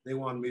card, they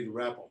wanted me to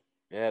wrap them.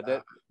 Yeah,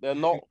 they're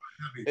not.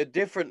 They're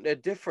different. They're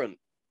different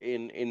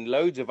in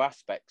loads of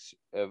aspects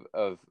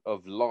of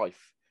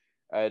life,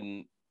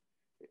 and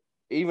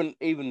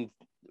even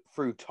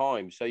through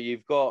time. So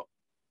you've got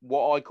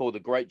what I call the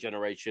great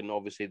generation.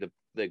 Obviously,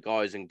 the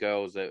guys and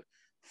girls that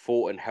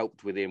fought and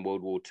helped within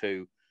World War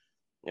II.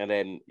 And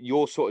then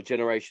your sort of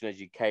generation, as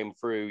you came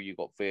through, you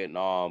got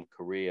Vietnam,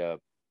 Korea,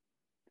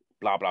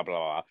 blah, blah,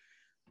 blah.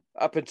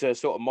 Up until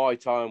sort of my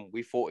time,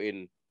 we fought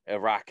in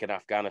Iraq and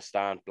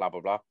Afghanistan, blah,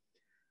 blah, blah.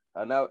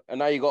 And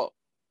now you got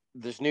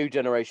this new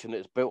generation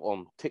that's built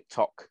on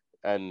TikTok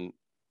and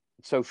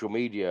social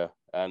media.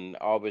 And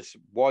I was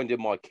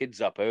winding my kids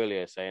up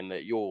earlier saying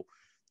that you're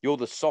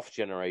the soft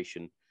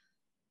generation.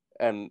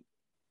 And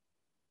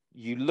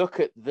you look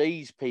at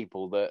these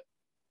people that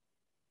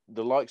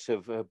the likes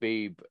of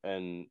Khabib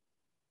and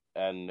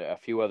a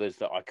few others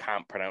that I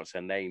can't pronounce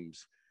their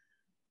names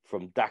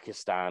from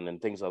Dagestan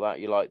and things like that.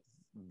 You're like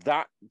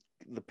that.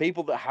 The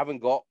people that haven't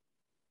got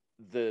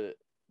the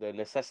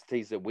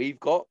necessities that we've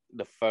got,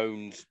 the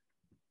phones,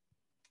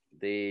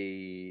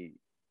 the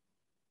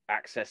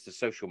access to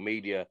social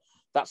media,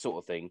 that sort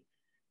of thing,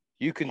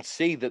 you can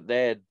see that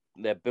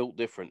they're built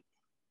different.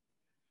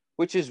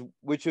 Which is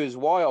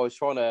why I was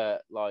trying to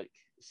like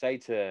say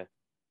to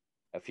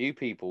a few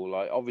people,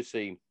 like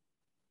obviously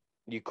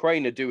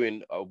Ukraine are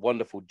doing a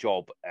wonderful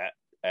job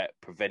at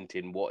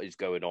preventing what is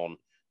going on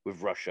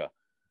with Russia.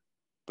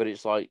 But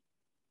it's like,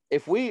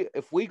 if we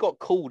got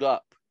called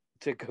up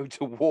to go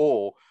to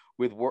war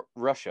with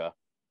Russia,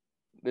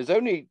 there's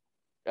only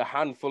a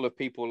handful of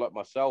people like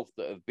myself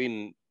that have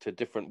been to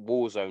different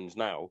war zones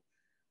now.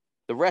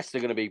 The rest are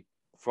going to be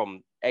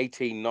from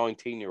 18,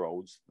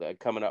 19-year-olds that are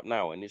coming up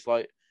now. And it's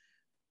like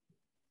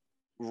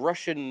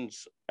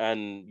Russians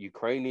and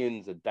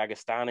Ukrainians and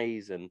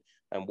Dagestanis and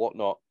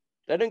whatnot,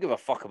 they don't give a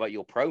fuck about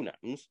your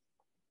pronouns.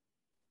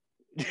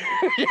 do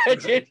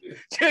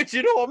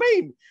you know what I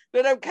mean?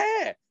 They don't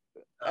care.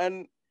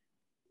 And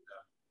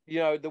you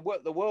know the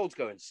world's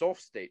going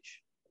soft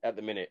stitch at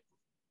the minute.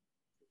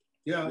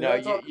 Yeah,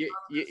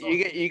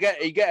 you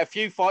get a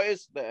few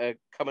fighters that are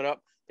coming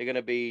up. They're going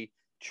to be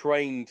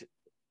trained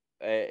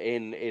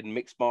in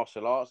mixed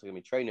martial arts. They're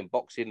going to be trained in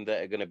boxing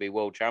that are going to be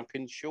world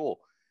champions, sure.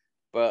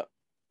 But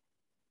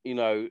you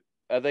know,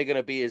 are they going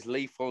to be as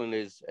lethal and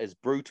as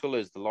brutal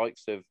as the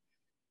likes of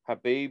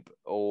Khabib,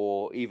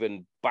 or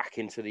even back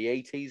into the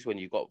 80s when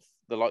you've got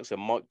the likes of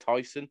Mike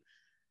Tyson?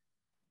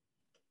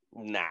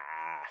 Nah,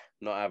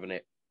 not having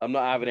it. I'm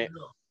not having it.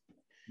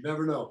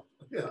 Never know.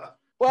 Yeah.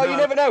 Well, you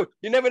never know.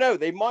 You never know.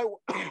 They might,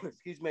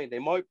 excuse me. They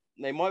might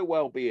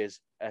well be as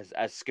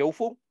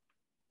skillful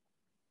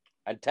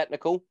and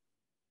technical.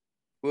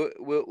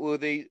 Will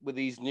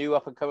these new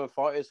up and coming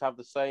fighters have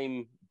the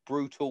same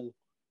brutal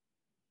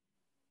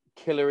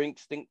killer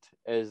instinct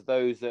as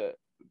those that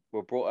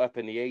were brought up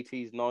in the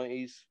 80s,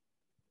 90s,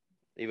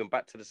 even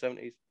back to the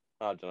 70s?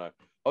 I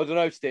don't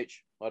know,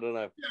 Stitch. I don't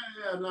know.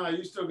 Yeah. No,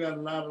 you still got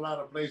a lot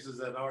of places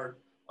that are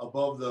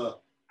above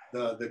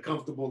the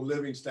comfortable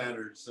living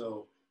standards.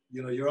 So,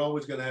 you know, you're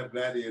always going to have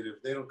gladiators.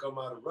 If they don't come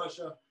out of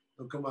Russia,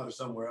 they'll come out of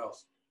somewhere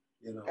else.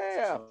 You know.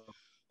 Yeah.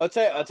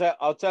 So.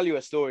 I'll tell you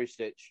a story,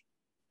 Stitch.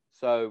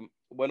 So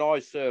when I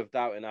served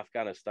out in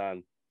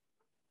Afghanistan,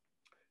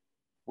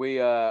 we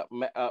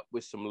met up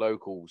with some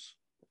locals,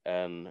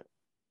 and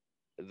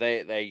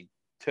they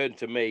turned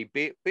to me,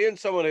 being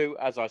someone who,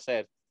 as I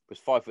said, was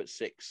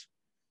 5'6".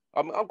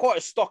 I'm quite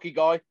a stocky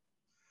guy.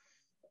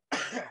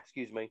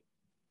 Excuse me.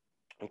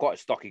 I'm quite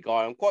a stocky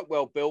guy. I'm quite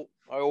well built.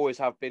 I always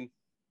have been.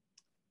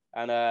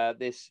 And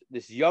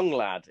this young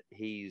lad,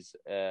 he's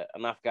an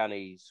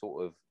Afghani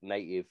sort of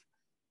native.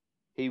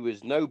 He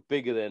was no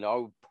bigger than, I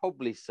would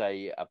probably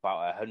say,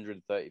 about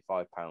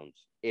 135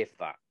 pounds, if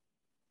that.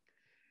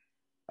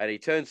 And he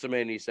turns to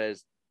me and he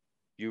says,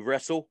 "You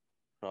wrestle?"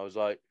 And I was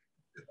like,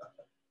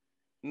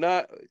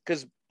 "No,"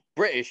 because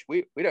British,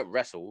 we don't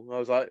wrestle. I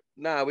was like,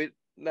 "No,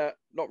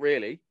 not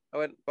really." I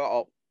went, "But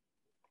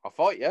I'll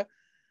fight you."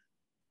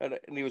 And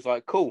he was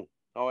like, "Cool."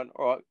 I went,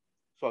 "All right."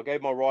 So I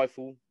gave my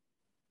rifle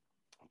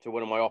to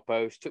one of my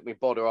oppos, took my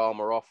body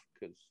armor off,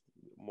 because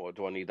what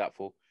do I need that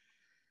for?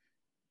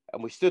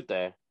 And we stood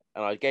there,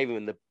 and I gave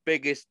him the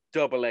biggest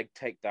double leg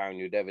takedown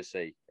you'd ever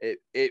see.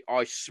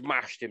 I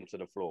smashed him to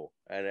the floor,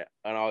 and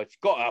I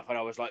got up, and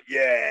I was like,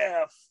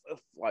 yeah,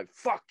 like,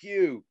 fuck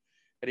you.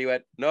 And he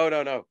went,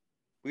 no,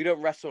 we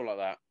don't wrestle like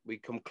that. We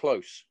come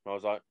close. And I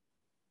was like,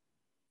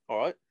 all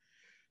right.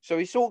 So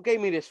he sort of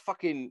gave me this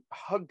fucking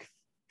hug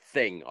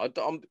thing.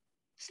 I'm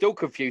still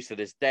confused to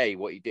this day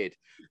what he did,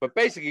 but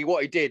basically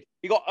what he did,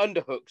 he got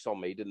underhooks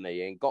on me, didn't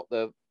he? And got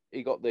the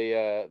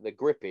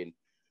grip in.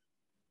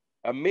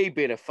 And me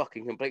being a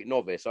fucking complete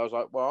novice, I was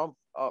like, well,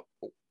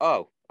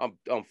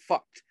 I'm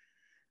fucked.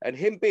 And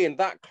him being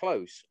that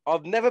close,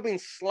 I've never been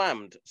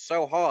slammed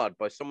so hard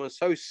by someone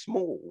so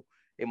small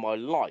in my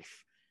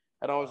life.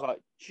 And I was like,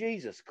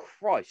 Jesus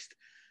Christ.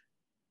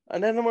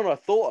 And then when I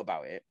thought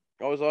about it,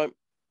 I was like,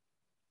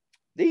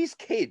 these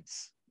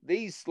kids,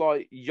 these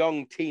like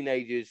young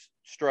teenagers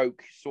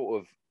stroke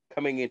sort of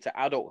coming into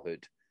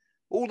adulthood,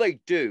 all they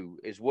do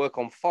is work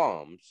on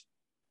farms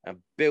and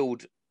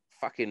build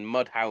fucking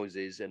mud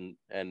houses and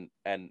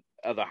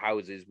other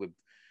houses with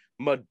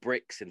mud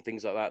bricks and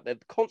things like that. They're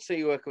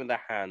constantly working with their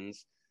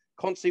hands,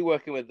 constantly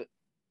working with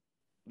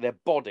their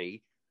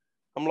body.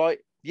 I'm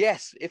like,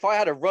 yes, if I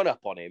had a run up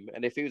on him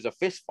and if he was a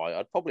fist fight,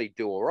 I'd probably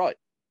do all right.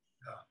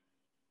 Yeah.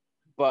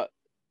 But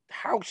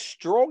how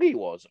strong he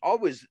was, I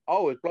was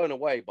blown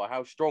away by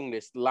how strong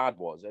this lad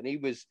was. And he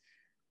was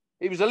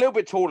a little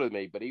bit taller than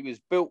me, but he was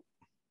built.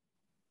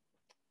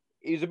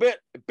 He was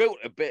built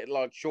a bit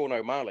like Sean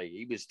O'Malley.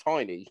 He was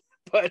tiny,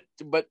 but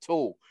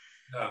tall.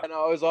 Yeah. And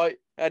I was like,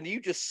 and you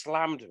just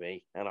slammed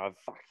me, and I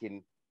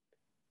fucking,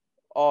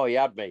 he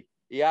had me.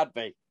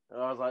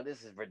 And I was like,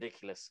 this is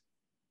ridiculous.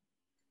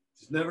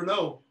 Just never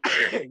know.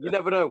 You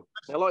never know.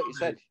 Now, like you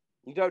said,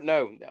 you don't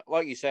know.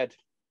 Like you said,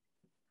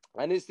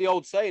 and it's the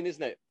old saying,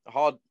 isn't it?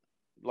 Hard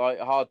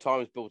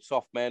times build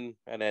soft men,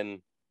 and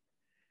then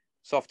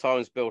soft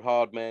times build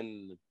hard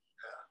men. Yeah.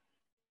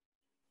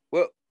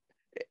 Well,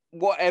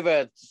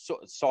 whatever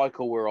sort of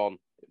cycle we're on,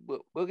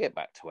 we'll get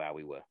back to how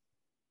we were.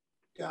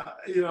 Yeah,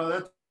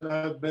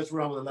 I mess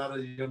around with a lot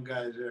of young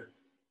guys there.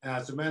 And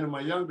as a man in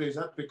my young days,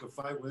 I'd pick a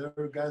fight with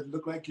other guys that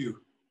look like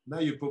you. Now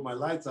you put my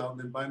lights out and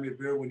then buy me a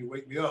beer when you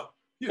wake me up.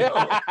 So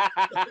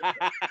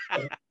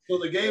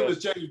the game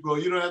has changed, bro.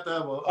 You don't have to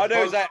have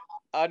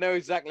I know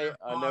exactly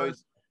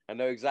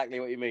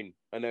what you mean.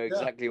 Yeah,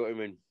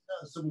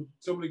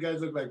 so many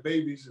guys look like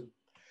babies.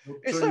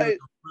 And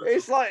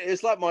it's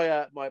like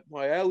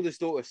my eldest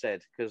daughter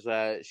said, because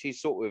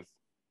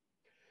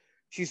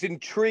she's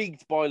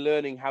intrigued by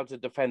learning how to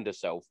defend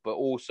herself, but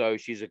also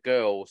she's a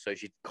girl, so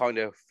she kind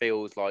of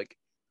feels like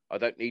I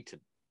don't need to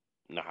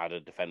know how to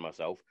defend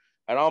myself.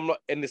 And I'm not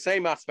in the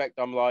same aspect.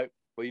 I'm like,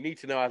 well, you need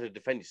to know how to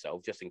defend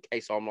yourself just in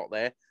case I'm not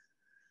there.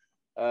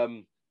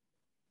 On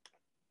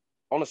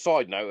a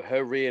side note,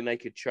 her rear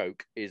naked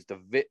choke is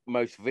the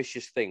most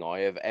vicious thing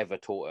I have ever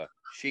taught her.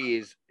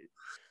 She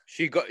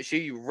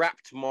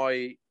wrapped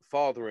my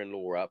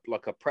father-in-law up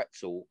like a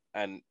pretzel,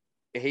 and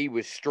he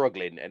was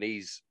struggling, and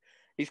he's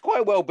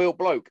quite a well-built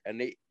bloke.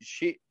 And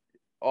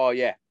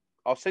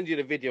I'll send you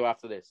the video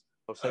after this.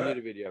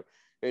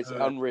 It's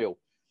unreal.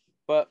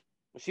 But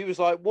she was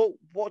like,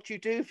 what do you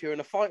do if you're in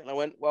a fight? And I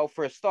went, well,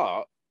 for a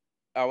start,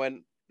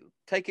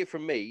 take it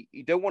from me,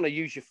 you don't want to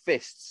use your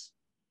fists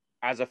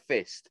as a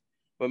fist.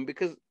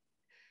 Because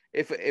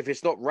if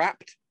it's not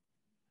wrapped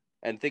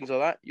and things like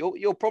that,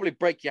 you'll probably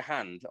break your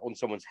hand on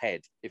someone's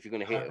head if you're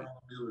going to hit them.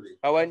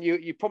 And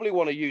you probably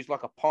want to use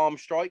like a palm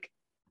strike,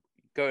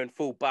 going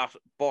full boss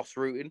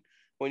routing,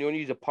 when you want to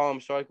use a palm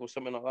strike or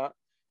something like that.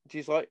 And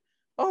she's like,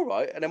 all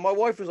right. And then my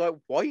wife was like,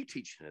 why are you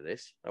teaching her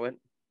this? I went,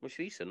 well,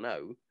 she needs to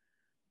know.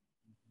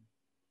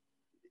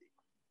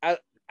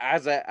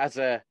 As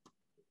a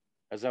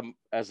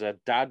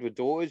dad with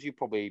daughters, you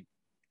probably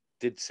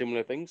did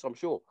similar things, I'm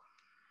sure.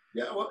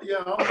 Yeah, well,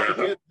 yeah. All my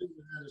kids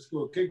in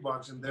school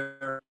kickboxing,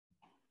 they're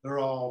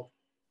all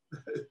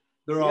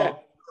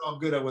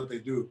good at what they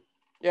do.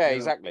 Yeah,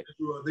 exactly.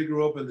 They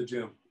grew up in the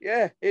gym.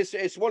 Yeah,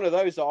 it's one of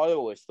those that I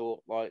always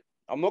thought, like,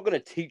 I'm not going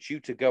to teach you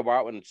to go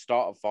out and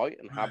start a fight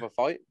and have a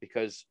fight,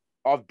 because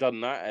I've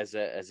done that as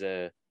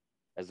a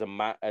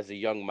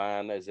young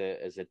man, as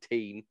a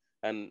teen,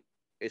 and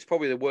it's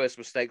probably the worst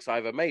mistakes I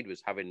ever made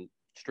was having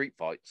street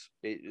fights.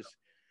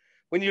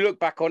 When you look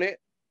back on it,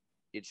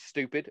 it's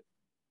stupid.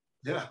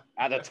 Yeah.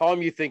 At the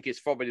time, you think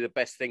it's probably the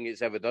best thing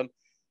it's ever done.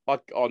 I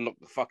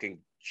knocked the fucking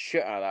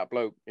shit out of that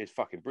bloke. It's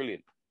fucking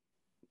brilliant.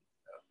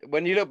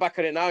 When you look back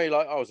at it now, you're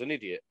like, I was an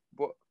idiot.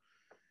 What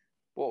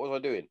was I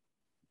doing?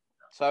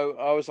 So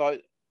I was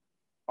like,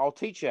 I'll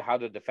teach her how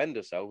to defend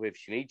herself if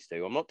she needs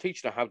to. I'm not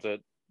teaching her how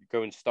to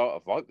go and start a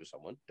fight with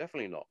someone.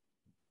 Definitely not.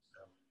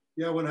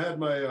 Yeah, when I had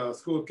my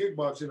school of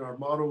kickboxing, our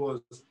motto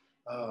was,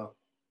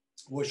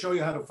 we'll show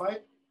you how to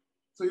fight,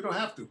 so you don't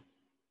have to.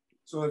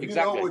 So if you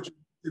know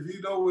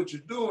what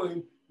you're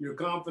doing, your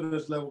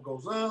confidence level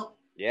goes up.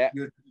 Yeah.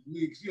 Your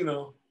techniques,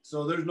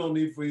 so there's no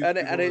need for you. And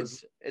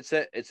it's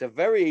a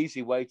very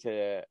easy way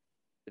to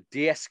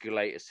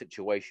de-escalate a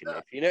situation.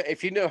 Yeah.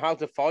 If you know how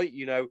to fight,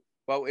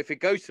 well, if it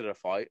goes to the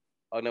fight,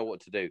 I know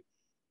what to do.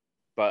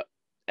 But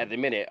at the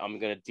minute, I'm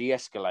going to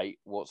de-escalate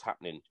what's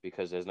happening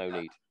because there's no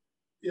need.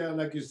 Yeah,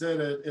 like you said,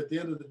 at the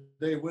end of the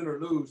day, win or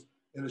lose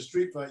in a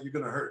street fight, you're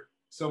going to hurt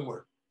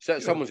somewhere. So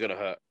someone's going to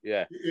hurt.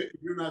 Yeah. If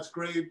you're not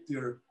scraped,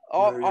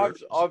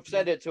 I've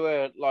said it to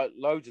her like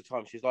loads of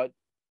times. She's like,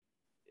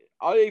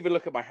 I even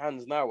look at my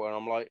hands now and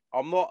I'm like,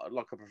 I'm not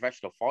like a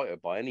professional fighter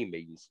by any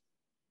means,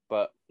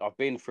 but I've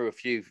been through a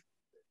few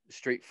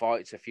street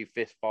fights, a few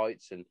fist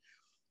fights, and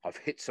I've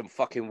hit some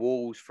fucking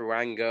walls through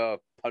anger,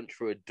 punched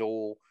through a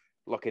door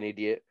like an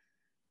idiot.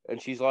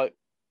 And she's like,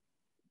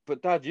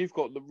 but Dad, you've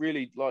got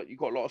you've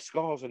got a lot of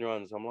scars on your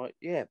hands. I'm like,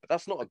 yeah, but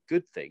that's not a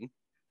good thing.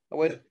 I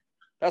went,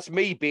 that's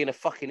me being a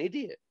fucking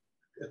idiot.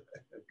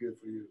 Good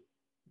for you.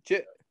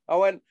 I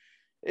went,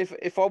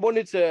 if I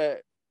wanted to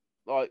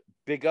like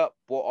big up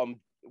what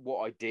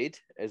I did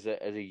as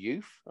a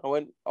youth, I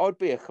went, I'd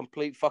be a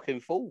complete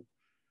fucking fool.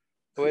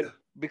 I went,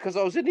 because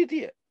I was an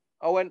idiot.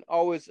 I went,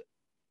 I was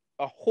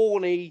a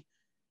horny,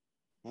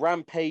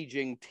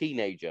 rampaging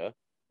teenager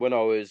when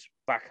I was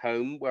back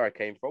home where I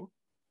came from.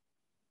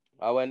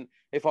 I went,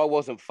 if I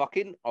wasn't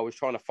fucking, I was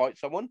trying to fight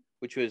someone,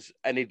 which was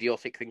an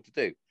idiotic thing to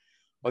do.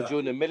 I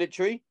joined the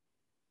military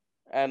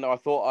and I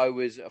thought I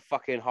was a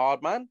fucking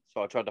hard man.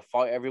 So I tried to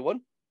fight everyone.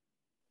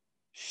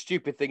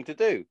 Stupid thing to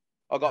do.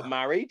 I got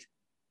married,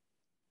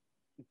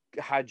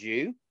 had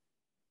you,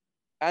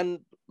 and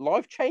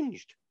life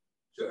changed.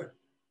 Sure.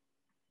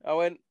 I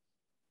went,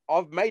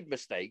 I've made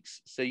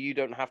mistakes, so you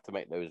don't have to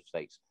make those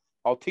mistakes.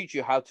 I'll teach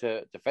you how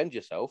to defend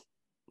yourself.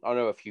 I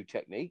know a few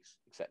techniques,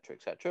 etc.,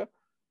 etc.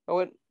 I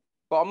went,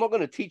 but I'm not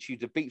going to teach you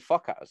to beat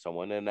fuck out of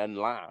someone and then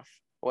laugh.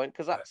 I went,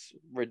 because that's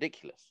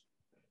ridiculous.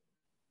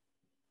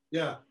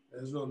 Yeah,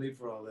 there's no need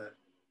for all that.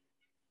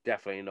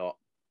 Definitely not.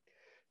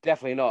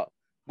 Definitely not.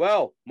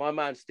 Well, my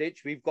man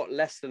Stitch, we've got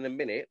less than a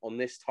minute on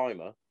this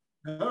timer.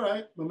 All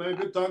right, my man,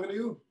 good talking to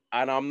you.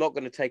 And I'm not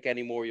going to take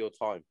any more of your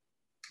time.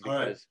 All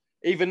right.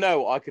 Even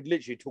though I could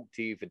literally talk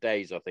to you for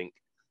days, I think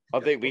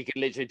we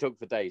can literally talk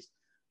for days.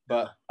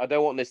 But I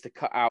don't want this to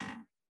cut out.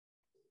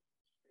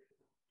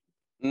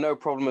 No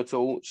problem at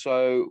all.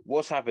 So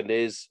what's happened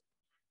is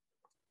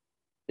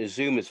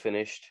Zoom is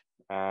finished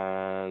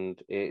and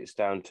it's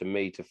down to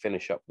me to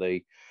finish up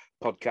the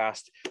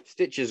podcast.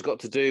 Stitch has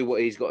got to do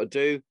what he's got to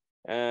do.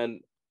 And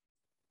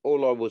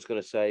all I was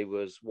going to say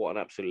was what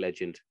an absolute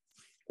legend.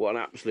 What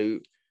an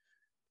absolute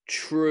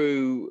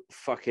true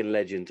fucking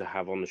legend to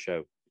have on the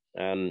show.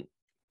 And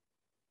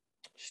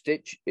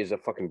Stitch is a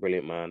fucking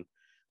brilliant man.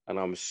 And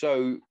I'm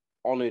so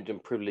honoured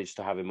and privileged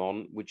to have him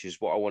on, which is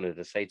what I wanted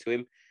to say to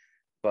him.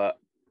 But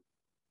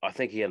I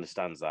think he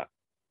understands that.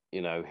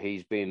 You know,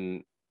 he's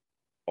been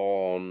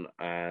on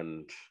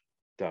and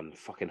done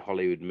fucking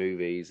Hollywood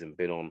movies and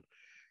been on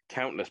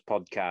countless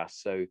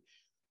podcasts. So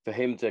for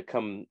him to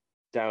come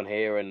down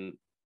here and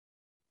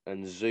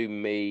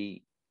Zoom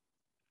me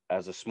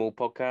as a small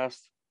podcast,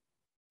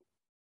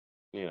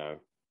 you know,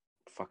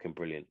 fucking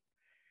brilliant.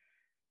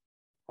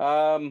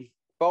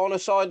 But on a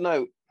side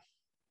note,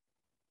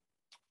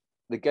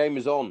 the game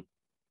is on.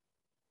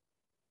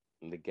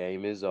 The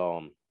game is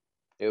on.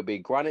 It'll be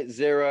Granite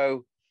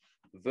Zero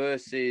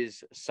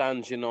versus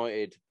Sands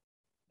United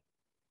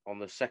on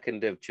the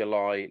 2nd of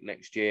July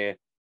next year.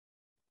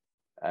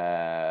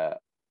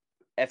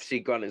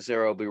 FC Granite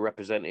Zero will be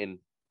representing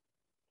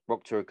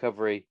Rock to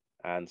Recovery,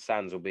 and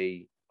Sands will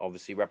be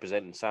obviously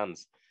representing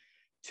Sands.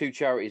 Two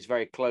charities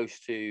very close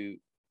to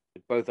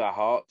both our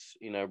hearts.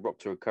 You know, Rock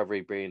to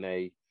Recovery being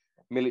a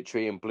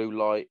military and blue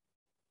light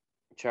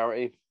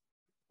charity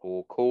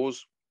or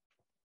cause,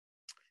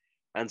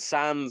 and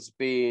Sands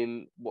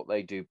being what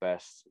they do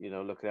best, you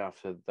know, looking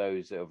after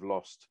those that have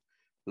lost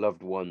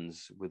loved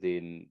ones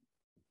within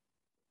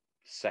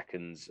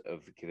seconds of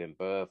giving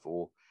birth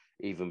or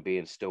even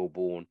being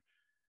stillborn.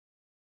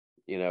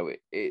 You know,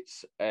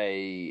 it's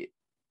a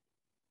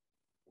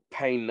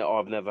pain that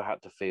I've never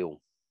had to feel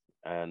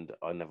and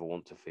I never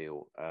want to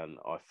feel. And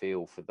I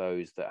feel for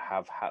those that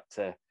have had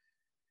to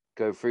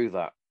go through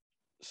that.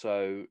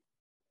 So,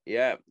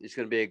 yeah, it's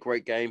going to be a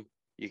great game.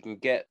 You can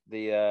get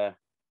the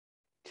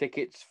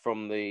tickets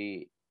from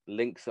the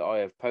links that I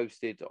have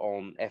posted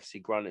on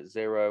FC Granite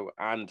Zero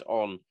and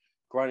on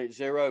Granite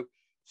Zero.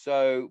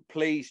 So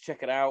please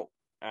check it out.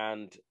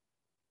 And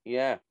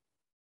yeah,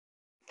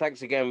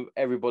 thanks again,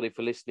 everybody,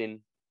 for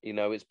listening. You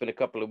know, it's been a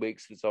couple of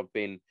weeks since I've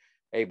been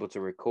able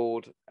to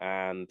record,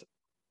 and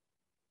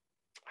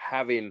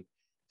having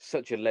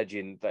such a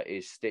legend that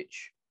is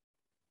Stitch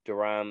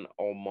Duran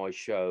on my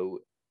show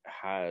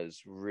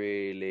has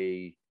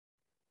really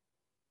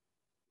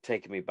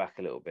taken me back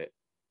a little bit.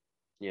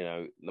 You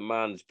know, the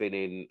man's been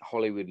in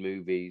Hollywood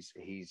movies.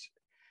 He's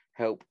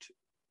helped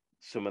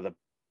some of the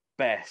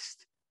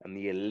best and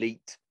the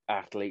elite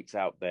athletes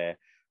out there,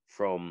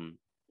 from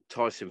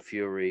Tyson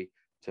Fury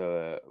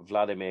to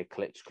Vladimir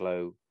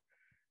Klitschko.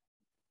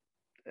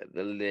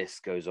 The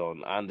list goes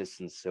on.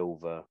 Anderson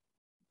Silva,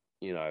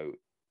 you know,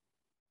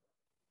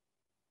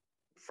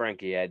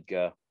 Frankie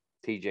Edgar,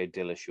 TJ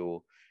Dillashaw.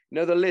 You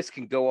know, the list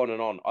can go on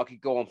and on. I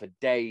could go on for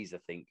days, I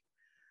think.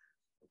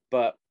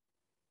 But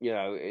you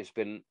know, it's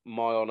been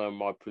my honor and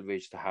my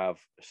privilege to have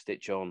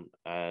Stitch on,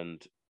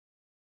 and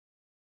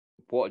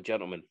what a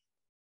gentleman.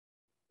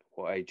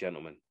 What a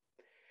gentleman.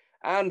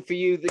 And for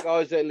you, the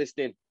guys that are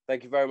listening,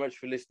 thank you very much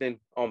for listening.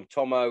 I'm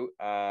Tomo,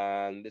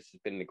 and this has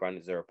been the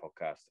Granite Zero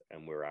podcast,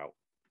 and we're out.